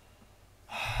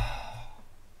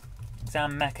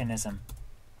 Exam mechanism.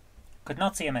 Could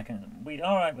not see a mechanism. We're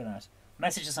all right with that.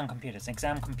 Messages on computers.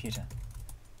 Exam computer.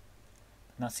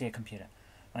 Could not see a computer.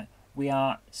 Right. We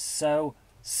are so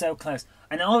close.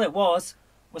 And all it was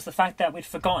the fact that we'd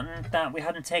forgotten that we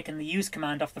hadn't taken the use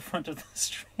command off the front of the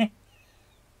string.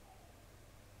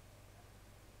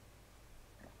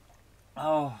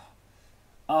 Oh,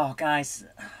 guys,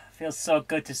 feels so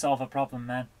good to solve a problem,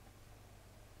 man.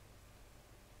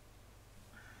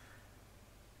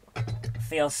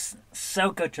 Feels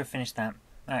so good to have finished that.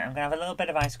 Right, I'm going to have a little bit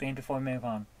of ice cream before we move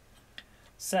on.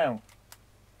 So,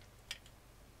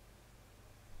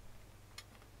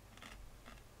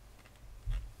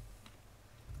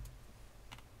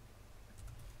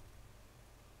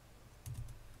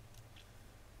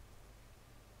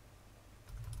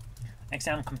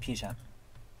 exam computer.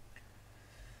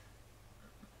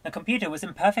 The computer was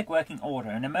in perfect working order.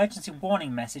 An emergency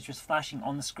warning message was flashing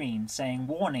on the screen saying,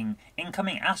 "Warning,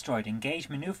 incoming asteroid, engage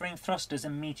maneuvering thrusters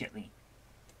immediately."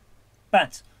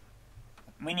 But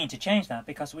we need to change that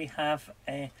because we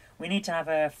need to have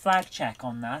a flag check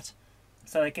on that,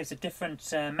 so it gives a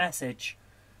different message,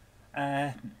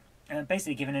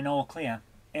 basically giving an all clear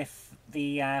if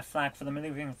the flag for the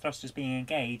maneuvering thrusters being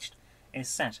engaged is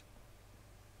set.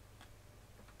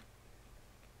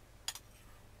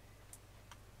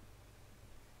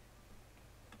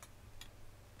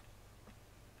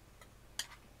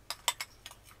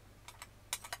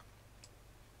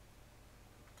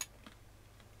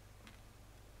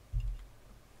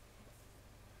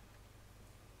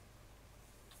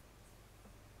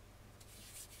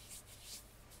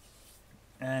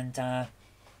 And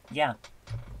yeah,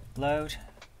 load.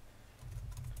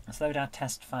 Let's load our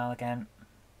test file again.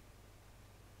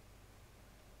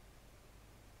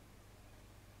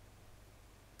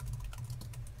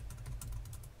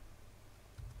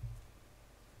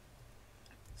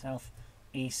 South,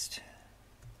 east,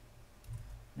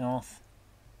 north.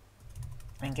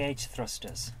 Engage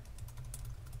thrusters.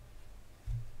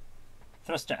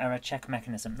 Thruster error check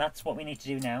mechanism. That's what we need to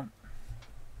do now.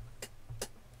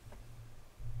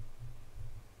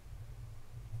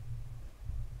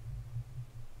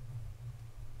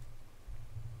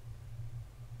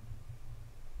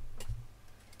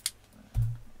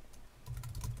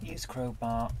 Use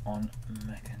crowbar on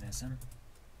mechanism.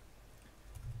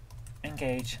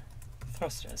 Engage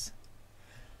thrusters.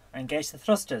 Engage the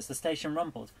thrusters. The station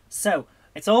rumbled. So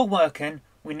it's all working.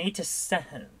 We need to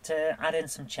add in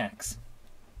some checks.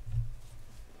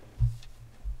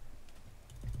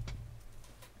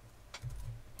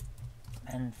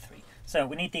 And 3. So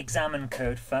we need the examine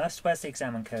code first. Where's the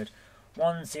examine code?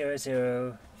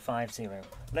 10050.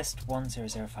 List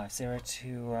 10050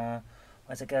 to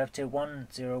where's it go up to?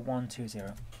 10120.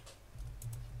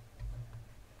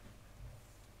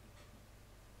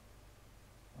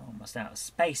 Almost out of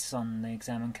space on the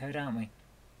examine code, aren't we?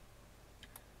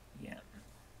 Yeah.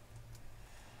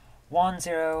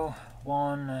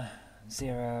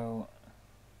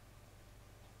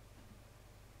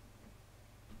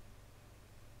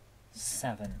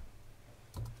 10107.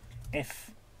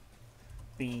 If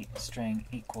the string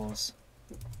equals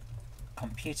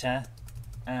computer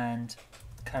and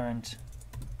current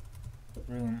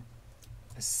room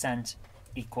percent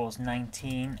equals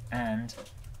 19 and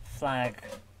flag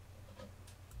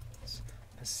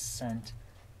percent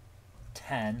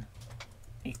 10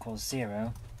 equals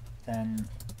 0, then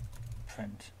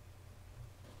print.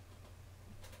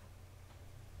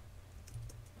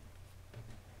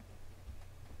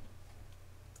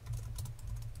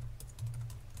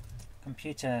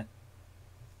 Computer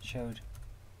showed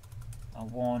a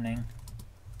warning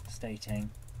stating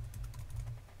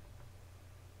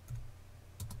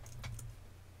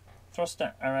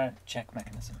thruster error check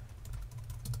mechanism.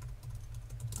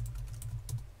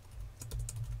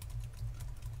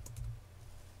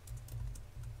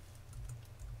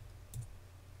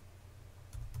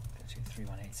 Go to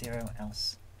 3180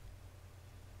 else.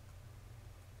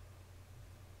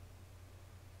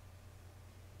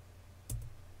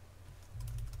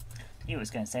 You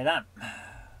was going to say that.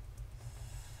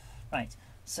 Right,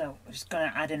 so we're just going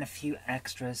to add in a few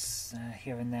extras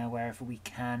here and there wherever we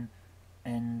can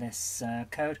in this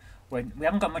code. We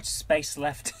haven't got much space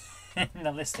left in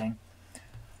the listing.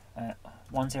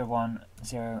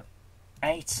 10107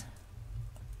 8.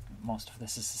 Most of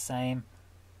this is the same.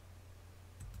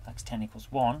 X10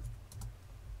 equals 1.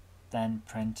 Then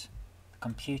print the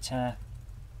computer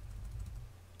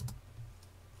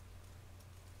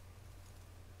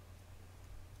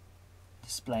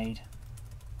displayed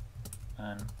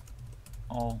an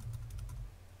all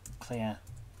clear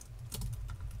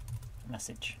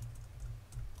message.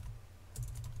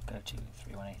 Go to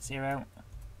 3180.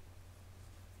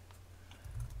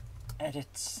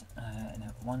 Edit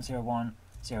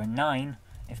 10109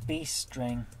 if B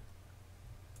string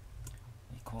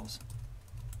equals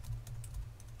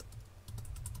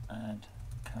and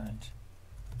current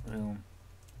room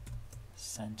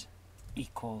percent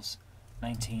equals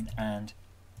 19 and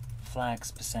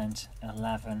flags percent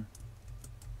 11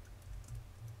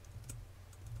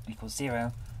 equals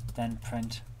 0, then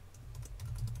print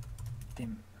the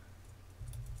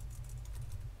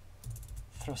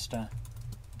thruster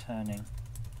turning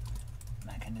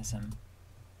mechanism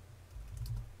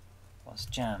was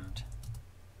jammed.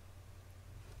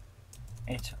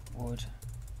 It would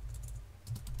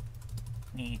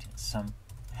need some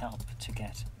help to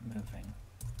get moving.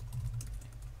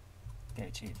 Go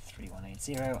to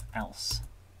 3180, else.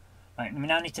 Right, we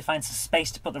now need to find some space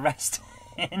to put the rest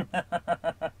in.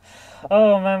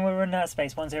 Oh man, we're running out of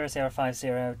space.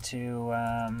 10050 to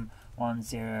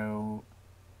 10100.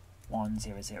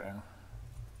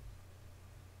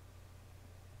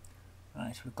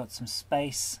 Right, we've got some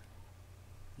space.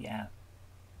 Yeah.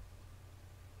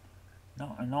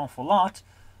 Not an awful lot.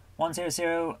 100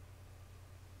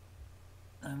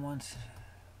 and 1.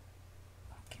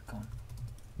 Oh, keep going.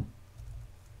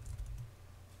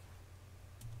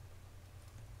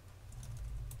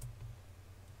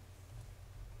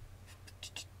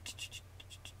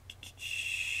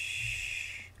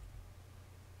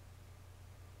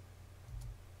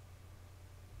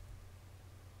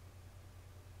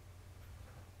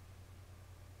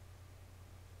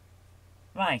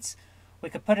 Right, we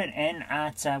could put it in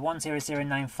at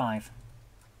 10095.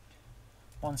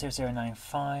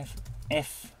 10095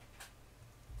 if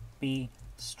B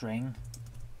string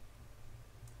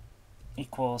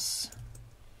equals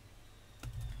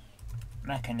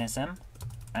mechanism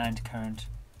and current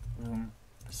room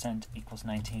percent equals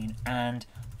 19 and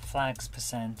flags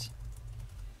percent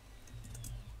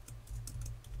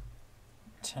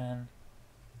 10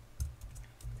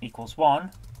 equals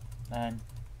 1, then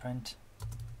print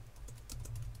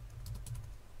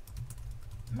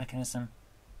mechanism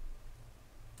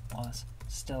was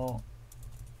still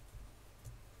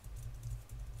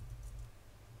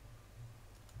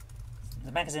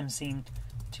the mechanism seemed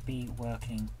to be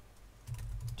working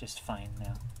just fine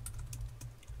now.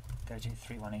 Go to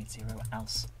 3180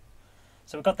 else.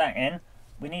 So we've got that in.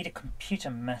 We need a computer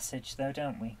message though,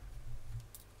 don't we?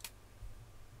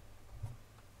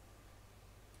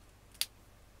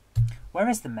 Where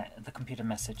is the computer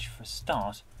message for a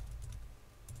start?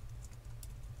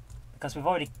 Because we've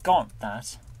already got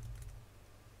that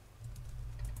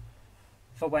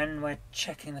for when we're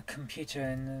checking the computer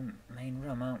in the main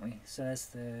room, aren't we? So there's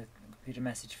the computer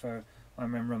message for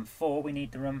when we're in room 4. We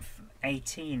need the room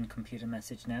 18 computer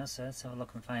message now, so let's have a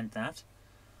look and find that.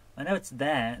 I know it's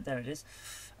there. There it is.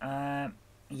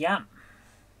 Yeah.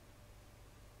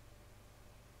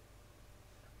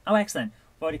 Oh, excellent.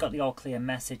 We've already got the all clear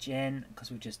message in because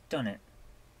we've just done it.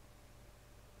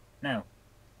 No,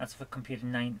 that's for computer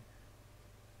 9.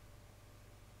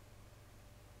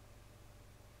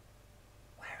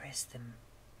 Where is them?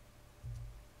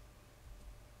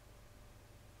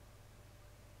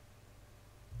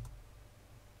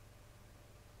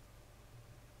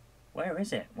 Where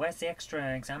is it? Where's the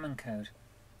extra examine code?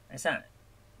 Is that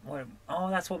what? Oh,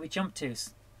 that's what we jumped to,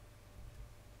 isn't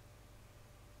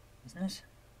it?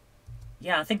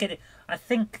 Yeah, I think it. I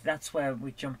think that's where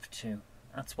we jumped to.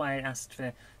 That's why I asked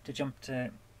to jump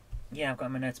to. Yeah, I've got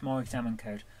in my notes more examine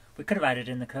code. We could have added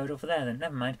in the code over there. Then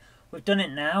never mind. We've done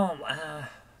it now.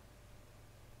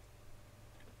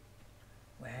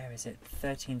 Where is it?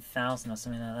 13,000 or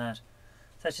something like that.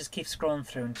 So let's just keep scrolling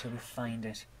through until we find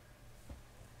it.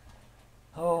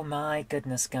 Oh my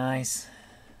goodness, guys.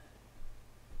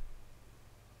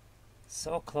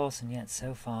 So close and yet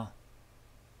so far.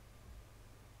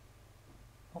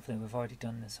 Hopefully we've already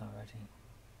done this already.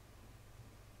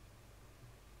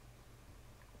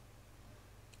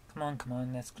 Come on, come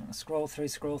on. Let's scroll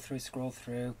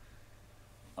through.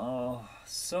 Oh,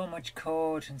 so much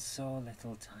code and so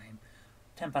little time.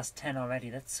 10 past 10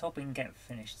 already. Let's hope we can get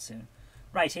finished soon.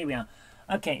 Right, here we are.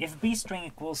 Okay, if B string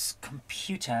equals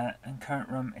computer and current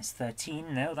room is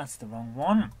 13, no, that's the wrong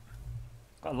one.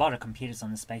 Got a lot of computers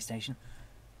on the space station.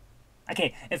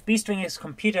 Okay, if bstring is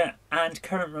computer and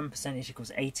current run percentage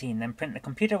equals 18, then print the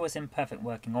computer was in perfect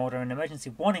working order. An emergency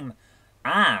warning.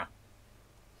 Ah!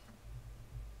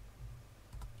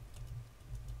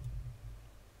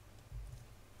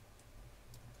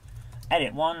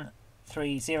 Edit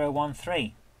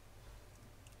 13013.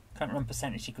 Current run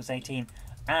percentage equals 18.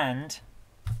 And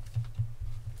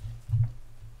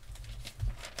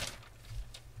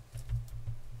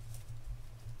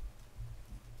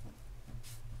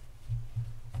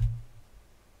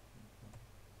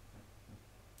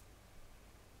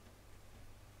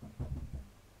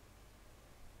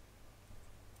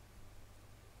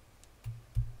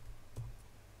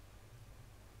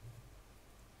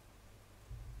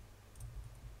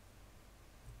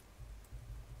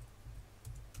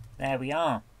there we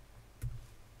are.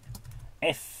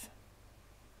 If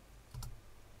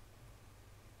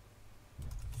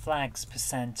flags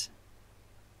percent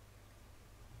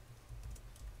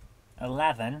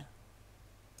 11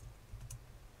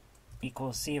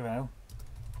 equals 0,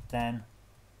 then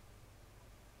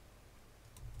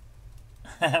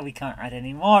we can't add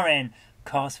any more in. Of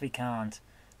course we can't.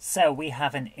 So we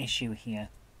have an issue here.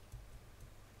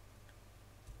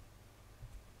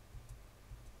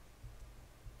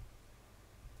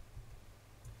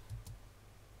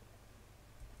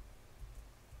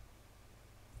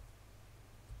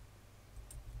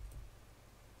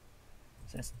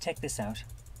 So let's take this out.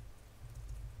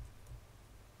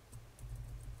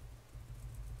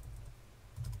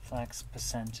 Flags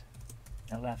percent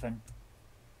 11.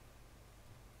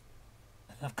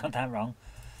 I've got that wrong.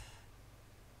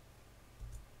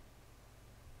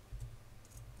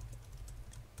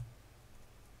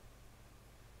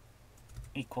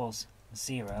 Equals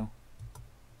 0.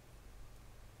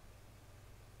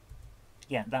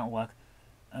 Yeah, that'll work.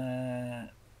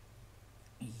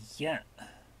 Yeah.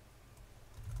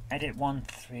 Edit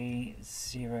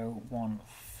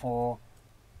 13014.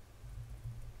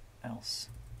 Else.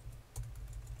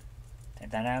 Take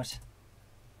that out.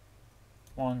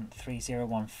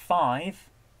 13015.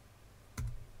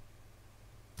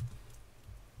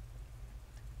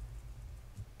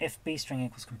 If bstring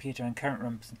equals computer and current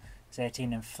run is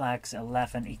 18 and flags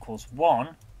 11 equals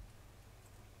 1,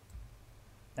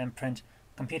 then print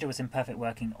computer was in perfect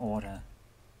working order.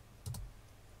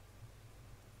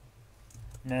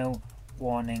 No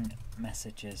warning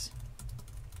messages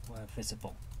were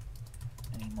visible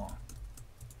anymore.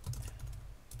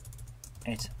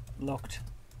 It looked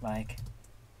like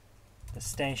the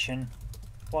station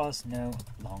was no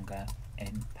longer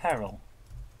in peril.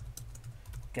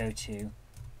 Go to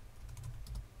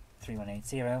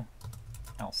 3180,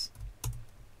 else.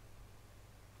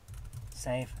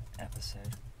 Save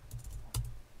episode.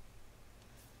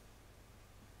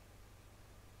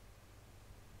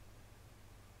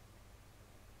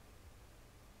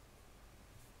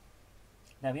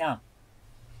 There we are.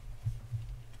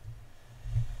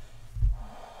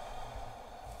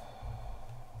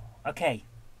 Okay.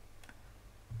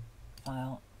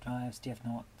 File, drives, df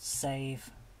not, save.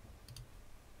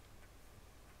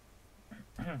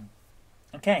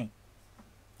 Okay.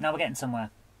 Now we're getting somewhere.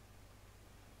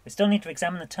 We still need to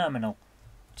examine the terminal.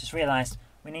 Just realised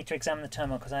we need to examine the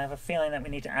terminal because I have a feeling that we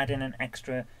need to add in an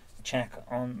extra check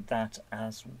on that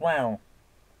as well.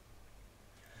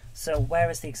 So where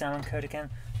is the examine code again?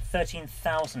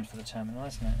 13,000 for the terminal,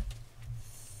 isn't it? I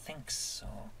think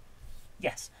so.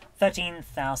 Yes,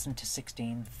 13,000 to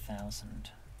 16,000.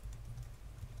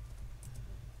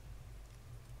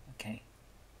 Okay.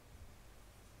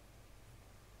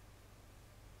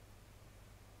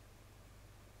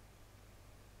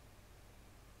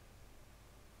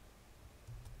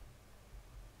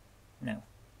 No,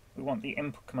 we want the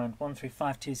input command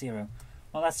 13520.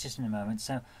 Well, that's just in a moment.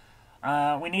 So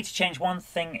we need to change one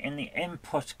thing in the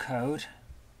input code.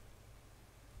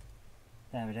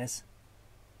 There it is.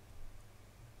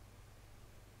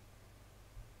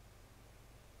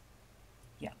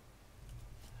 Yeah.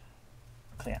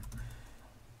 Clear.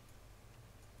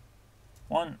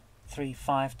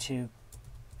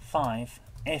 13525.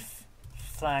 If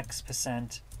flags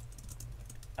percent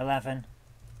 11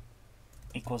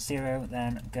 equals 0,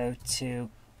 then go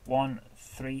to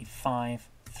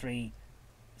 13530,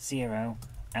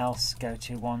 else go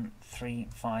to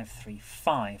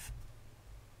 13535.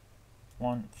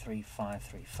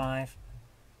 13535.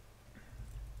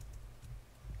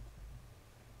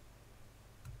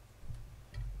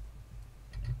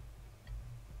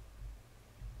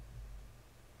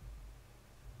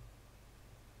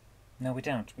 No, we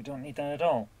don't. We don't need that at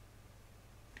all.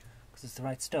 Because it's the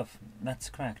right stuff.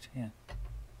 That's correct, yeah.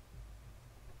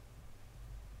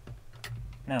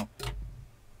 No.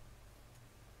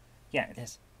 Yeah, it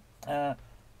is. Current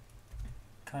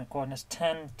coordinates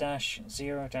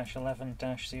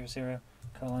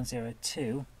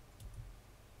 10-0-11-00:02.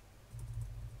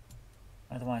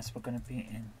 Otherwise, we're going to be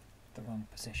in the wrong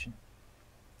position.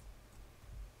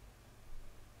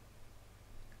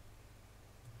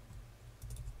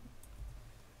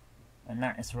 And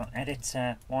that is wrong. Edit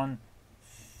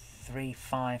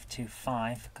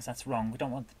 13525, because that's wrong. We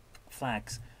don't want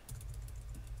flags.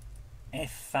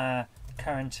 If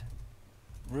current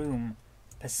room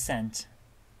percent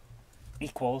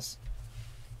equals,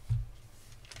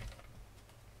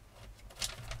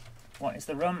 what is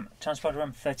the room? Transport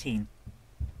room 13.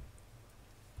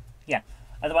 Yeah,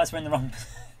 otherwise we're in the wrong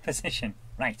position.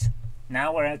 Right,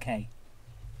 now we're okay.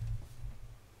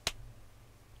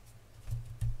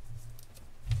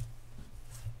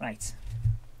 Right,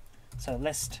 so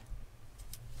list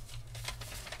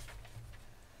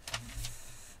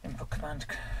input command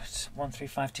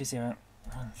 13520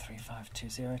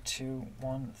 13520 to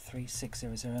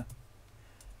 13600.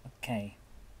 Okay.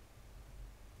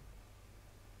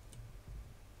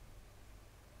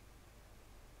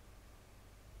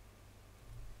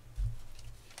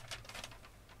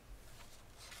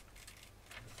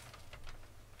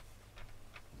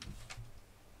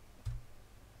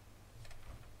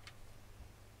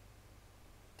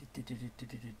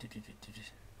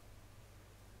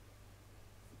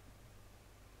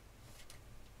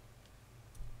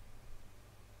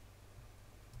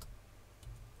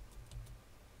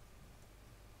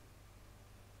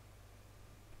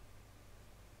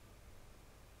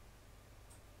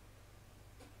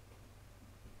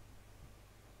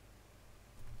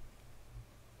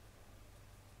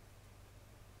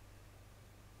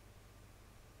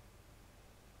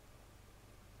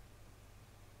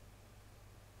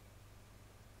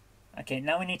 Okay,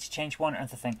 now we need to change one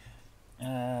other thing.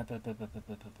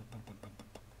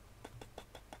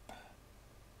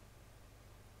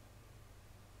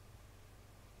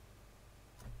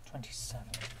 27.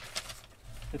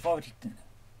 We've already done.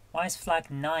 Why is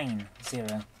flag 9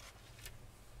 0?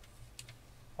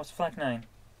 What's flag 9?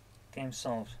 Game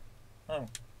solved. Oh.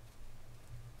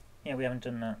 Yeah, we haven't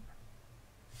done that.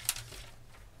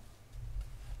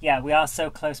 Yeah, we are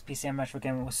so close, PCM Retro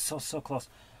Game. We're so close.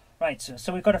 Right,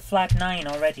 so we've got a flag 9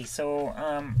 already. So,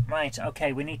 right,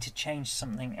 okay, we need to change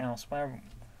something else. Where?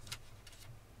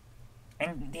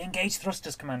 And the engage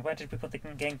thrusters command. Where did we put the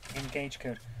engage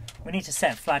code? We need to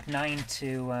set flag 9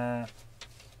 to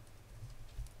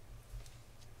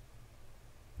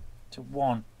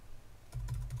 1.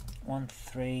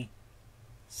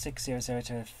 13600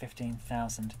 to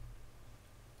 15,000.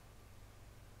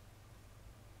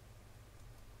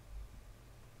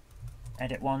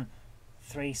 Edit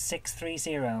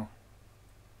 13630.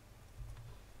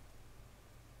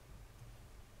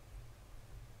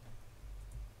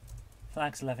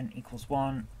 Flags 11 equals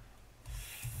 1.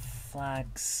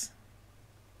 Flags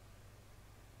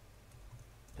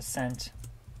percent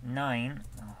 9.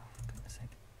 Oh, for goodness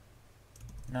sake.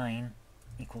 9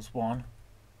 equals 1.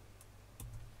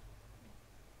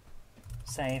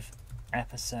 Save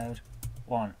episode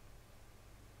 1.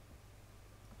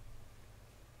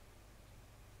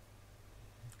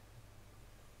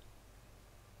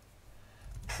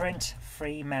 Print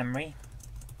free memory.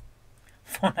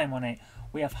 4918.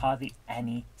 We have hardly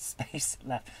any space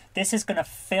left. This is going to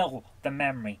fill the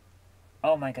memory.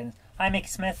 Oh my goodness. Hi Mickey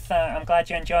Smith, I'm glad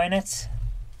you're enjoying it.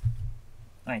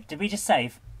 Right, did we just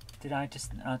save? Did I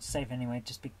just... I'll save anyway,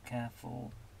 just be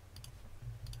careful.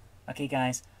 Okay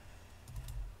guys.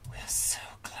 We are so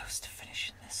close to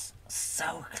finishing this.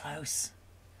 So close.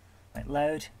 Right,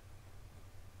 load.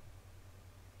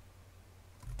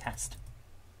 Test.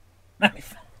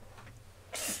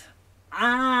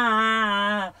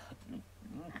 Ah!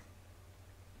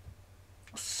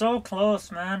 So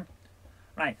close, man.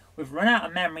 Right, we've run out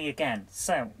of memory again,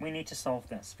 so we need to solve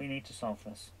this.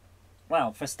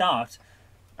 Well, for a start,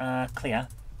 clear.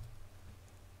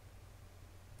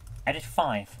 Edit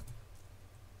 5.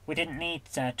 We didn't need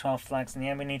 12 flags in the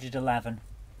end, we needed 11.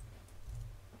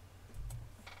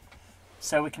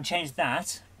 So we can change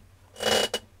that.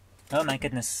 Oh my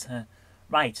goodness.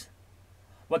 Right.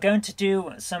 We're going to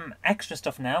do some extra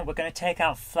stuff now. We're going to take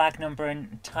out flag number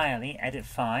entirely, edit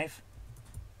 5.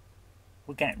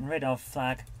 We're getting rid of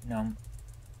flag num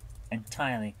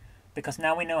entirely. Because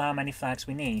now we know how many flags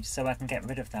we need, so I can get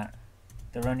rid of that.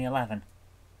 There are only 11.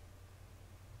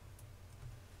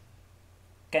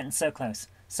 Getting so close.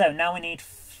 So now we need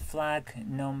flag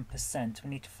num percent. We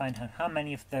need to find out how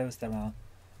many of those there are.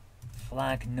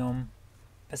 Flag num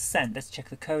percent. Let's check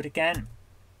the code again.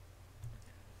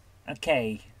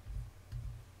 Okay.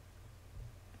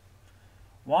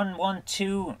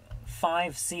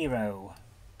 11250.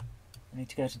 We need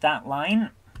to go to that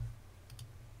line.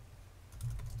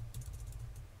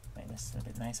 Make this a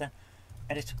bit nicer.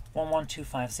 Edit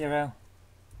 11250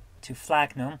 to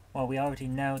flag num. Well, we already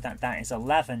know that that is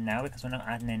 11 now because we're not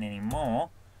adding in any more.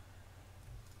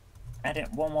 Edit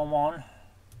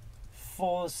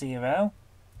 11140.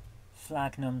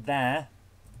 Flag num there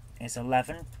is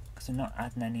 11 because we're not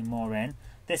adding any more in.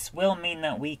 This will mean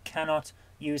that we cannot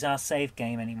use our save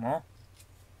game anymore.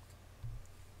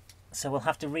 So we'll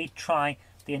have to retry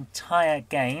the entire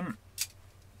game,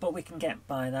 but we can get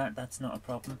by that, that's not a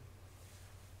problem.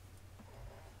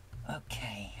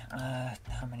 Okay,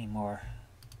 how many more?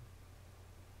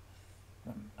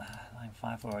 Line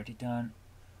 5 already done.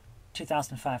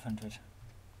 2,500.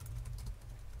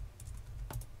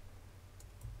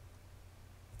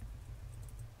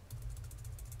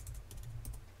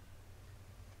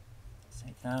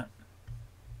 Save that.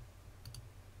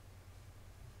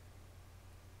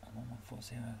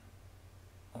 11140.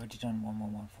 Already done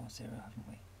 11140, haven't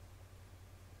we?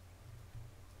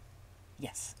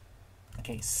 Yes.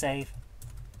 Okay, save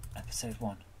episode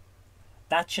 1.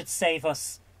 That should save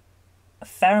us a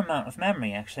fair amount of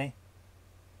memory, actually.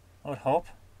 I would hope.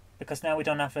 Because now we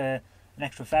don't have an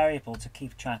extra variable to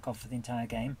keep track of for the entire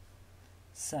game.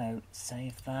 So,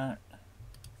 save that.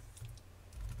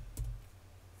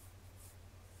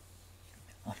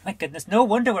 Oh my goodness, no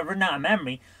wonder we're running out of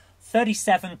memory.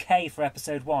 37k for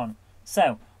episode 1.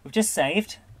 So, we've just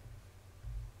saved.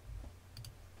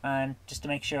 And just to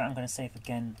make sure, I'm going to save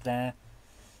again there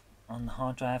on the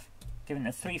hard drive. Giving it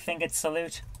a 3-fingered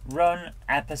salute. Run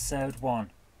episode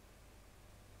 1.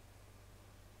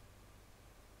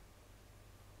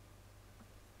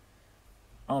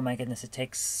 Oh my goodness, it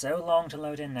takes so long to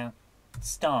load in now.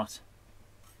 Start.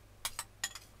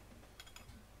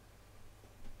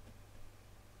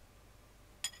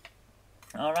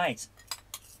 Alright.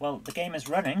 Well, the game is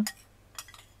running.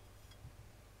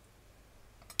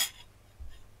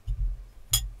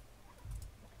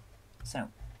 So,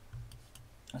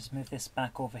 let's move this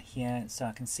back over here so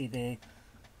I can see the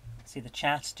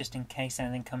chat just in case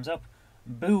anything comes up.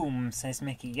 Boom, says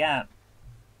Mickey. Yeah.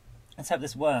 Let's hope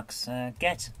this works.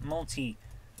 Get multi-tool.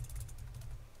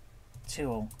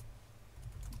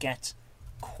 Get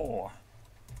core.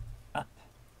 Up.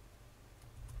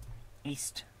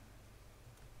 East.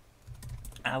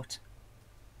 Out.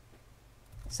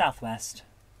 Southwest.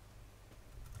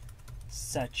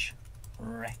 Search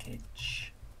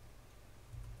wreckage.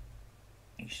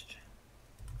 East.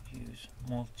 Use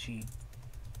multi-tool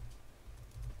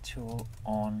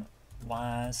on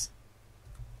wires.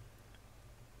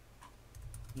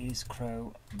 Use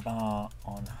crowbar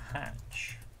on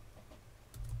hatch.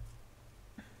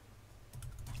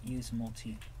 Use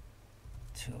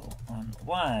multi-tool on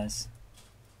wires.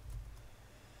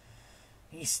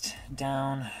 East,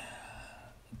 down,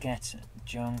 get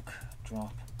junk,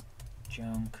 drop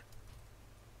junk.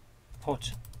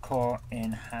 Put core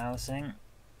in housing.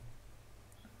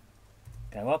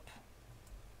 Go up.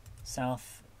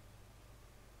 South,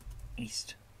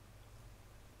 east.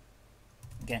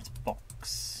 Get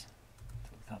box.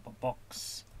 Cardboard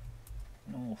box.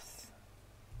 North.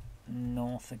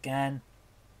 North again.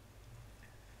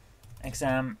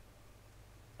 Exam.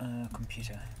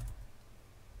 Computer.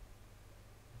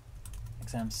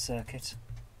 Exam circuit.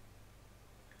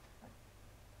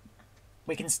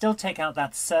 We can still take out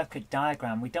that circuit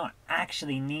diagram. We don't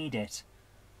actually need it.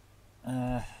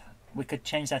 We could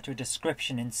change that to a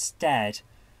description instead.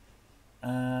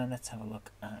 Let's have a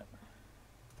look at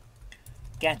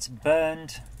get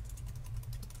burned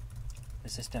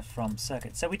resistor from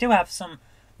circuit. So we do have some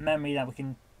memory that we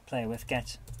can play with.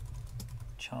 Get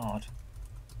charred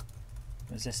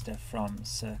resistor from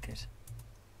circuit.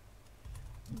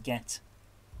 Get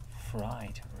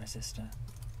fried resistor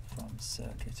from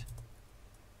circuit.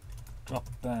 Drop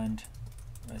burned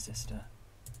resistor.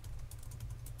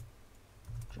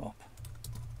 Drop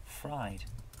fried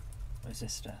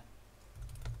resistor.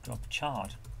 Drop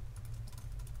charred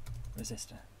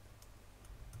resistor.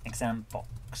 Exam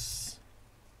box.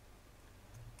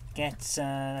 Get,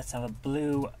 let's have a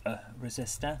blue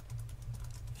resistor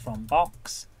from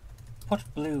box.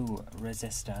 Put blue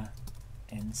resistor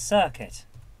in circuit.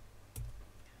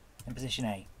 In position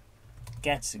A.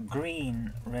 Get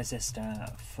green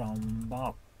resistor from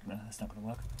box. No, that's not going to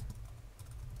work.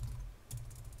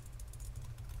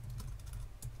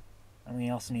 And we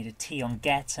also need a T on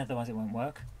get, otherwise it won't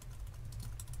work.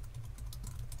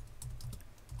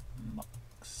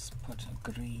 Box. Put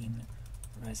a green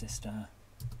resistor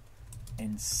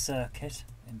in circuit.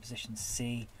 In position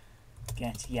C.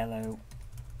 Get yellow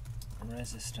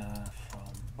resistor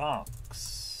from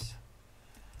box.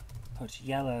 Put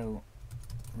yellow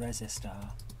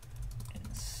resistor in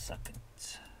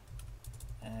socket.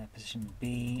 Position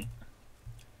B.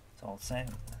 It's all the same.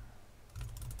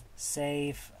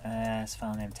 Save as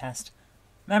file name test.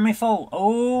 Memory full.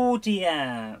 Oh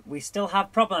dear, we still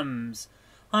have problems.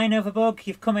 Hi Novabug,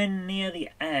 you've come in near the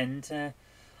end.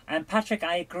 And Patrick,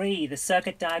 I agree, the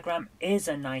circuit diagram is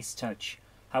a nice touch.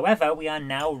 However, we are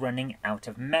now running out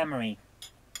of memory.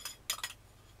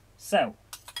 So,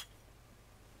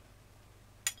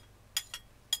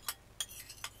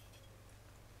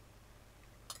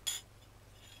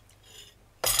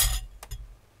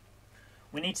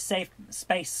 we need to save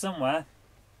space somewhere.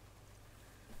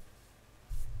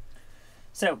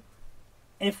 So,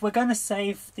 if we're going to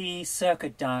save the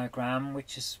circuit diagram,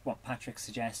 which is what Patrick's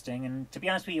suggesting, and to be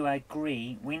honest with you, I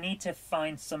agree, we need to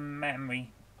find some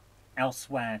memory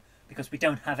elsewhere, because we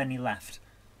don't have any left.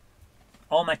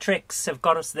 All my tricks have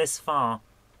got us this far,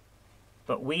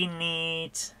 but we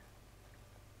need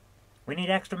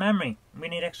extra memory, we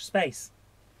need extra space.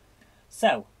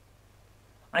 So,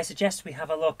 I suggest we have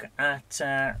a look at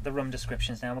the room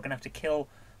descriptions now. We're going to have to kill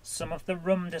some of the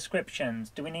room descriptions.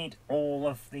 Do we need all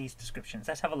of these descriptions?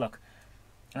 Let's have a look.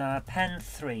 Pen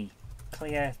 3.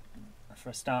 Clear, for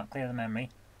a start, clear the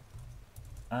memory.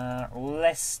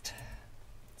 List.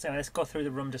 So let's go through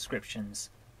the room descriptions.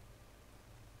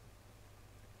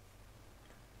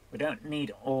 We don't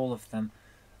need all of them.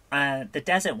 The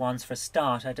desert ones, for a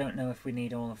start, I don't know if we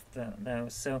need all of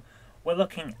those. So we're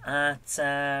looking at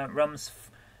rooms...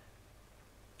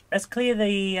 Let's clear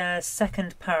the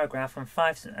second paragraph on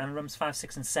rooms 5,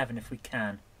 6 and 7 if we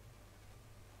can.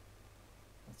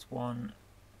 That's 1,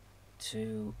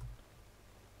 2,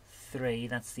 3.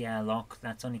 That's the airlock.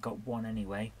 That's only got 1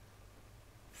 anyway.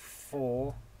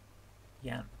 4.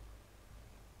 Yeah.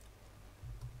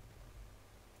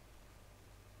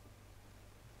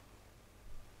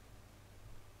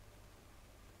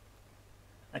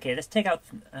 Okay, let's take out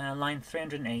line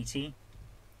 380.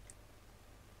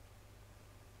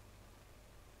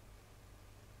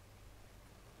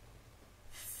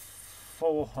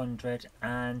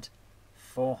 and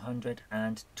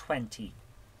 420.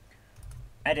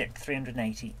 Edit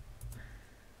 380.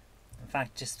 In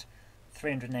fact, just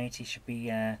 380 should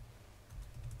be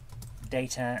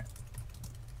data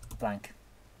blank.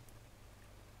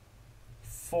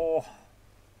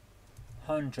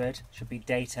 400 should be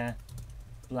data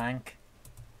blank.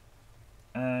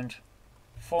 And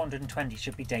 420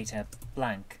 should be data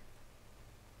blank.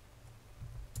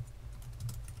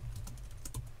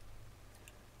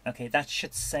 Okay, that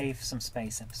should save some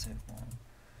space, episode 1.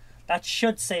 That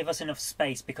should save us enough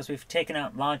space because we've taken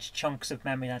out large chunks of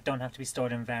memory that don't have to be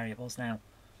stored in variables now.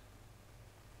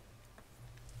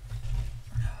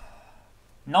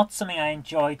 Not something I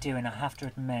enjoy doing, I have to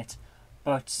admit,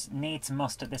 but needs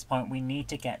must at this point. We need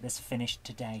to get this finished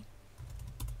today.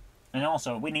 And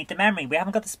also, we need the memory. We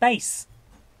haven't got the space.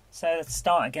 So let's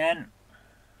start again.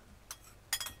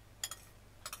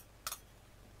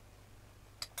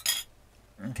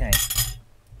 Okay,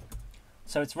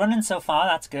 so it's running so far,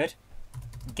 that's good.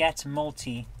 Get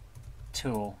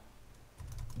multi-tool.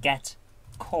 Get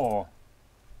core.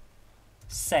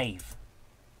 Save.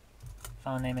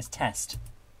 File name is test.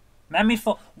 Memory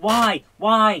full. Why?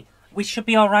 Why? We should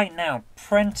be alright now.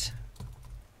 Print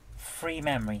free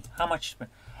memory. How much?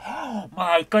 Oh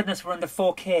my goodness, we're under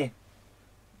 4K.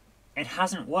 It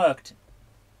hasn't worked.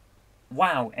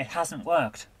 Wow, it hasn't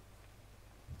worked.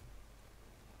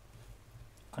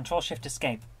 Control Shift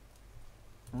Escape.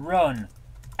 Run.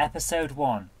 Episode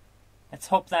 1. Let's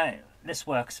hope that this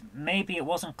works. Maybe it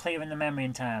wasn't clearing the memory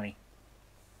entirely.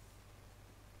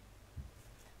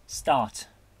 Start.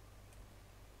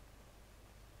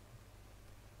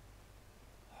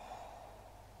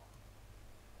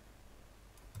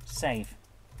 Save.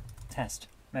 Test.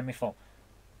 Memory full.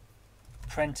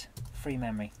 Print free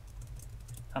memory.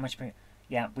 How much?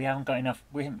 Yeah, we haven't got enough.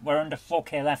 We're under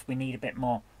 4K left. We need a bit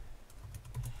more.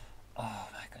 Oh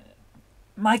my goodness.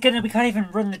 My goodness, we can't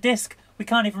even run the disk. We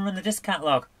can't even run the disk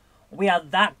catalog. We are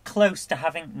that close to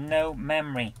having no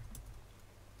memory.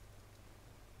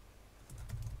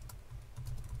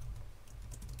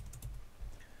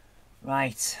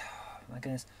 Right. Oh my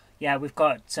goodness. Yeah, we've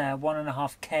got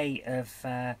 1.5K of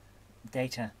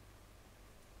data.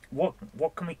 What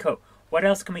can we cut? What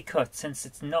else can we cut since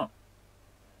it's not?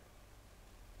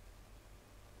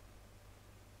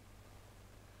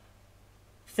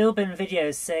 Philbin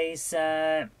Videos says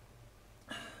if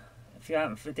you're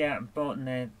out in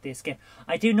Bolton, the escape.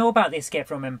 I do know about the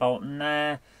escape room in Bolton.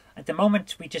 At the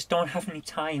moment, we just don't have any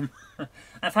time.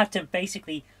 I've had to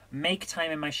basically make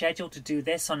time in my schedule to do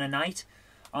this on a night.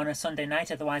 on a Sunday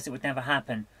night, otherwise it would never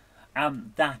happen.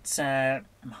 That's I'm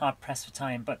hard pressed for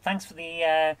time, but thanks for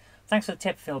the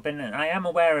tip, Philbin. I am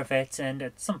aware of it, and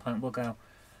at some point we'll go.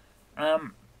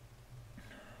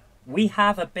 We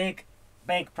have a big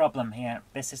problem here.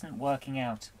 This isn't working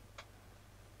out.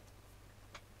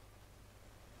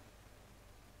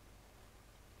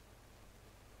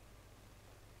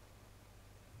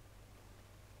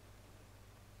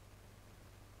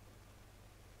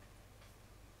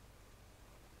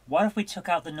 What if we took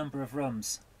out the number of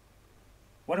rooms?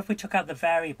 What if we took out the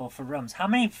variable for rooms? How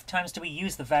many times do we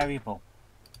use the variable?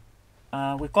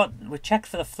 We checked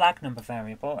for the flag number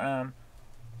variable.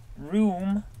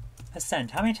 Room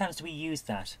percent. How many times do we use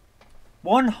that?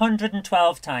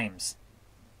 112 times.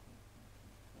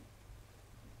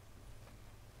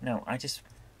 No, I just...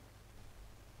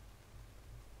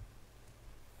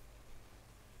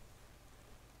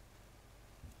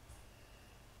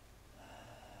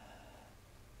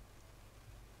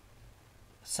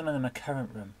 Some of them are current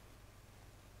room.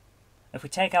 If we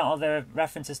take out all the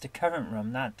references to current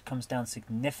room, that comes down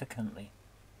significantly.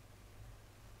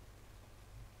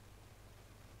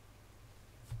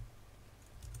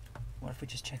 What if we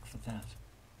just check for that?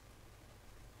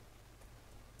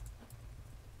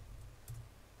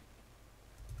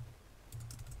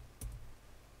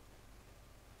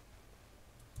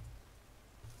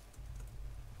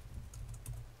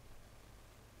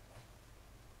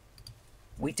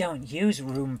 We don't use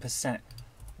room percent.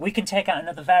 We can take out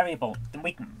another variable.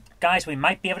 Guys, we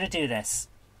might be able to do this.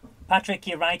 Patrick,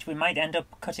 you're right. We might end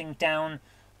up cutting down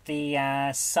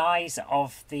the size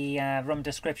of the room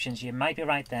descriptions. You might be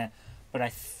right there. But I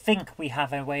think we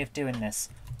have a way of doing this.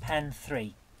 Pen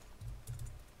 3.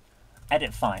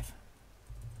 Edit 5.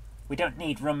 We don't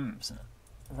need room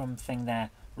thing there.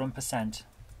 Room percent.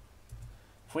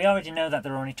 If we already know that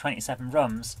there are only 27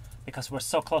 rooms, because we're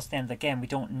so close to the end of the game, we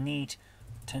don't need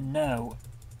to know.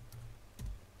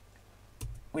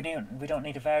 We don't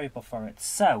need a variable for it.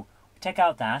 So we take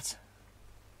out that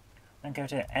and go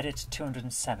to edit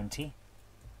 270.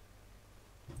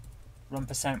 Room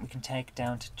percent we can take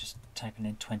down to just typing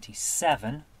in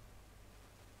 27.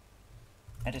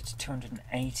 Edit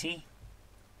 280.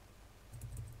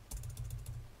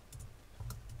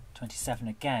 27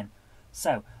 again.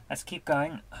 So let's keep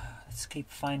going. Let's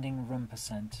keep finding room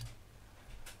percent.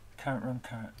 Current room,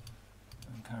 current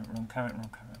room, current room, current room,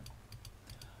 current room.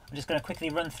 I'm just going to quickly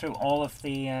run through all of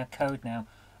the code now.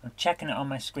 I'm checking it on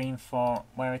my screen for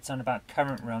where it's on about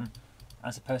current room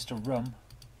as opposed to room.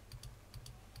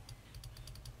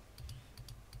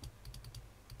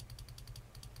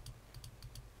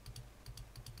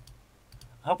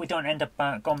 I hope we don't end up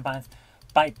going byte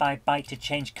by byte to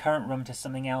change current room to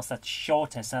something else that's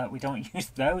shorter so that we don't use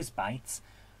those bytes.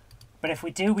 But if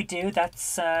we do, we do.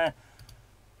 That's I'm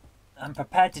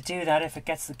prepared to do that if it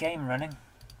gets the game running.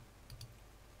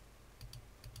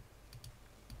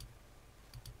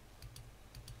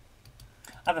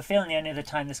 I have a feeling the only other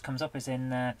time this comes up is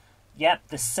in, yep,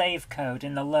 the save code,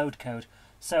 in the load code.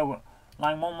 So,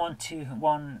 line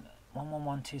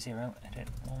 11120, edit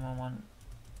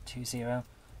 11120,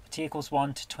 t equals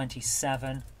 1 to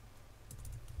 27.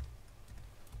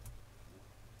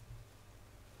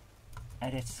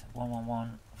 Edit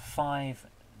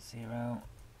 11150.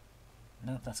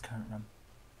 Nope, that's current room.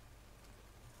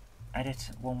 Edit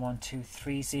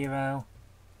 11230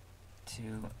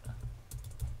 to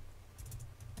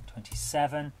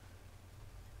 27.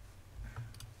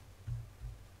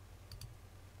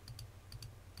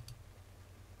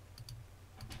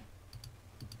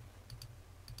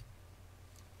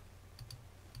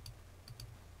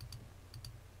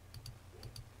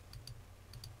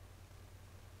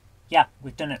 Yeah,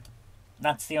 we've done it.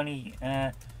 That's the only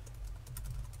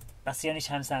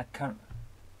times that current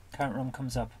room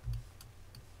comes up.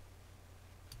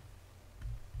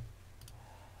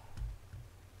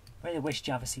 I really wish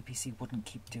Java CPC wouldn't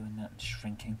keep doing that and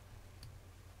shrinking.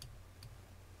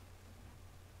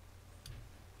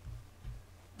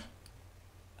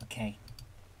 Okay.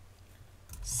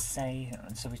 Save,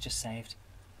 so we just saved.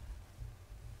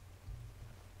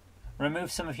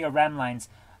 Remove some of your RAM lines.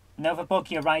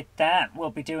 Novabug, you're right there. We'll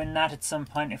be doing that at some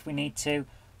point if we need to.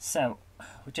 So,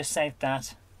 we just saved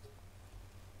that.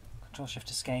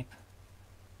 Control-Shift-Escape.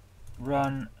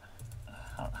 Run.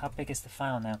 How big is the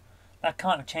file now? That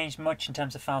can't have changed much in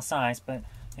terms of file size, but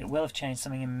it will have changed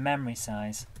something in memory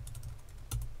size.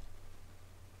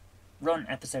 Run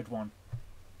episode 1.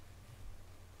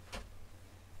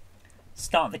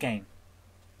 Start the game.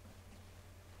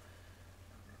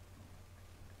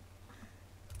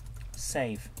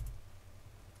 Save.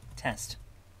 Test.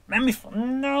 Memory.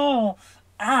 No!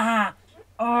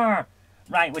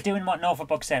 Right, we're doing what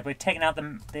Norfolk said. We're taking out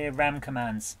the RAM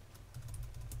commands.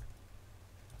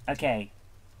 Okay.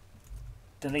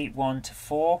 Delete 1 to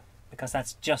 4, because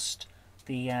that's just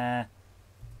the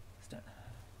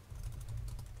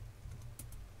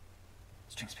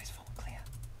string space full, clear.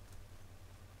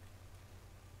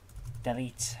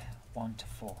 Delete 1 to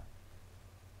 4.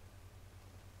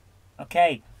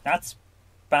 Okay, that's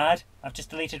bad. I've just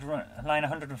deleted line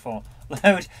 104.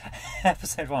 Load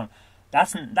episode 1.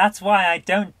 That's why I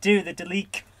don't do the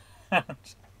delete command.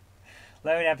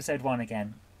 Load episode 1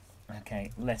 again.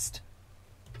 Okay, list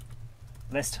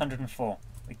 104.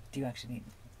 We do actually need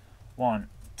 1,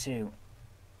 2,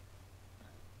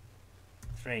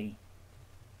 3,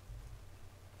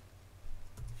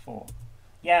 4.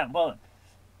 Yeah, well,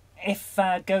 if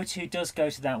GoTo does go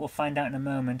to that, we'll find out in a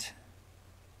moment.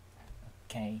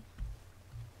 Okay.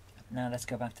 Now let's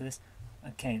go back to this.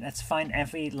 Okay, let's find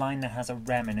every line that has a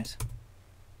rem in it.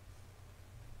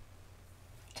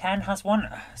 10 has one,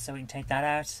 so we can take that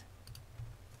out.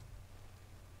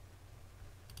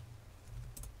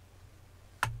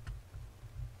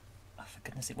 Oh, for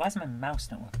goodness sake, why is my mouse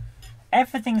not working?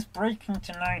 Everything's breaking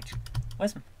tonight.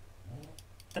 Where's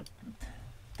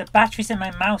the batteries in my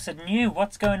mouse are new.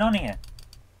 What's going on here?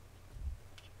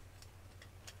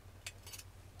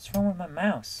 What's wrong with my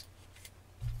mouse?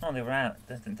 Oh, they were out.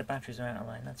 The batteries are out of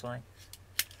line, that's why.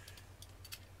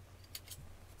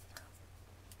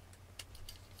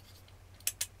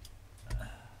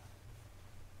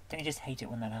 Don't you just hate it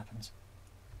when that happens?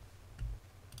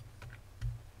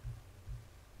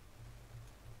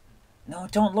 No,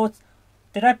 don't load.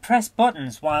 Did I press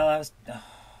buttons while I was... Oh.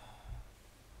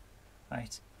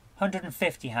 Right.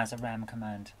 150 has a RAM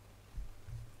command.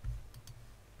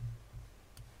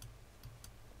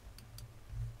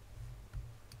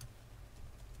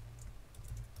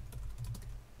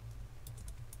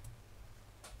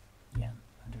 Yeah,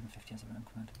 150 has a RAM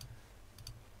command.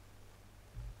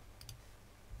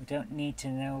 We don't need to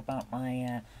know about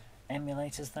my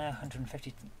emulators there.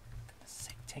 150.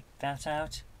 Take that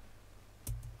out.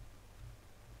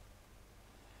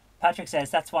 Patrick says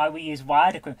that's why we use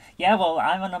wired equipment. Yeah, well,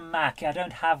 I'm on a Mac. I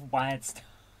don't have wired stuff.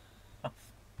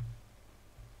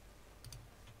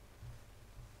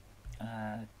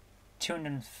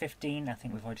 215, I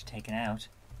think we've already taken out.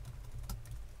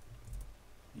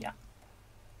 Yeah.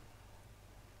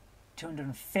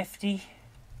 250.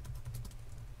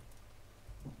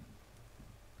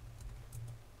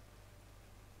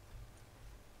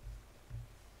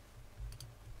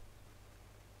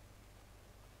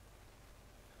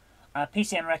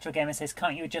 PCM Retro Gamer says,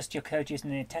 can't you adjust your code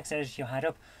using the text editor you had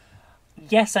up?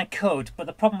 Yes, I could, but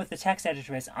the problem with the text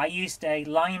editor is I used a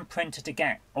line printer to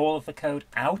get all of the code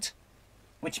out,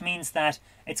 which means that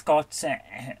it's got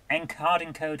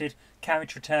hard-encoded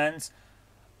carriage returns,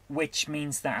 which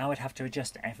means that I would have to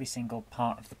adjust every single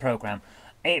part of the program.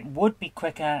 It would be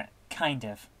quicker, kind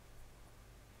of.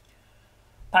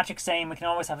 Patrick's saying we can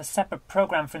always have a separate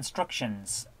program for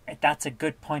instructions. That's a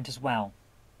good point as well.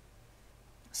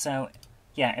 So,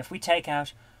 yeah, if we take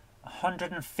out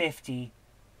 150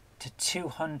 to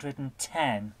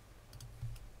 210,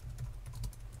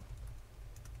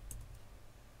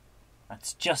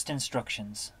 that's just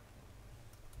instructions.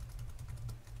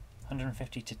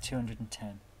 150 to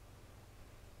 210.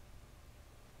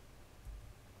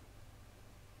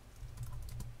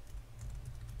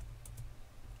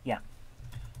 Yeah.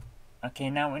 Okay,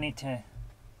 now we need to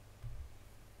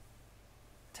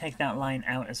take that line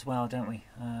out as well, don't we?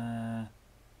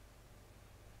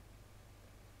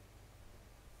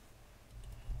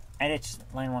 Edit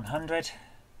line 100.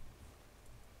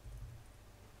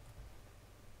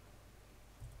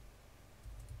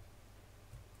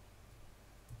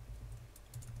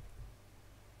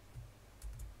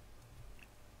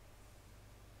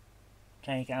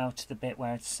 Take out the bit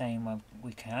where it's saying, well,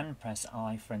 we can press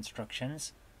I for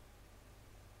instructions.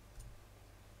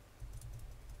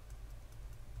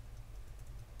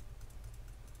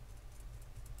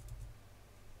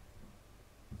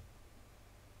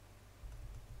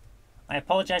 I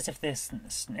apologise if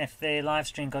the live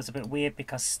stream goes a bit weird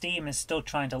because Steam is still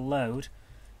trying to load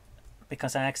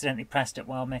because I accidentally pressed it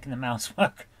while making the mouse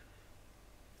work.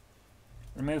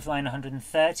 Remove line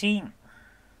 130.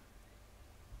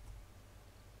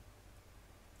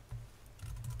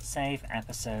 Save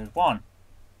episode 1.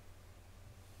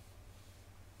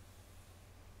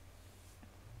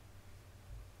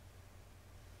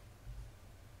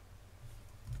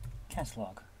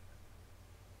 Catalog.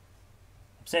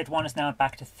 Episode 1 is now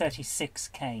back to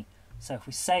 36k. So if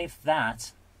we save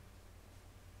that,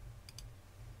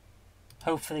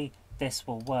 hopefully this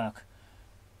will work.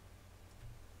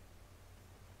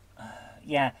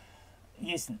 Yeah,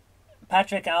 use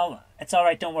Patrick. It's all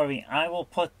right. Don't worry. I will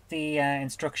put the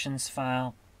instructions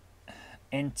file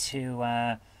into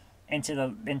the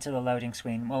loading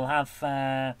screen. We'll have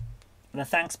the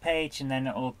thanks page, and then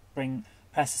it'll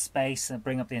press a space and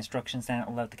bring up the instructions. Then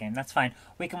it'll load the game. That's fine.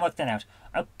 We can work that out.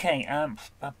 Okay.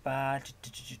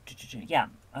 Yeah.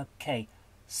 Okay.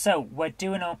 So we're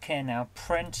doing okay now.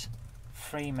 Print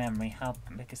free memory. How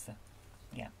big is the?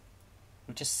 Yeah.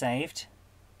 We just saved.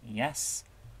 Yes.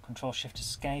 Control Shift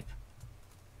Escape.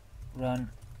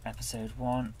 Run episode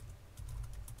 1.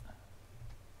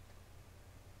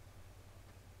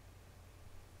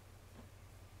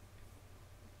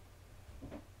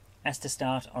 S to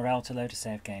start or L to load a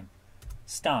save game.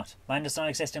 Start. Line does not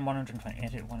exist in 120.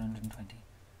 Edit 120.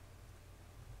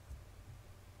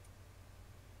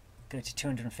 Go to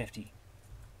 250.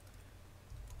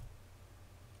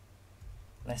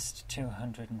 List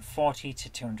 240 to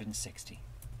 260.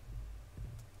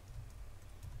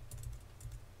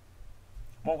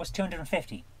 What was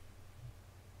 250?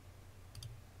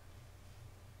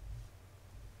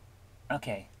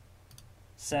 Okay.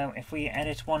 So if we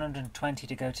edit 120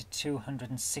 to go to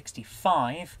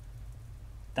 265,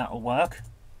 that'll work.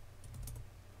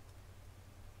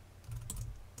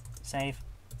 Save.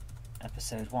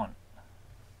 Episode 1.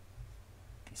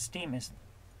 Okay, Steam is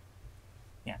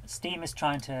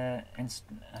trying to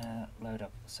load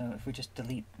up. So if we just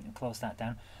delete and close that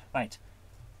down. Right.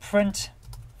 Print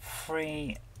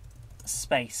free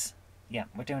space. Yeah,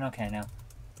 we're doing okay now.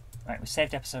 Right, we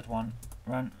saved episode 1.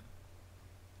 Run.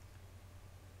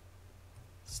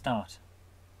 Start.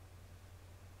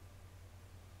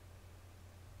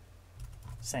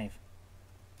 Save.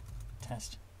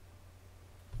 Test.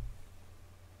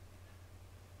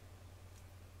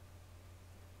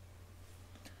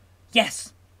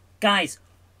 Yes! Guys!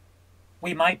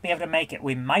 We might be able to make it.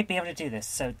 We might be able to do this.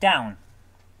 So down.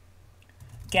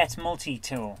 Get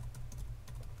multi-tool.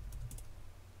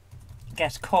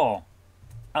 Get core.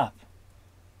 Up.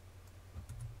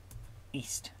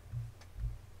 East.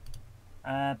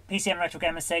 PCM Retro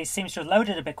Gamer says seems to have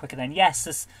loaded a bit quicker then.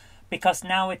 Yes, because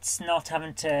now it's not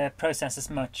having to process as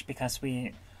much because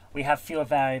we have fewer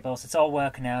variables. It's all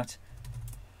working out.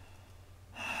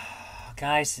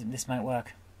 Guys, this might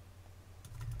work.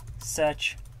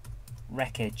 Search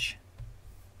wreckage.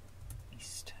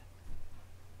 East.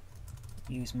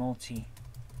 Use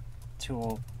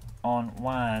multi-tool on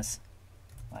wires.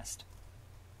 West.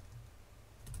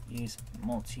 Use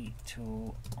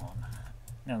multi-tool on...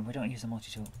 No, we don't use the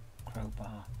multi-tool.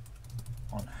 Crowbar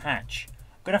on hatch.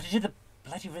 I'm gonna have to do the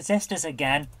bloody resistors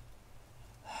again.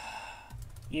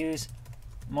 Use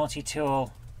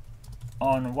multi-tool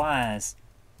on wires.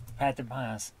 Prepare the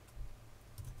wires.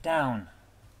 Down.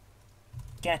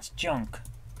 Get junk.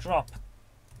 Drop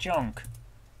junk.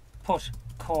 Put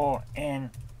core in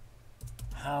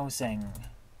housing.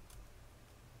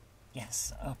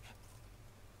 Yes, up.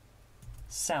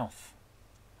 South.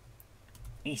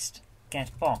 East.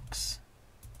 Get box.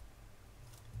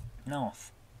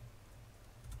 North.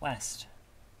 West.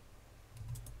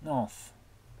 North.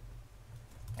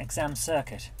 Exam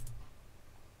circuit.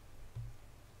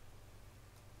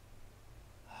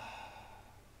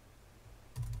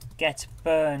 Get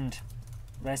burned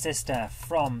resistor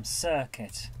from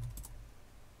circuit.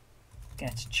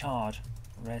 Get charred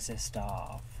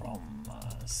resistor from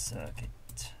circuit.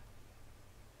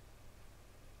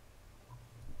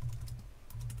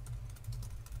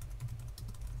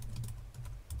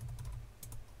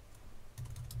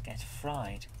 Get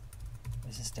fried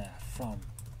resistor from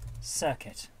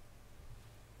circuit.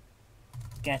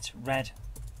 Get red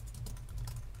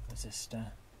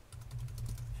resistor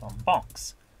from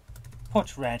box.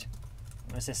 Put red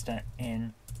resistor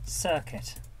in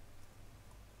circuit.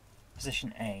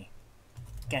 Position A.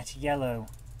 Get yellow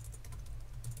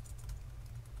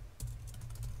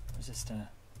resistor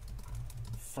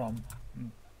from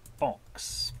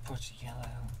box. Put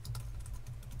yellow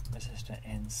resistor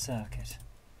in circuit.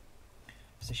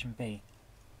 Position B.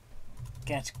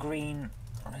 Get green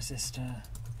resistor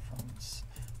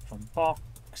from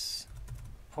box.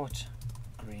 Put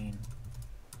green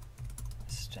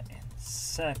resistor in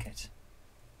circuit.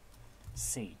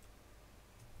 C.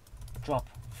 Drop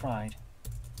fried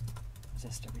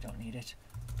resistor. We don't need it.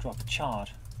 Drop charred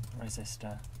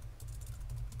resistor.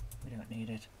 We don't need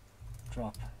it.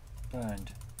 Drop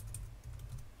burned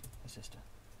resistor.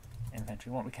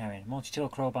 Inventory. What are we carrying? Multi-tool,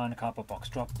 crowbar, and a cardboard box.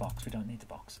 Drop box. We don't need the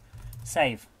box.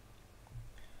 Save.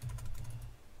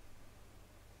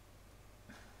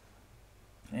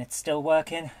 It's still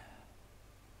working.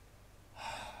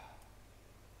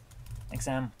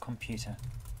 Exam computer.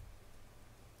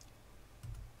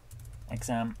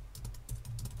 exam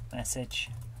message.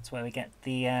 That's where we get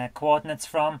the coordinates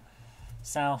from.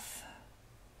 South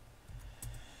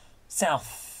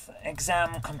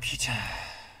exam computer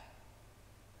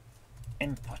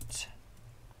input.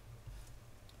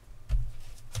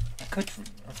 I could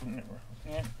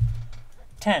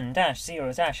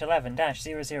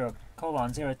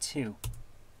 10-0-11-00:02.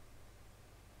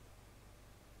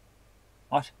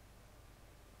 What?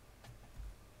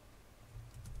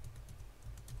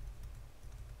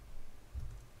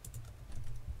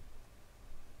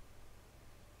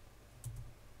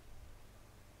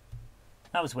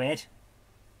 That was weird.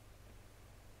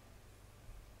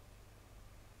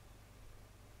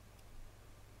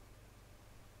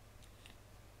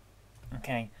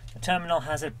 Okay, the terminal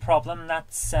has a problem.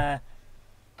 That's, well,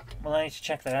 I need to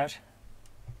check that out.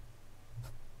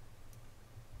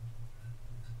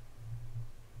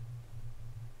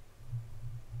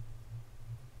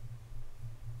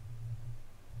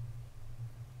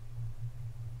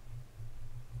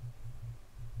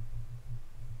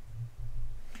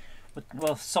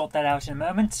 We'll sort that out in a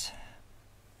moment.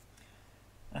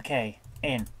 Okay,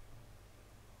 in.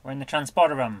 We're in the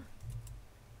transporter room.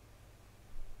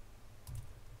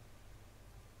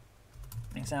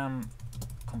 Exam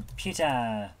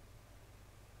computer.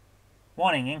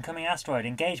 Warning, incoming asteroid.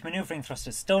 Engage maneuvering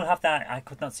thrusters. Still have that. I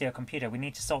could not see a computer. We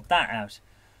need to sort that out.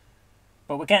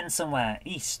 But we're getting somewhere.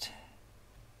 East.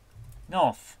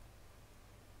 North.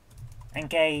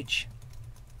 Engage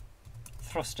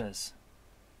thrusters.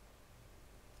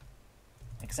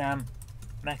 Exam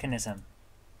mechanism.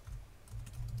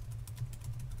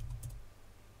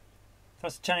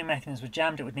 Thruster turning mechanism was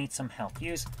jammed. It would need some help.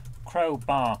 Use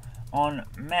crowbar on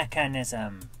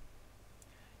mechanism.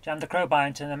 Jam the crowbar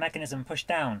into the mechanism. Push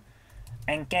down.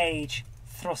 Engage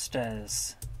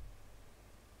thrusters.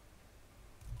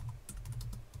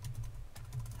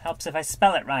 Helps if I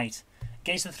spell it right.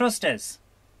 Engage the thrusters.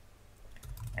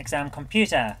 Exam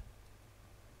computer.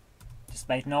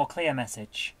 Displayed an all clear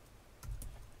message.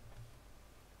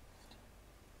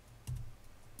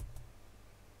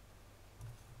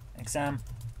 Exam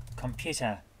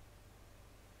computer.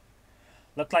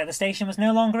 Looked like the station was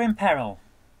no longer in peril.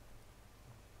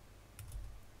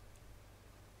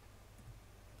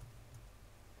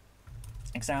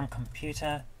 Exam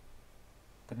computer.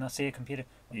 Could not see a computer.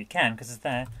 Well, you can because it's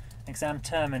there. Exam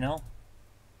terminal.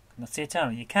 Could not see a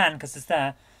terminal. You can because it's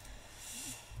there.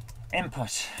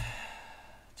 Input.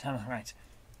 Terminal, right.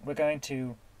 We're going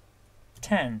to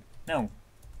 10. No.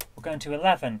 We're going to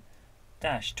 11.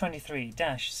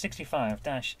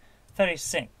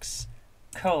 23-65-36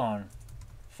 colon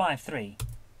 53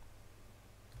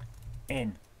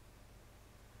 in.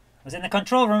 I was in the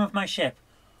control room of my ship.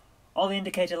 All the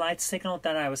indicator lights signaled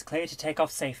that I was clear to take off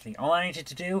safely. All I needed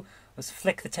to do was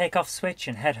flick the takeoff switch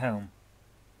and head home.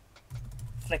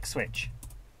 Flick switch.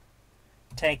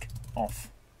 Take off.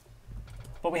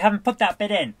 But we haven't put that bit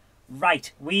in.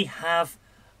 Right, we have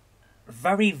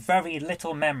very, very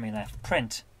little memory left.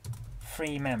 Print.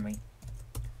 Free memory.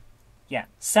 Yeah,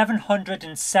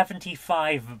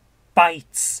 775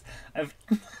 bytes of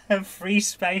free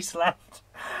space left.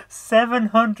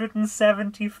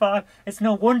 775. It's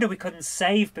no wonder we couldn't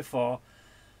save before.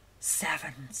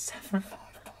 775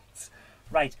 bytes.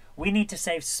 Right, we need to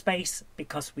save space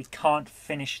because we can't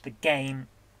finish the game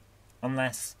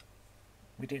unless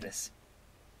we do this.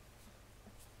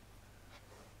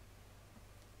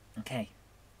 Okay.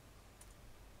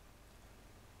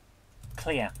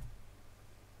 Clear.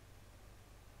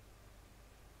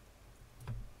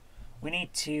 We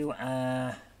need to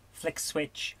flick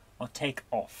switch or take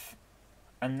off,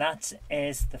 and that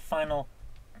is the final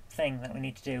thing that we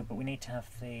need to do, but we need to have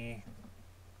the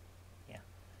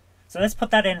so let's put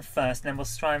that in first, and then we'll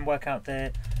try and work out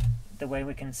the way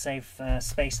we can save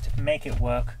space to make it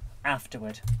work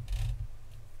afterward.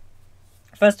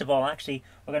 First of all, actually,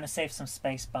 we're going to save some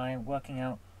space by working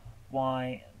out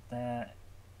why I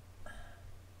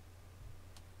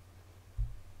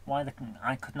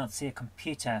could not see a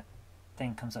computer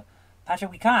thing comes up.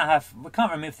 Patrick, we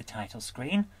can't remove the title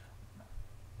screen.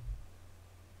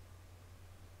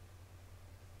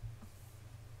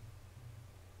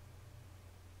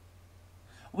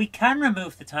 We can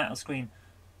remove the title screen.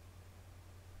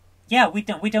 Yeah, we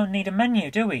don't need a menu,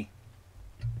 do we?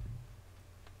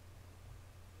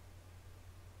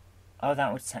 Oh,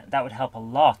 that would help a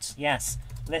lot. Yes,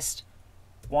 list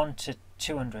 1 to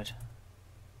 200.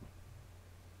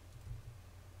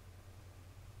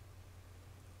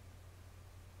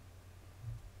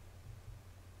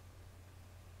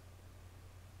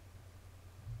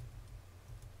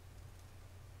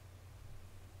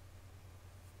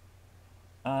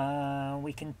 We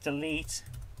we can delete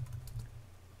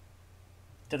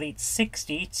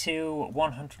 60 to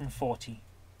 140.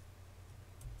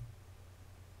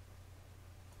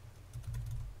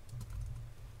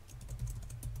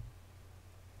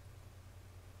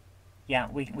 Yeah,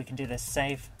 we can do this.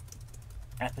 Save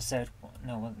episode.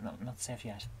 No, well, not saved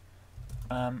yet.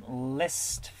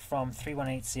 List from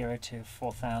 3180 to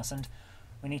 4000.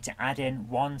 We need to add in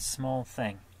one small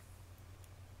thing.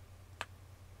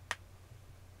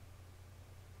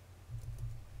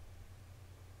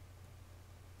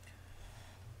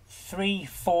 Three,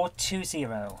 4, 2,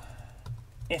 0.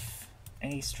 If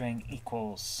a string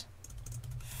equals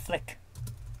flick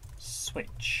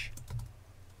switch,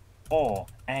 or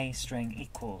a string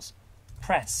equals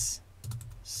press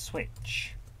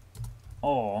switch,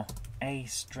 or a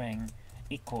string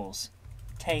equals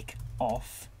take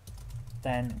off,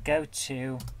 then go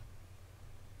to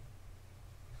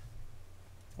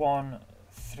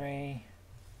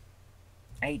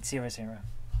 13800.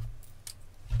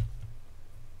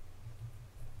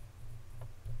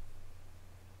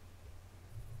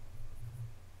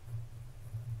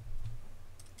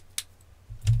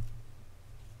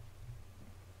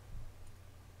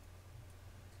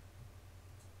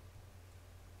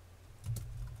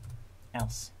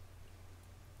 Else.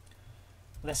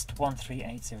 List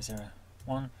 13800.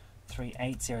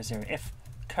 13800. If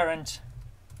current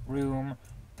room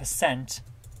percent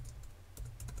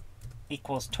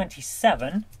equals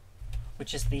 27,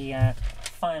 which is the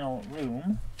final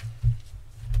room.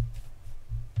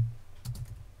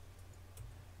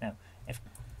 Now, if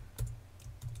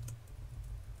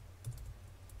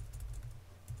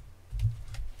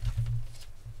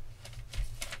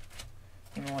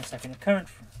give me 1 second. Current.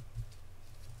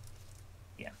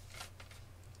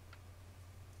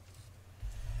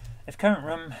 If current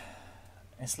room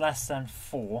is less than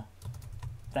 4,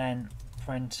 then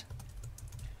print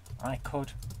I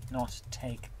could not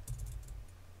take.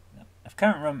 No. If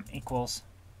current room equals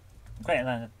greater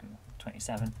than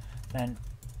 27, then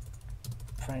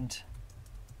print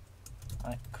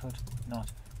I could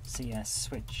not see a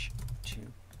switch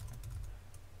to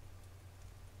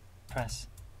press.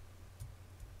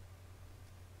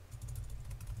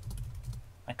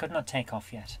 I could not take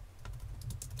off yet.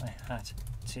 I had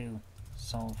to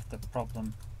solve the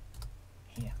problem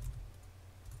here.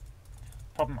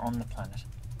 Problem on the planet.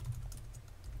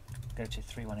 Go to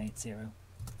 3180.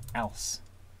 Else.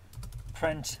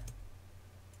 Print.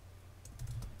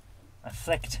 I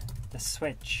flicked the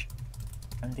switch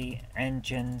and the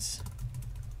engines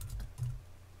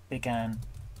began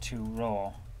to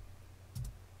roar.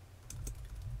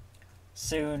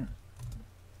 Soon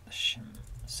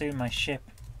my ship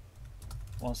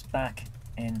was back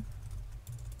in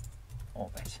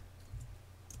orbit.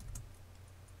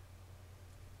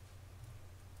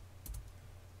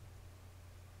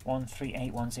 One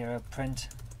 3810 print.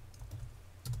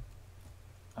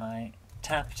 I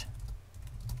tapped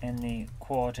in the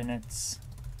coordinates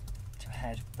to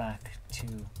head back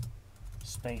to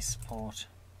spaceport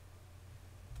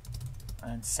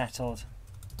and settled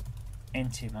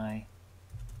into my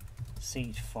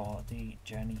seat for the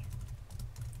journey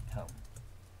home.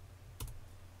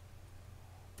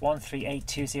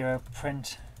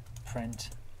 13820 print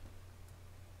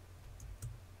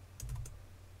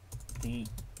the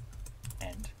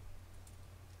end.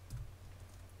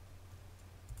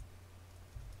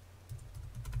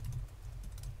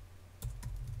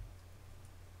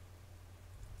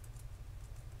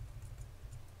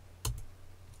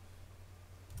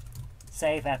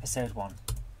 Save episode 1.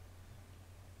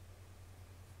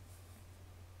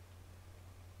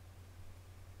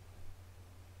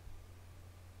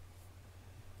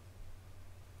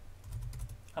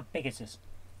 How big is this?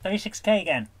 36K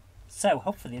again. So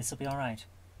hopefully this will be alright.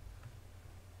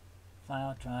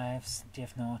 File, drives,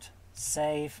 div note,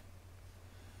 save.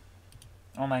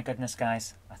 Oh my goodness,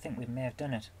 guys. I think we may have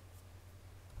done it.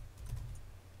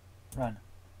 Run.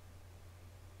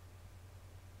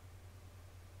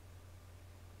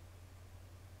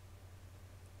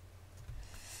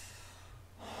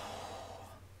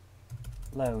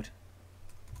 Load.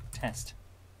 Test.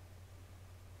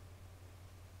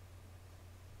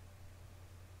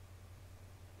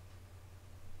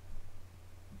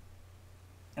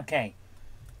 Okay.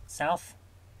 South.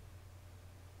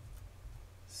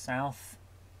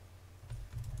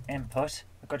 Input.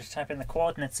 We've got to type in the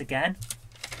coordinates again.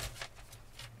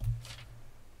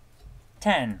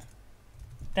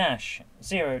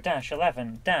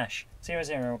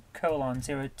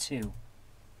 10-0-11-00:02.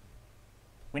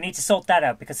 We need to sort that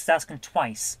out because it's asking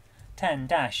twice.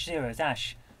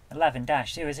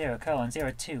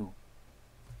 10-0-11-00:02.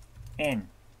 In.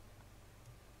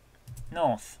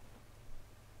 north,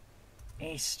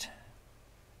 east,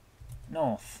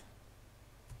 north.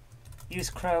 Use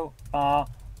crowbar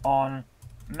on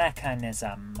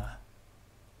mechanism.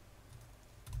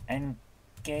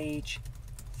 Engage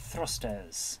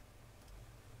thrusters.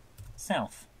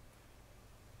 South,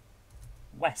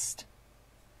 west.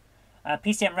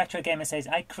 PCM Retro Gamer says,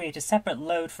 I'd create a separate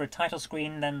load for a title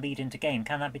screen, then lead into game.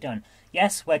 Can that be done?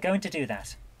 Yes, we're going to do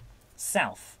that.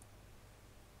 South.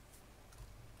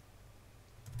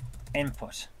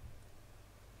 Input.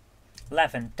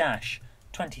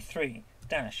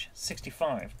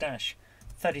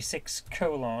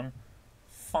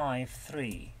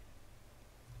 11-23-65-36:53.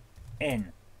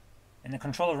 In the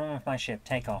control room of my ship.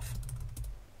 Take off.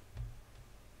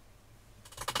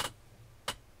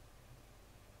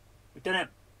 We've done it.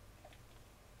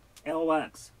 It all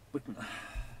works. We can...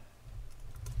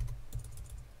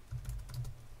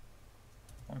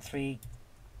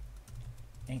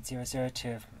 13800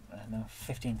 to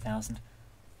 15,000.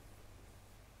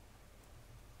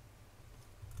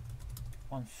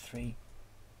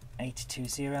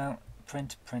 13820.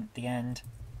 Print the end.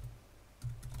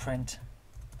 Print.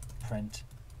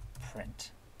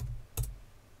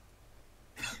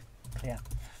 Clear.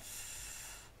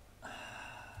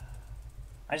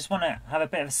 I just want to have a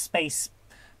bit of space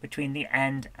between the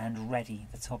end and ready.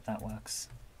 Let's hope that works.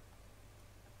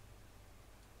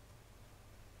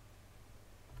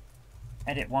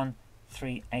 Edit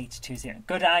 13820.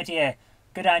 Good idea.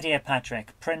 Good idea,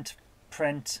 Patrick. Print,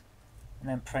 and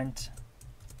then print.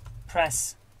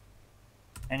 Press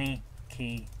any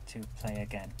key to play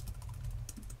again.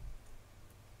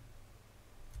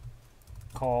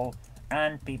 Call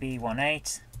and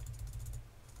BB18.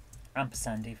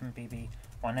 Ampersand even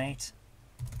BB18.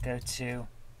 Go to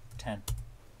 10.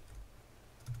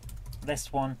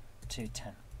 List 1 to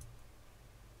 10.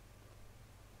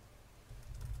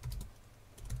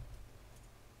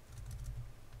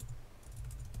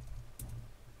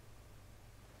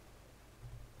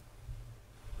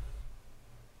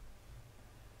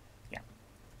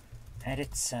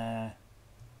 Edits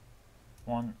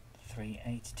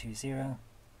 13820.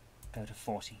 Go to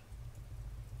 40.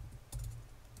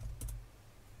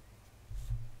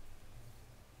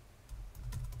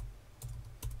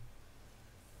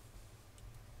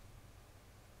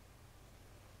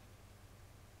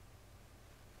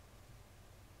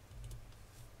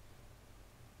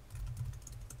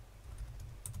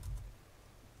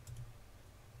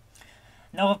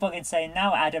 Novabug saying,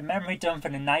 now add a memory dump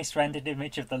and a nice rendered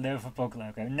image of the Novabug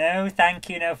logo. No, thank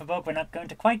you, Novabug. We're not going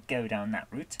to quite go down that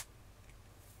route.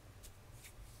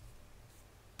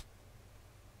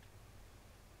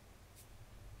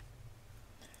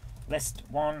 List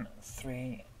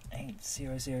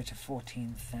 13800 to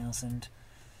 14,000.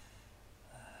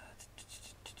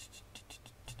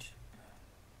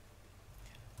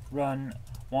 Run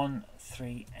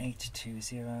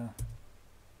 13820.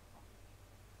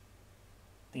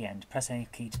 The end. Press any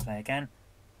key to play again.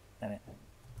 There it.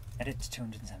 Edit to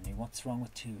 270. What's wrong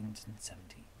with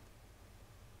 270?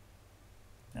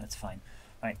 No, it's fine.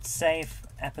 Right, save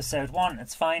episode 1.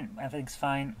 It's fine. Everything's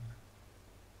fine.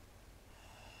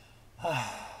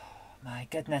 Oh, my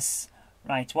goodness.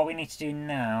 Right, what we need to do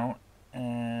now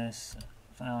is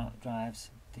file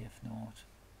drives, df naught.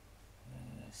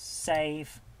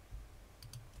 Save.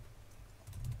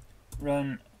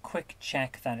 Run quick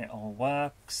check that it all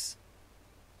works.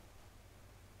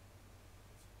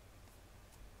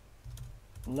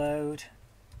 Load,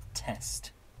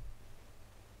 test.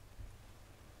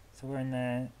 So we're in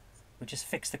the, we just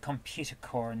fixed the computer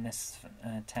core in this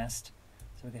test.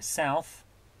 So we go south,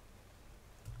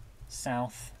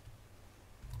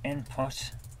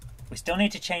 input. We still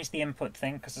need to change the input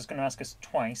thing because it's going to ask us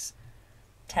twice.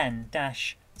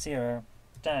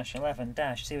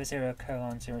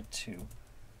 10-0-11-00:02.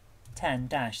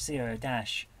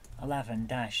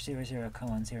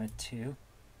 10-0-11-00:02.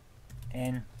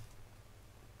 In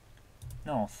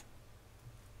north,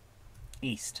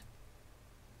 east,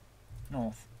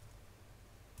 north.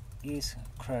 Use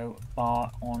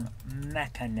crowbar on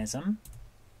mechanism.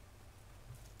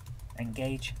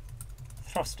 Engage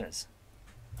thrusters.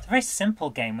 It's a very simple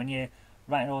game when you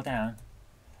write it all down.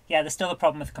 Yeah, there's still a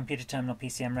problem with the computer terminal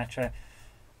PCM Retro.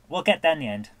 We'll get there in the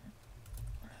end.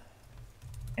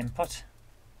 Input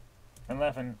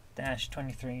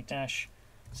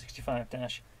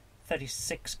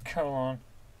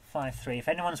 11-23-65-36:53. If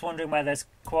anyone's wondering where those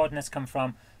coordinates come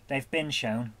from, they've been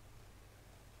shown.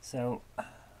 So we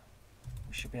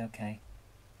should be okay.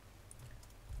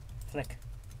 Flick,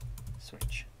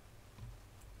 switch.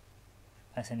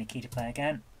 Press any key to play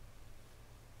again.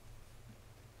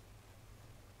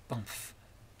 Boom.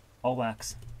 All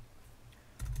works.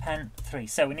 Pen 3.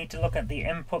 So we need to look at the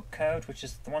input code, which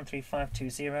is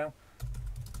 13520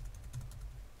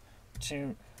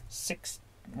 to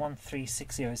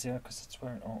 613600, because that's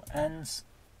where it all ends.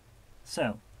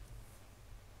 So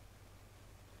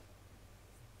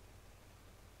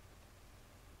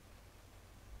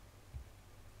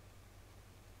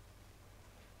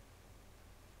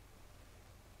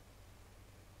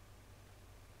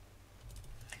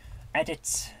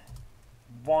edit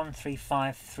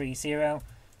 13530,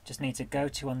 just needs a go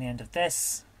to on the end of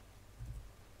this.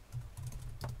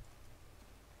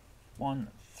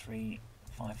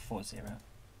 13540.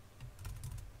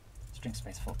 String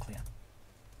space full clear.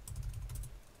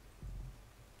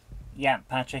 Yeah,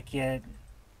 Patrick, you're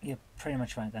pretty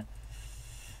much right there.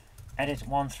 Edit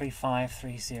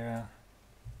 13530.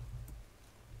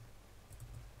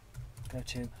 Go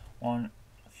to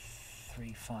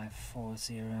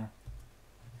 13540.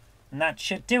 And that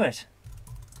should do it.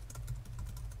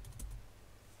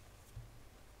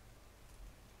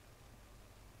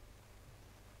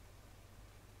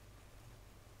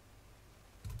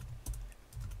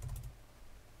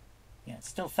 Yeah, it's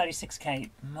still 36k.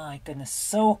 My goodness,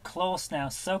 so close now,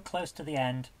 so close to the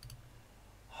end.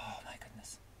 Oh my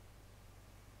goodness.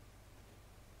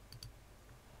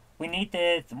 We need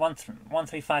the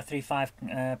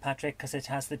 13535, Patrick, because it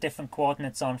has the different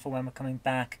coordinates on for when we're coming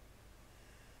back.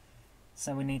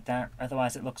 So we need that,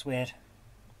 otherwise it looks weird.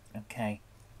 Okay,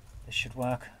 this should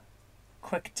work.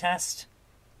 Quick test.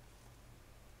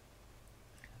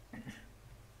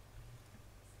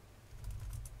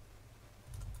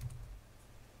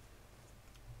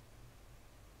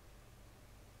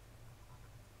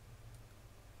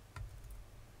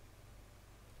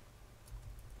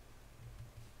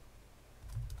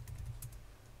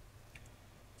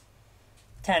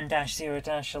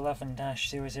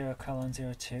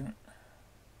 (10-0-11-00:02).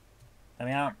 There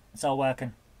we are. It's all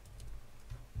working.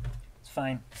 It's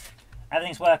fine.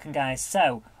 Everything's working, guys.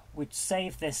 So we'd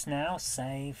save this now.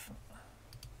 Save.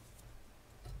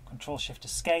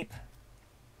 Control-Shift-Escape.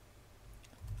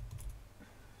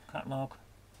 Catalog.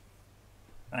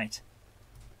 Right.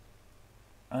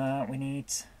 We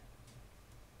need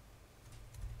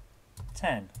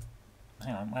 10.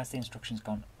 Hang on. Where's the instructions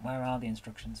gone? Where are the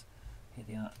instructions? Here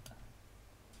they are.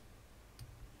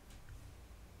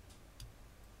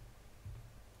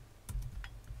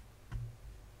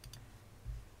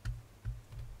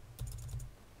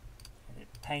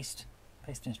 Paste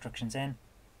instructions in.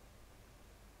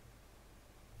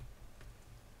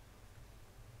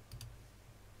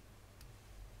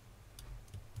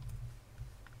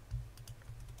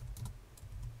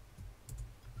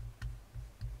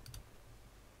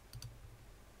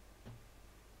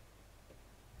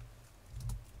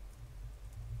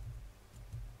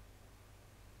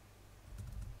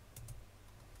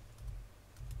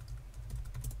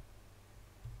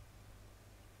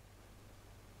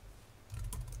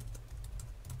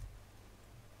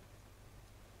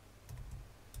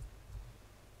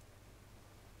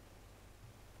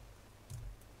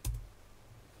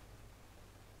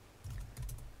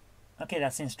 Okay,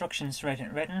 that's the instructions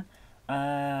written.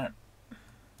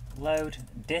 Load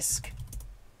disk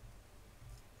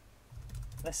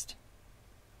list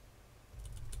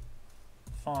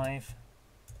 5.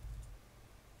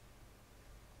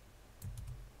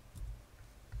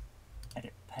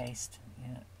 Edit paste.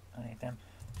 Yeah, I need them.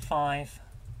 5.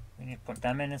 We need to put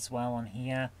them in as well on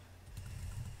here.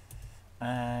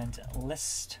 And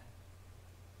list.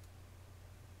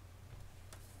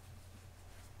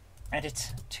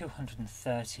 Edit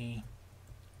 230,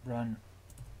 run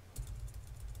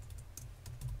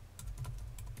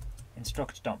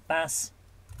instruct.bas,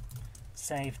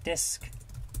 save disk,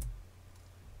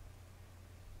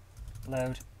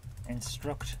 load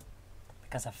instruct,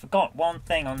 because I forgot one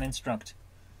thing on instruct.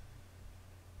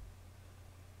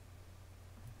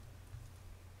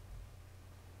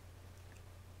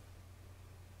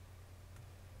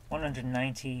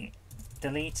 (190)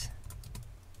 delete.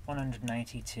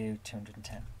 190 to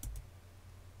 210.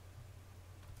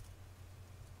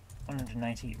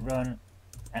 190 run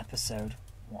episode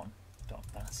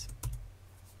 1.bas.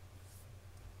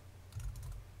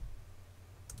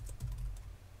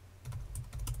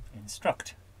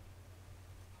 Instruct.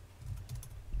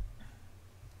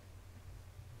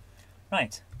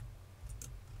 Right.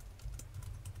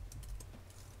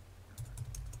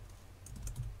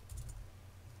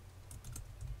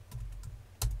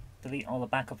 Delete all the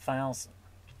backup files.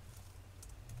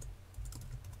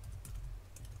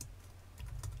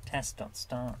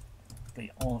 Test.start.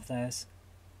 Delete all of those.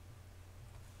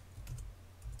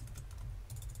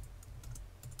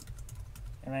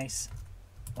 Erase.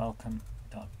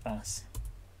 welcome.bas.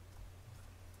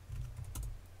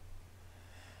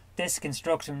 Disk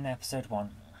instruction episode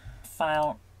 1.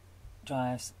 File,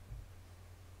 drives,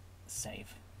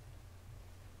 save.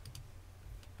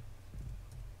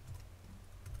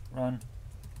 Run,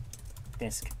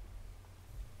 disk.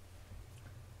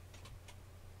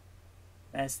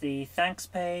 There's the thanks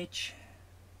page.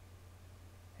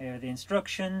 Here are the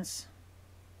instructions.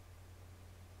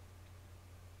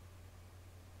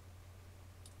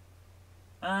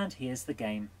 And here's the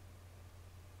game.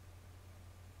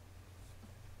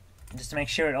 And just to make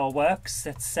sure it all works,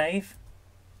 let's save,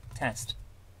 test.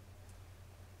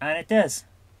 And it does.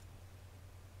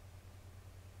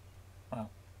 Well,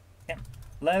 yeah.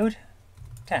 Load,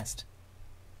 test.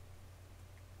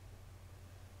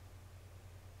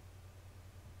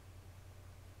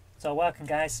 It's all working,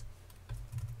 guys.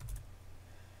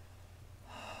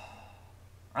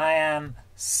 I am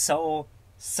so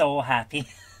happy.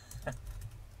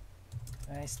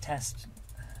 Let's test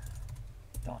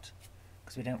dot,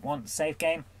 because we don't want the save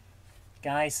game.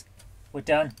 Guys, we're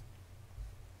done.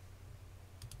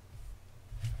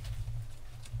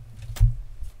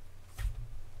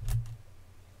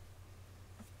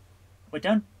 We're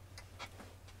done.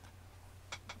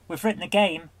 We've written a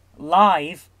game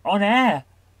live on air.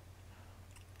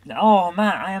 Oh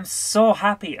man, I am so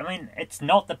happy. I mean, it's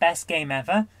not the best game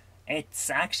ever. It's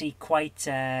actually quite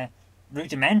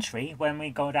rudimentary when we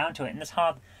go down to it, and it's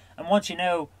hard. And once you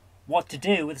know what to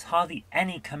do, there's hardly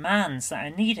any commands that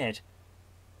are needed.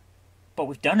 But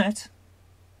we've done it.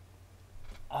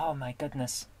 Oh my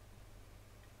goodness.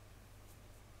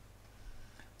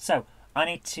 So, I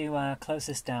need to close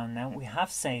this down now. We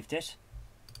have saved it.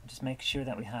 Just make sure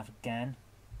that we have again.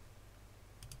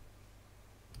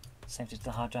 Saved it to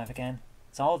the hard drive again.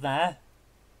 It's all there.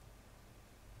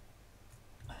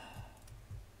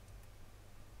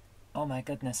 Oh my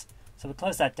goodness. So we'll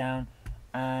close that down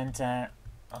and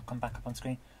I'll come back up on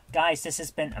screen. Guys, this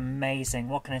has been amazing.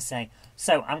 What can I say?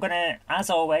 So I'm going to, as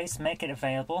always, make it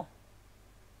available.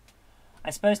 I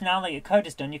suppose now that your code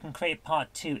is done, you can create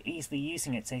part 2 easily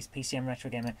using it, says PCM Retro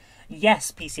Gamer.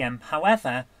 Yes, PCM.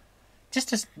 However, just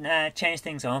to change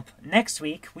things up, next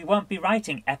week we won't be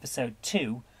writing episode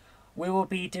 2. We will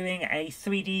be doing a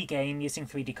 3D game using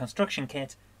 3D Construction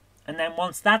Kit. And then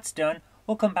once that's done,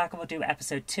 we'll come back and we'll do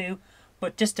episode 2.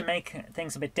 But just to make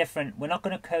things a bit different, we're not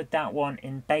going to code that one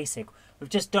in BASIC. We've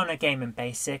just done a game in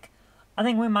BASIC. I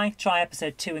think we might try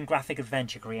episode 2 in Graphic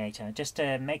Adventure Creator, just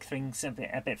to make things a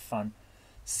bit fun.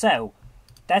 So,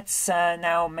 let's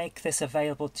now make this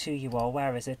available to you all.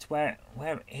 Where is it? Where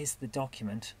is the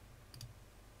document?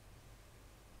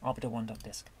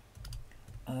 Arbiter1.disk.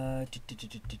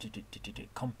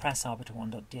 Compress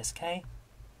arbiter1.dsk.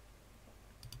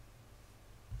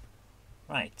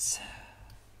 Right.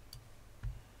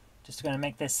 Just going to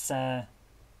make this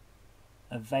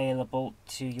available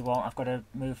to you all. I've got to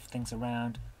move things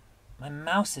around. My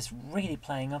mouse is really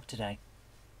playing up today.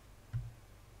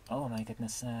 Oh my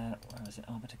goodness, where is it?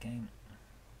 Arbiter game.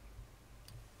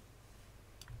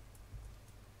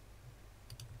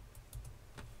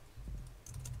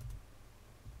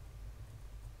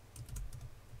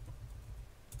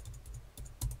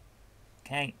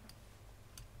 Okay.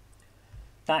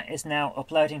 That is now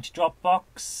uploading to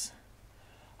Dropbox.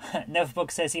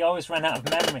 Novabug says he always ran out of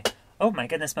memory. Oh my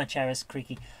goodness, my chair is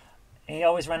creaky. He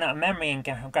always ran out of memory in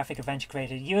Graphic Adventure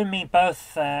Creator. You and me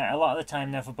both, a lot of the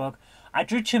time, Novabug. I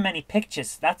drew too many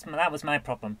pictures. That was my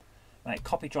problem. Right,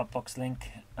 copy Dropbox link.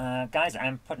 Guys,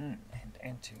 I'm putting it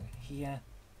into here.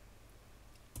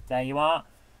 There you are.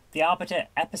 The Arbiter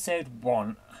Episode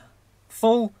 1.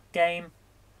 Full game.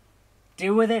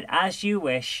 Do with it as you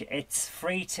wish. It's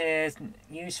free to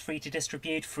use, free to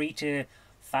distribute, free to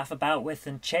faff about with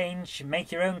and change.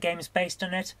 Make your own games based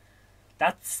on it.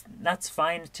 That's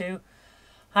fine too.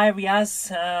 Hi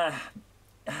Riaz.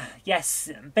 Yes,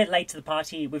 a bit late to the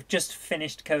party. We've just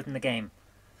finished coding the game.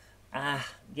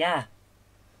 Yeah.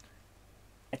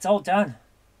 It's all done.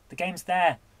 The game's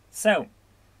there. So,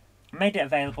 I made it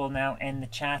available now in the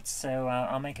chat, so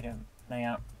I'll make it a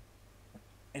layout.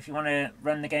 If you want to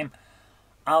run the game,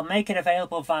 I'll make it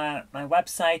available via my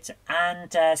website and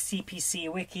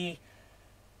CPC Wiki.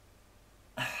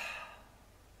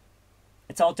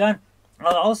 It's all done.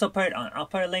 I'll also I'll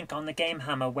put a link on the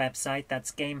GameHammer website.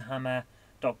 That's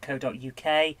gamehammer.co.uk.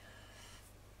 I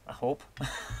hope.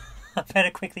 I better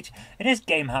quickly. It is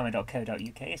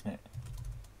gamehammer.co.uk, isn't it?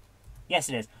 Yes,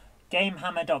 it is.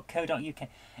 Gamehammer.co.uk.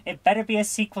 It better be a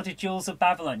sequel to Jewels of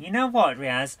Babylon. You know what,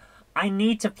 Riaz? I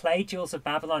need to play Jewels of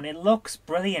Babylon. It looks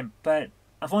brilliant, but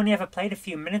I've only ever played a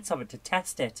few minutes of it to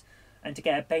test it and to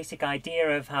get a basic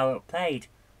idea of how it played.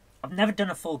 I've never done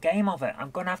a full game of it.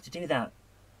 I'm going to have to do that.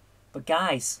 But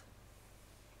guys,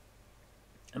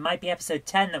 it might be episode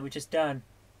 10 that we've just done.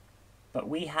 But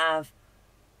we have...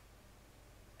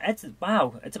 It's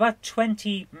about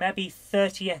 20, maybe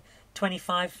 30,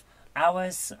 25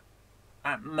 hours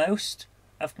at most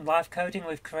of live coding.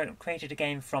 We've created a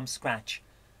game from scratch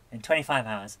in 25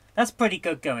 hours. That's pretty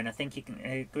good going, I think you can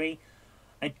agree.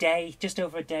 A day, just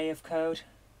over a day of code.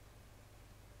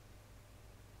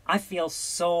 I feel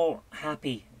so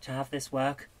happy to have this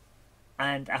work,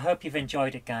 and I hope you've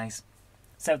enjoyed it, guys.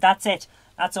 So that's it.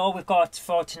 That's all we've got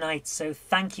for tonight. So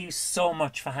thank you so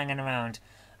much for hanging around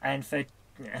and for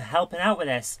helping out with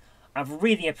this. I've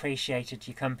really appreciated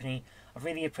your company. I've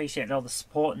really appreciated all the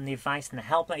support and the advice and the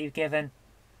help that you've given.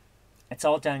 It's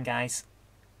all done, guys.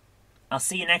 I'll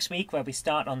see you next week where we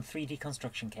start on 3D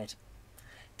Construction Kit.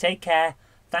 Take care.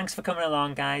 Thanks for coming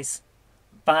along, guys.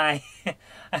 Bye.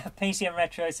 PCM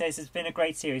Retro says it's been a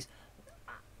great series.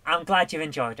 I'm glad you've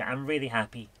enjoyed it. I'm really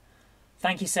happy.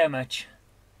 Thank you so much.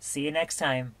 See you next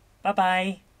time.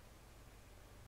 Bye-bye.